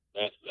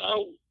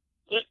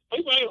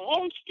 People ain't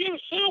want to get a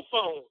cell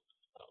phone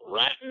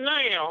right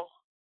now.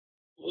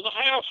 With a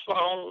house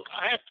phone,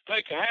 I have to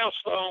take a house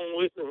phone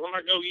with me when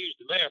I go use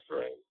the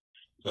bathroom.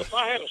 So if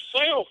I had a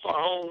cell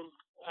phone,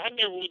 I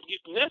never would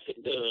get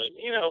nothing done,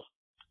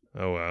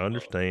 Oh, I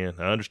understand.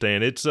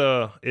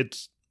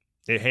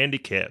 It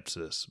handicaps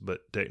us,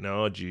 but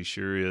technology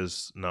sure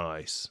is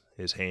nice.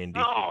 It's handy.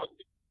 Oh,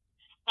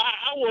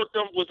 I work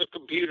up with a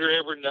computer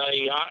every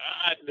day.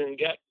 I done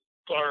got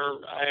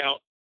burned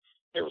out.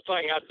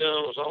 Everything I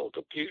done was on a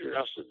computer.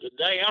 I said, the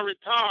day I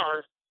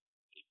retire,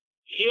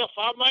 if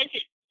I make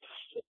it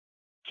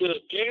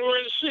to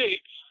January the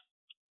 6th,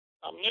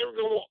 I'm never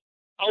going to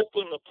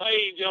open a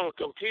page on a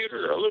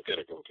computer or look at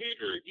a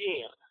computer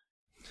again.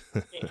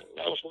 And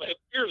that was 11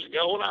 years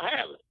ago, and I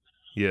haven't.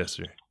 Yes,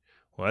 sir.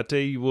 Well, I tell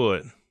you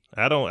what,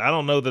 I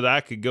don't know that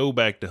I could go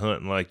back to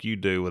hunting like you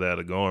do without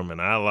a Garmin.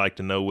 I like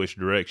to know which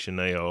direction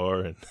they are.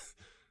 And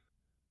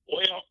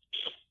well,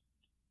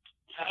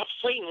 I've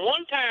seen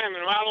one time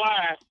in my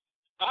life,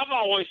 I've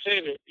always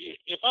said that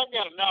if I've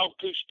got a dog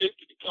too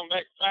stupid to come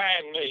back and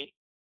find me,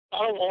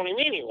 I don't want him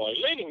anyway.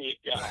 Let him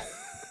get gone.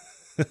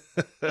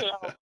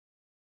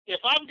 If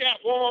I've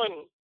got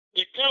one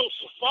that goes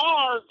so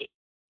far that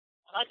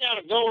I got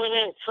to go in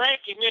there and track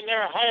him in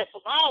there half a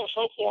mile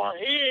so far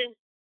ahead,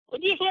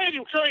 but just let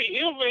him trade.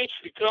 He'll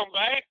eventually come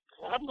back.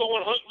 I'm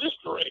going to hunt this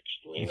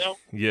direction,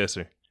 Yes,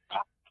 sir.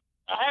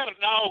 I had a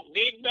dog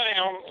dig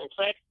down. In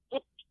fact,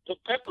 the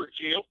pepper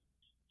chip,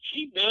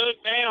 she dug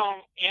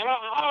down in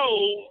a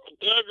hole,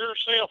 dug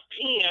herself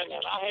in,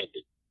 and I had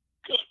to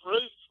cut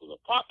roots with a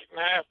pocket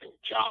knife and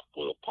chop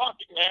with a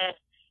pocket knife.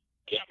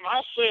 Got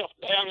myself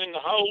down in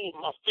the hole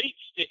with my feet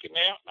sticking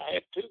out. And I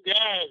had 2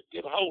 guys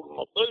get a hold of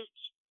my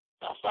boots.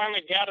 I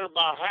finally got her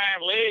by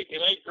hind leg,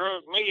 and they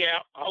drug me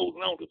out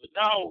holding on to the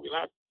dog,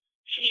 and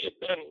she had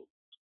done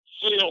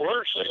sealed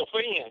herself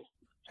in.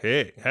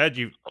 Hey, how'd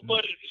you?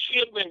 But she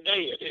had been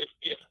dead. If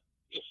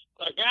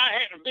a guy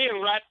hadn't been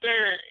right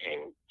there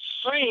and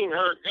seen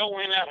her go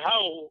in that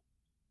hole,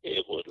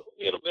 it'd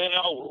have been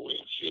over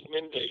with. She'd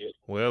been dead.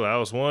 Well, I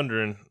was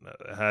wondering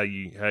how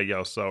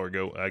y'all saw her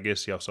go. I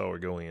guess y'all saw her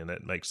go in.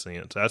 That makes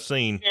sense. I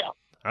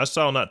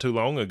saw not too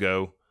long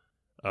ago,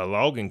 a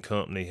logging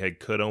company had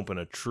cut open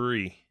a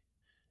tree,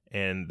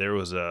 and there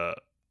was a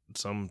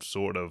some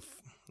sort of,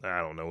 I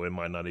don't know, it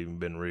might not even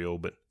been real,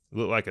 but it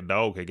looked like a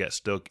dog had got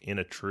stuck in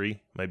a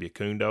tree, maybe a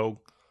coon dog,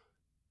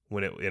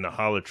 in a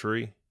hollow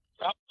tree.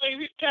 I mean,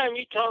 every time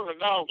you turn a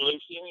dog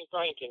loose,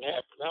 anything can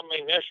happen. I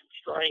mean, there's some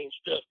strange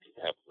stuff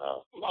can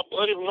happen. My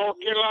buddy from North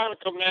Carolina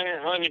come down here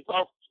and hunted,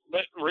 brought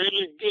that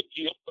really good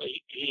gill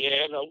bait he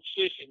had, old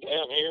Sissy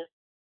down here.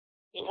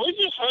 And we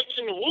just hunted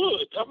in the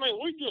woods. I mean,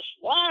 we just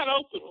wide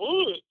open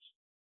woods.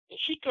 And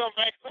she come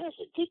back and I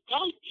said, "Good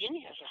dog,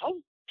 Jimmy." I said,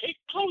 "Oh, take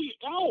control your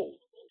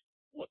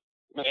dog."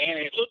 Man,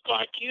 it looked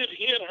like you'd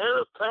hit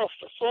her across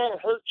the front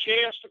of her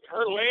chest and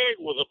her leg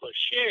with a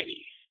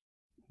machete.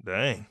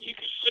 Dang. You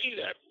could see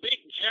that big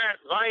giant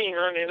vein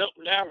running up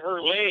and down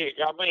her leg.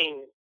 I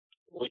mean,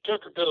 we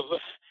took her to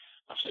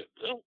I said,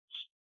 "No,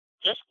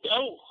 just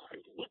go."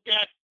 We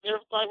got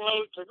everything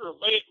loaded, took her to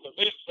vet, and the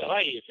vet said,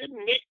 "Hey, if it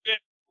nicked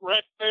that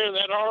right there,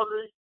 that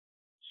artery,"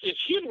 said,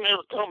 "she'd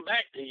never come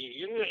back to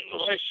you,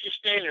 unless you're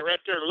standing right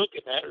there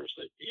looking at her."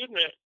 Said,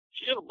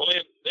 "She'd have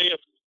bled to death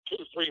in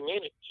 2 or 3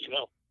 minutes,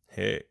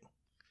 Heck.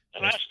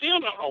 And I still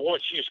don't know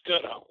what she was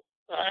cut on.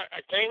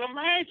 I can't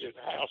imagine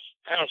how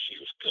she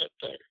was cut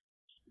there.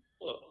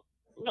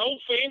 No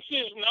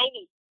fences,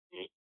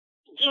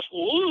 just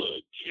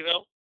woods,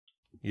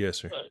 Yes,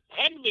 sir. It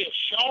had to be a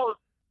sharp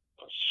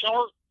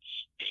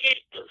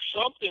stick or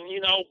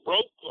something,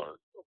 broke, or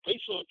a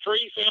piece of a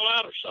tree fell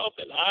out or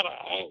something.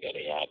 I ain't got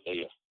any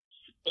idea.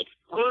 But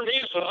for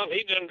his hunt,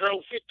 he done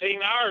drove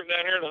 15 hours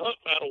down here to hunt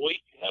about a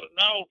week and had a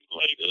dog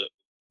laid up.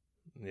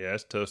 Yeah,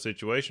 that's a tough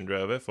situation,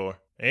 drive that far.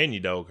 And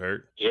your dog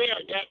hurt. Yeah,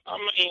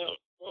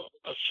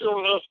 a sure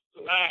enough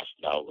nice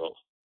dog.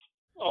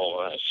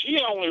 She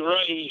only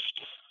raised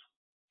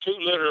 2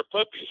 litter of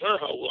puppies her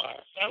whole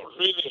life. That was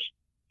really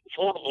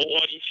sort of a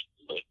waste,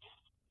 but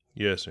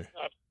Yes, sir.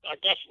 I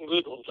got some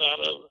good ones out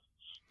of it.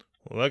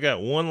 Well, I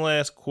got one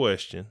last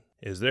question.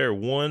 Is there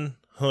one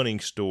hunting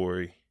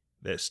story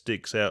that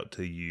sticks out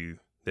to you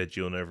that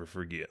you'll never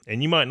forget?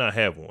 And you might not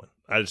have one.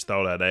 I just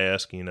thought I'd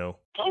ask, Told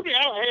you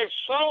I've had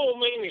so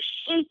many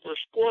super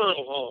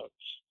squirrel hunts.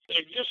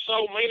 There's just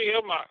so many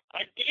of them.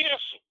 I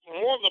guess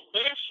one of the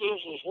best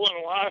ones was when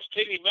I was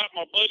telling you about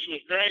my buddy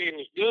was dragging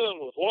his gun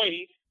with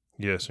Wade.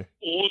 Yes, sir.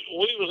 We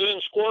was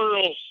in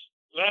squirrels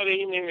that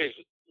evening. Is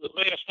the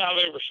best I've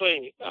ever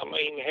seen it. I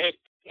mean,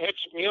 had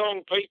some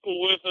young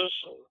people with us.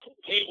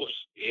 It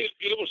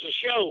was a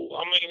show.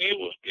 I mean, it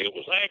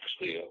was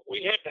actually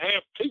we had to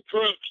have 2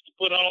 trucks to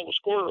put all the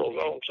squirrels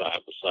on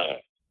side by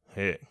side.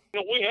 Heck.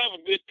 We have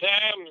a good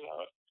time.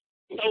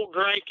 No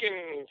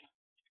drinking,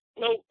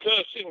 no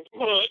cussing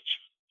much.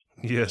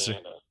 Yes, sir.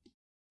 And,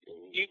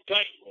 we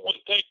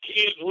take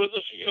kids with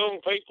us, young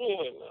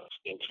people,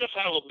 and just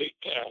have a big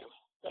time.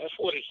 That's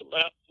what it's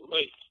about for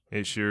me.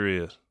 It sure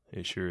is.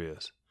 It sure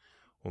is.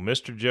 Well,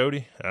 Mr.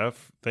 Jody, I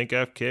think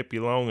I've kept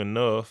you long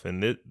enough,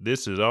 and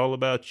this is all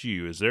about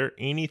you. Is there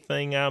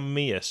anything I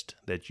missed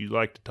that you'd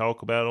like to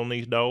talk about on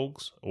these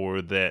dogs,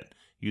 or that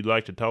you'd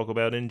like to talk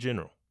about in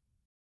general?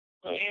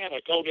 Man, I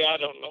told you I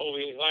don't know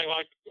anything.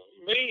 Like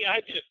me,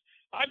 I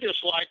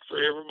just like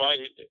for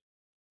everybody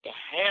to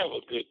have a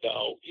good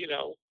dog,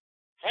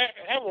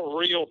 have a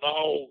real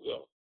dog,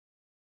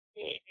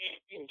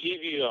 and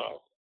give you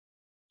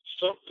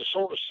something to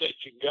sort of set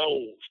your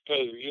goals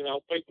too.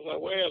 People say,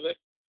 "Well,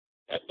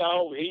 that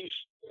dog, he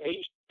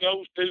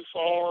goes too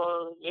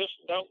far. This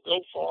don't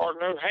go far."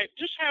 No,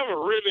 just have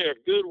a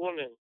good one,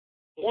 and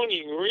one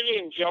you can really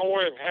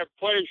enjoy and have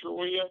pleasure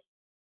with.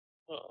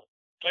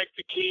 Take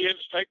the kids,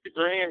 take the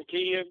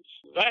grandkids.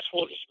 That's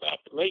what it's about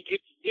to make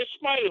it. It's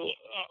made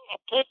a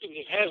puppy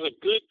that has a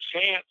good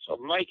chance of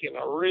making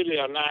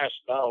a nice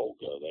dog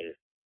there.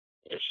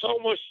 There's so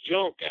much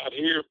junk out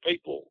here,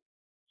 people,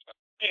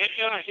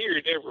 and I hear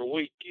it every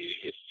week.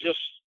 It's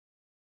just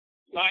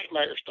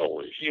nightmare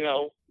stories,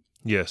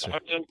 Yes, sir.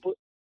 I've done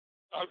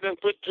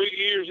put 2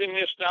 years in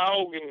this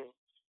dog, and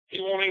he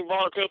won't even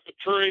bark up a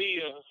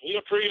tree.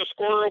 He'll tree a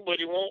squirrel, but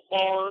he won't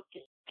bark.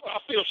 I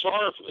feel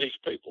sorry for these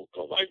people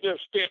because they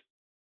just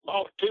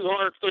bought a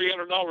 $200,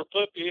 $300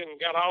 puppy and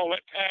got all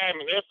that time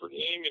and effort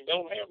in him and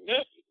don't have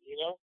nothing,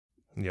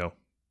 Yeah,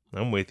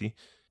 I'm with you.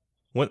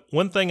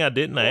 One thing I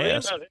didn't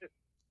ask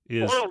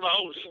is... Squirrel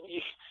dogs,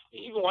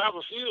 you're going to have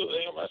a few of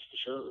them, that's for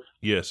sure.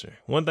 Yes, sir.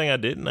 One thing I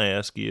didn't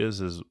ask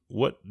is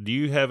what, do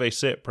you have a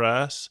set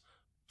price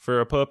for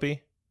a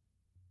puppy?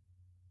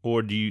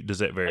 Or does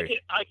that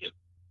vary? I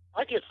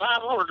get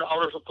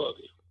 $500 a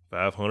puppy.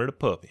 $500 a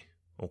puppy.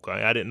 Okay,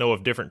 I didn't know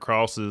if different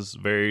crosses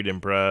varied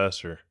in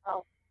price or.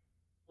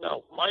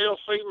 No, male,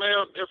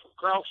 female, different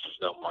crosses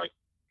don't make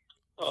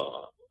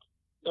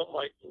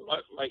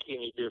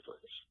any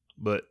difference.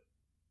 But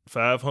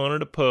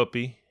 $500 a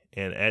puppy,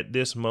 and at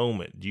this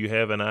moment, do you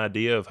have an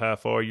idea of how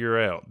far you're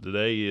out?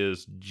 Today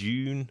is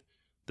June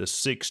the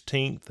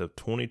 16th of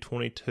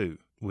 2022.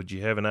 Would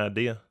you have an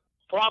idea?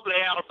 Probably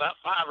out about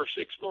 5 or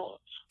 6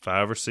 months.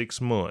 5 or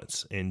 6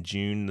 months in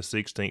June the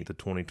 16th of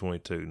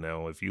 2022.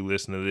 Now, if you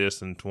listen to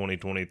this in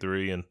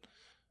 2023 and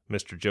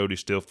Mr. Jody's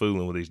still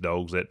fooling with these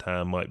dogs, that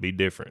time might be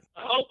different.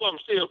 I hope I'm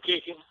still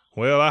kicking.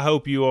 Well, I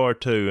hope you are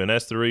too, and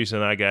that's the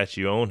reason I got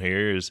you on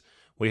here is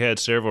we had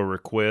several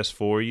requests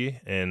for you,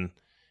 and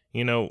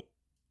you know,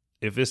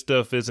 if this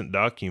stuff isn't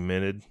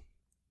documented,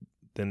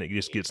 then it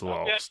just gets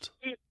lost.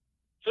 I've got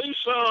two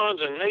sons,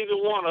 and neither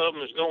one of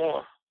them is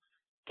going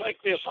to take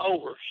this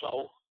over.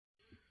 So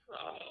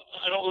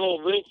I don't know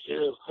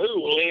eventually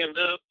who will end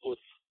up with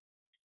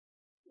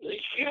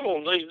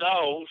killing these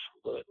dogs,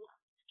 but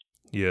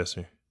Yes,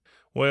 sir.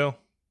 Well,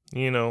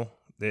 you know,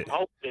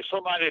 hopefully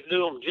somebody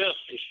do them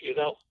justice, you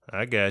know.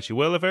 I got you.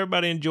 Well, if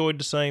everybody enjoyed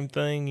the same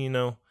thing, you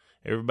know,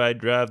 everybody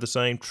drive the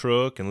same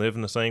truck and live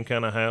in the same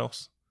kind of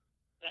house,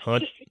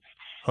 hunt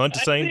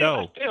the same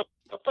dog. I tell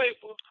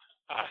people,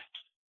 I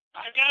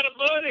got a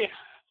buddy.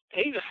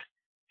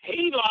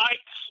 He likes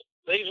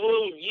these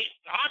little,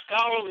 I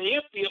call them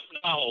yip yip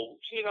dogs.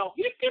 You know,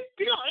 yip yip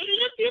yip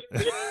yip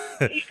yip.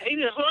 Yip. He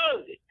just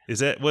loves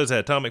it. What is that,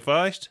 Atomic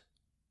Feist?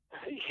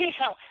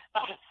 Yeah,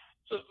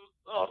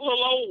 a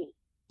little old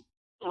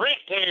red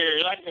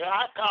terrier, like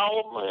I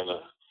call him, and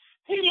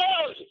he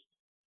loves it.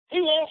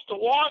 He wants to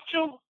watch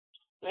them.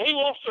 And he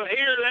wants to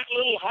hear that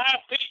little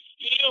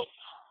high-pitched yelp.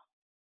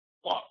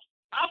 Well,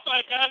 I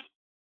think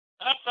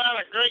I'd find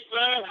a great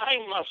way to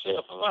hang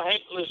myself if I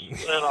had to listen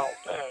to that all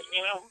the time,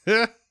 you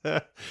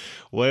know?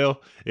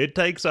 Well, it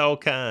takes all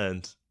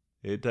kinds.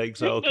 It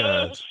takes all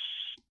kinds.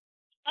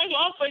 A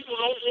lot of people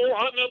don't go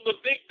hunting up the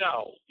big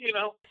dog, you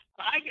know.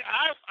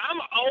 I'm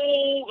an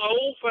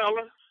old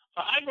fella.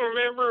 I can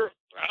remember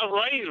I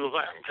was raised with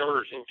mountain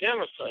curs in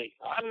Tennessee.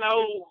 I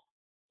know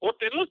what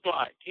they look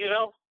like, you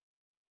know.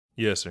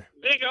 Yes, sir.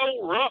 Big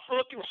old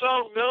rough-looking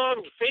son of a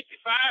gun,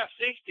 55,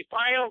 60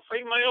 pounds,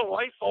 female,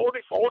 weigh 40,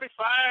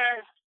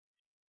 45.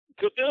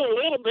 Could do a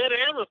little bit of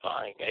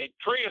everything. They'd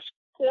tree a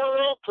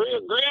squirrel, tree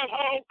a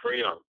groundhog,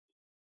 tree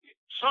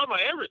some of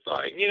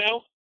everything, you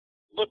know.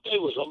 But they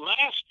was a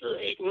master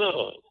at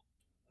none.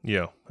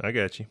 Yeah, I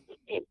got you.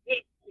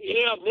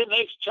 Then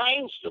they've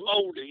changed them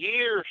over the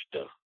years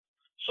to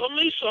some of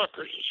these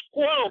suckers are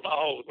squirrel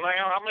dogs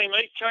now. I mean,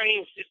 they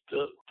changed it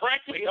to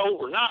practically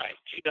overnight,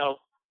 you know.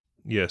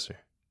 Yes, sir.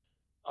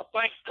 I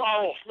think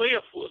Carl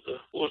Smith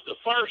was the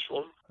first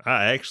one.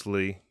 I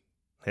actually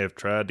have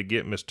tried to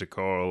get Mr.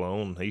 Carl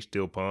on. He's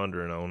still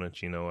pondering on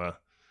it. You know,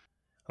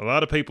 a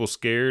lot of people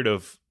scared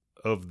of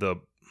a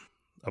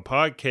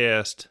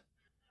podcast.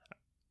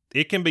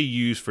 It can be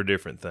used for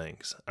different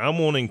things. I'm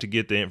wanting to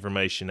get the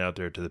information out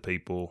there to the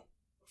people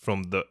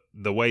from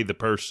the way the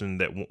person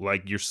that,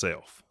 like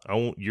yourself, I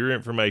want your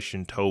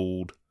information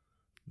told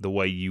the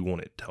way you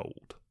want it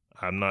told.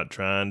 I'm not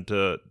trying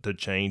to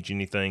change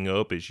anything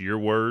up. It's your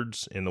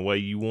words and the way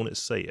you want it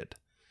said.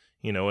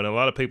 You know, and a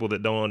lot of people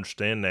that don't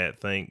understand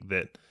that think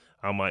that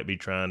I might be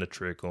trying to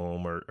trick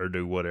them or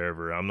do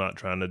whatever. I'm not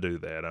trying to do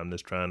that. I'm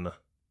just trying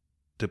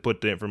to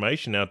put the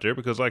information out there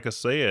because, like I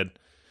said,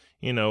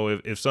 you know,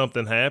 if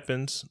something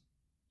happens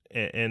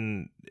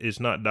and it's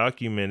not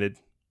documented,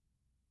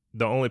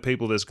 the only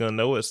people that's going to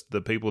know it's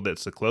the people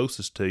that's the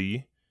closest to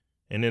you.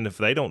 And then if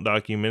they don't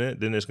document it,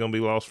 then it's going to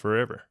be lost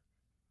forever.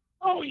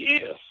 Oh,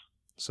 yes.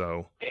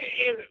 So.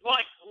 And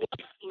like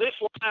this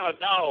line of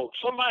dogs,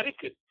 somebody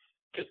could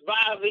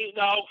buy these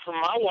dogs from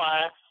my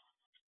wife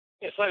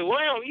and say,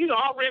 well, you know,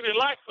 I really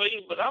like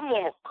these, but I'm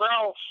going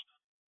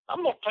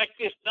to take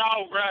this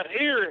dog right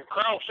here and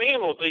cross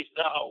in with these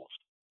dogs.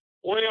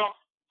 Well,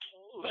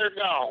 they're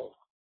gone.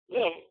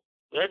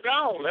 They're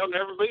gone. They'll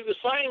never be the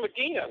same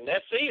again.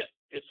 That's it.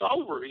 It's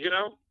over, you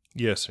know.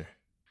 Yes, sir.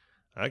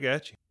 I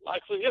got you.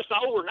 Like so just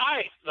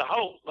overnight, the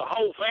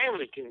whole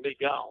family can be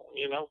gone,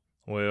 you know.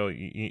 Well,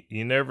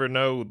 you never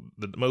know.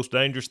 The most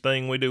dangerous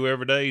thing we do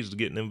every day is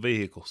getting in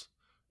vehicles,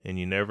 and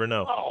you never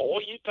know. Oh,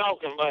 what are you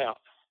talking about?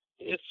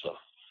 It's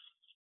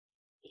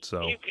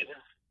so. I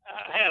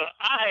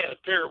had a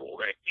terrible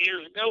wreck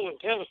years ago in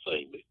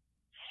Tennessee,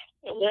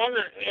 but I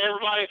wonder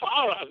everybody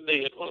thought I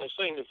did when they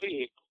seen the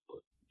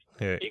vehicle.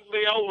 Yeah. It could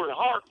be over in a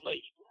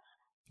heartbeat.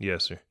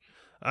 Yes, sir.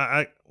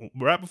 I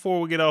right before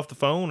we get off the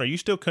phone, are you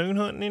still coon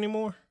hunting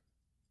anymore?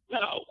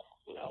 No.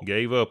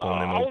 Gave up on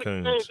them old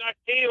coons. The only coons I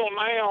kill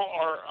now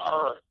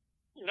are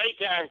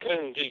daytime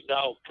coons, these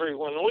dogs tree.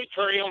 When we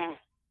tree them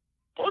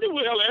pretty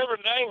well every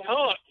dang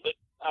hunt, but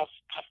I've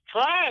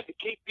tried to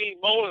keep these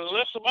boys,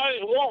 unless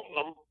somebody's wanting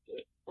them,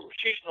 from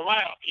shooting them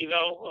out, you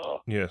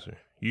know. Yes, sir.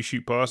 You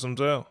shoot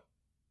possums out?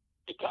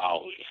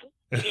 Because,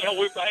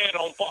 we're bad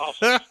on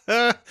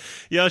possums.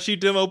 Y'all shoot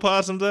them old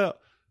possums out?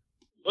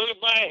 Really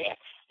bad.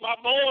 My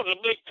boy's a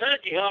big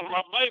turkey hunter,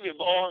 my baby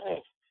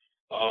boy.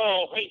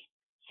 And,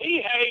 he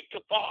hates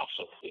the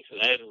possum. He said,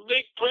 there's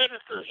big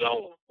predators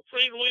on.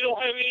 We don't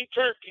have any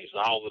turkeys.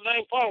 All the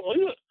dang possums.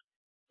 We went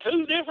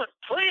 2 different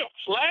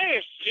trips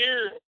last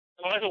year.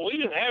 We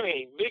didn't have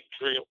any big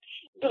trips.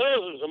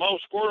 Dozens of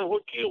most squirrels we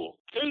killed.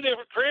 2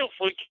 different trips,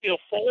 we killed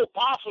 4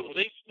 possums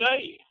each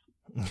day.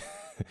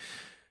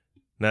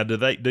 Now,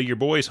 do your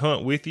boys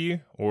hunt with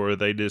you, or are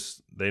they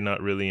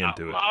not really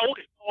into it? My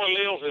oldest boy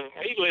lives in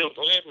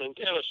Lebanon,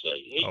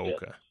 Tennessee.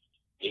 Okay.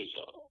 He's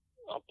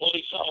a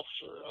police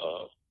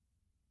officer.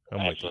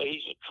 Actually,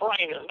 he's a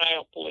trainer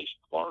now, police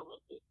department.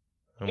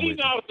 I'm He's with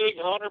you. not a big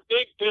hunter,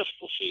 big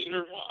pistol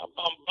shooter.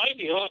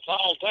 Baby hunts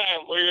all the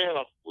time. We're in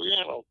a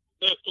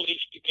duck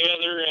leash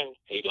together, and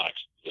he likes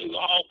to do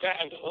all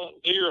kinds of hunting,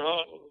 deer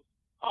hunting,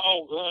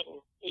 hog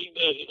hunting. He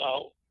does it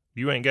all.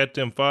 You ain't got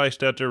them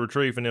Feist out there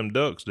retrieving them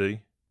ducks, do you?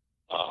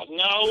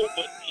 No,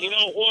 but you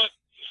know what,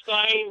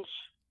 Staines?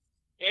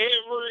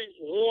 Every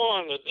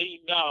one of these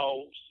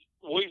dogs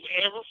we've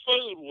ever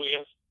fooled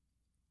with,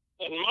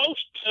 and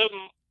most of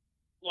them,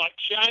 like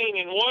Shane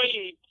and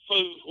Wade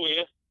fooled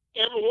with,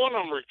 every one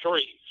of them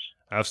retrieves.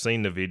 I've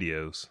seen the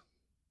videos.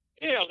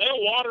 Yeah,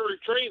 they'll water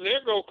retrieve.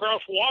 They'll go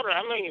across water.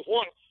 I mean,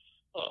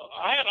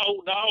 I had an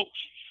old dog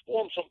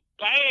swam some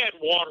bad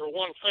water.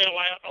 One fell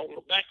out on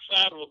the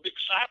backside of a big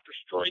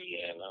cypress tree,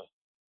 and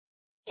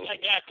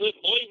that guy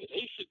couldn't believe it.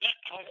 He said,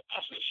 I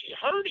said, she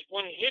heard it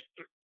when it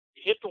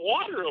hit the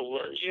water over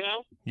there, you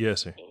know?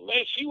 Yes, sir. And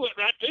man, she went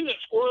right to that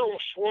squirrel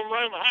and swam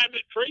around behind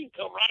that tree and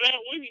come right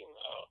out with him.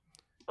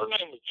 Her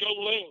name was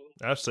Jolene.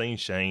 I've seen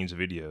Shane's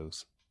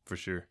videos, for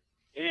sure.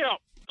 Yeah,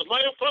 the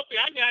male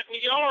puppy I got in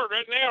the yard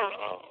right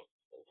now,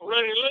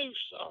 running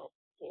loose.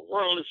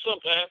 Running loose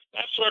sometimes.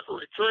 That sucker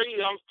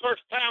retrieved. On the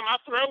first time I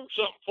throwed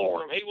something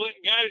for him, he went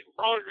and got it and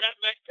brought it right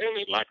back to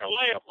me like a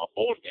lab. My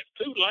boy got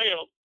 2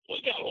 labs.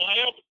 We got a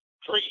lab,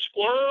 3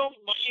 squirrels,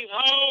 8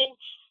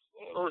 hogs,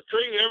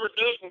 retrieve every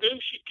duck and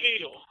goose you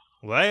kill.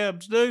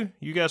 Labs, do?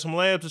 You got some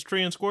labs that's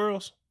treeing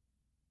squirrels?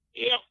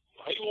 Yep.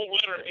 He won't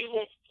let her. He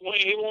won't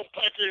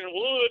take her in the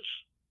woods.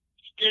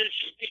 Scared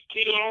she'd get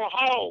killed on a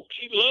hog.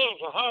 She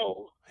loves a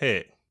hog.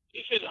 Heck.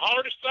 He said the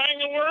hardest thing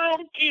in the world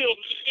to kill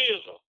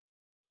is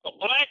a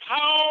black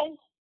hog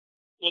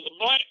with a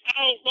black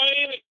dog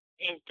in it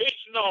and pitch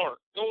dark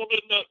going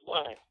to the duck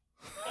blind.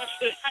 I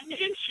said, I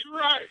guess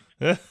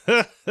you're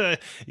right.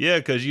 Yeah,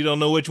 because you don't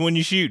know which one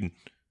you're shooting.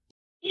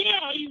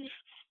 Yeah, he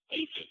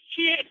said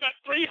she had about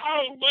 3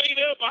 hogs made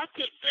up. I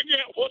couldn't figure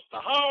out what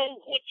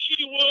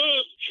she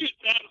was.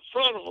 Shooting out in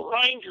front of a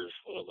Ranger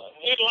with the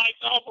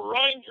headlights off a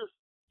Ranger.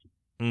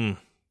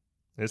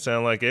 It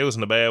sounded like it was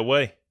in a bad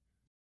way.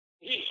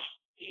 Yeah,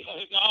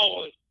 it's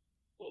always.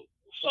 Well,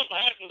 if something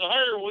happened to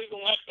her, we're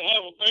going to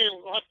have a bear.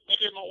 We're going to have to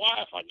bury my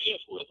wife, I guess,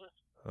 with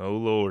her. Oh,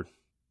 Lord.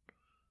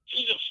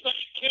 She's a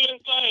snake-killing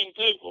thing,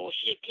 too, boy.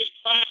 She'll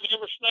find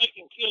every snake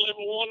and kill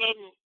every one of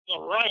them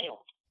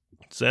around.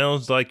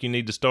 Sounds like you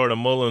need to start a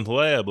Mullins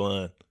lab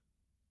line.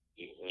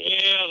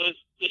 Yeah,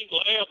 these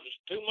labs is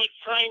too much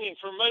training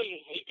for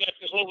me. He got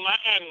this little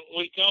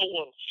 9-week-old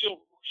one.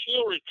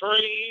 She'll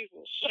retrieve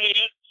and sets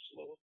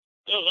and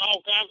does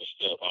all kinds of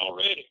stuff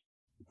already.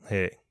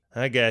 Heck,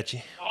 I got you.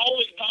 All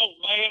these dogs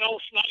bad on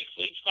snakes.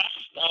 These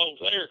Feist dogs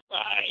there.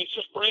 It's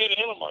just bred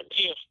in them, I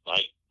guess.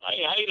 They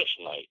hate a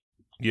snake.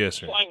 Yes,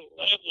 sir. They'll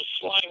just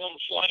slang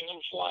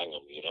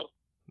them, you know.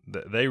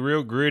 They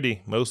real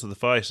gritty. Most of the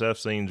Feist I've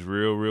seen is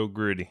real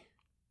gritty.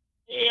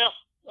 Yeah,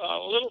 a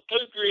little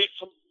too gritty.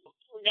 Some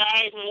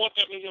guy even looked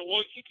at me and said,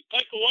 well, you could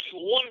take away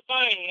one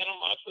thing in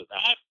them. I said,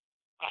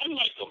 I'd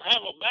make them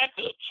have a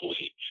backup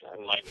switch. I'd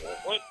make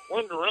them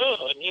when to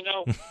run, you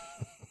know.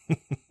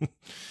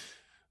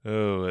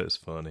 Oh, that's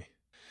funny.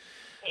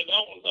 They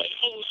don't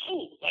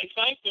know. They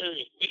think they're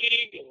as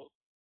big and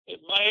as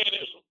bad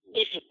as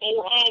big as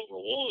 4 hogs in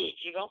the woods,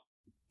 you know.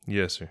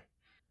 Yes, sir.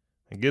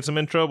 It gets them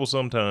in trouble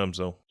sometimes,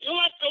 though. You'll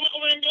have to come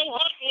over and go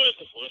hunting with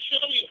us. We'll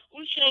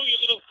show you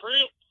a little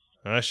trip.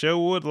 I sure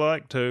would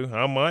like to.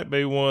 I might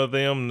be one of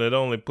them that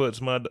only puts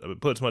my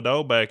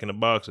dog back in the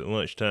box at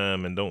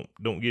lunchtime and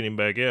don't get him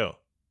back out.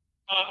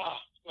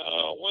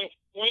 We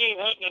ain't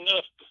hunting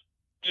enough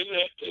to do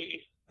that to you.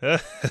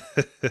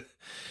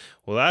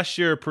 Well, I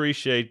sure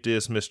appreciate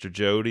this, Mr.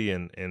 Jody,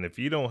 and if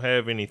you don't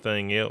have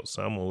anything else,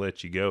 I'm going to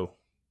let you go.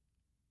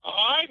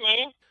 All right,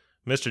 man.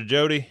 Mr.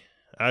 Jody,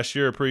 I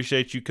sure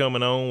appreciate you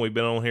coming on. We've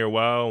been on here a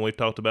while, and we've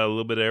talked about a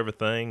little bit of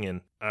everything,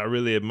 and I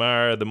really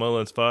admire the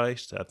Mullins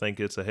Feist. I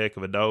think it's a heck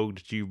of a dog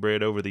that you've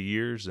bred over the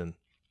years, and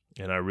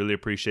I really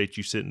appreciate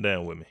you sitting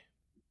down with me.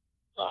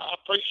 I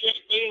appreciate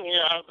being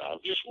here. I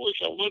just wish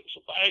I wasn't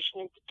so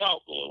bashful and could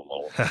talk a little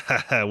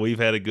more. We've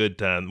had a good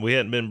time. We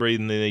hadn't been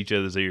breathing in each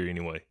other's ear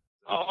anyway.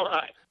 All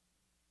right.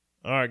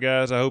 All right,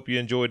 guys. I hope you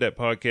enjoyed that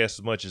podcast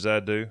as much as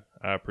I do.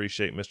 I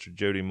appreciate Mr.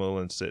 Jody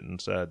Mullins sitting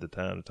aside the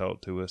time to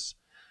talk to us.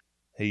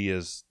 He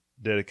has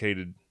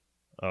dedicated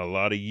a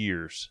lot of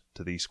years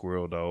to these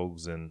squirrel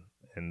dogs, and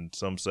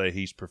some say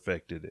he's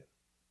perfected it.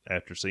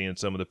 After seeing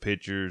some of the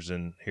pictures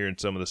and hearing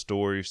some of the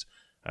stories,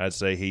 I'd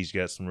say he's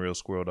got some real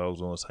squirrel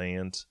dogs on his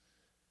hands.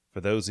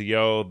 For those of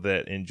y'all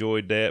that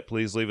enjoyed that,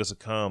 please leave us a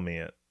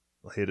comment.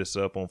 Hit us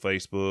up on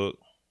Facebook,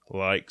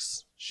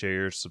 likes,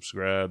 shares,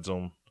 subscribes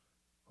on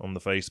the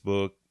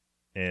Facebook,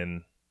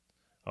 and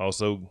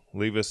also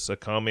leave us a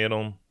comment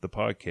on the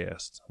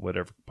podcast,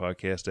 whatever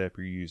podcast app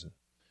you're using.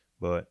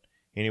 But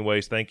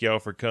anyways, thank y'all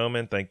for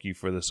coming. Thank you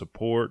for the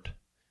support.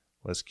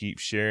 Let's keep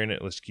sharing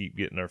it. Let's keep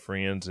getting our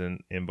friends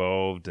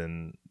involved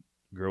and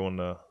growing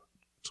the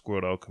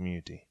squirrel dog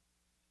community.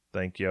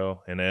 Thank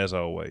y'all, and as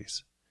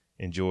always,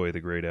 enjoy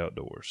the great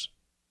outdoors.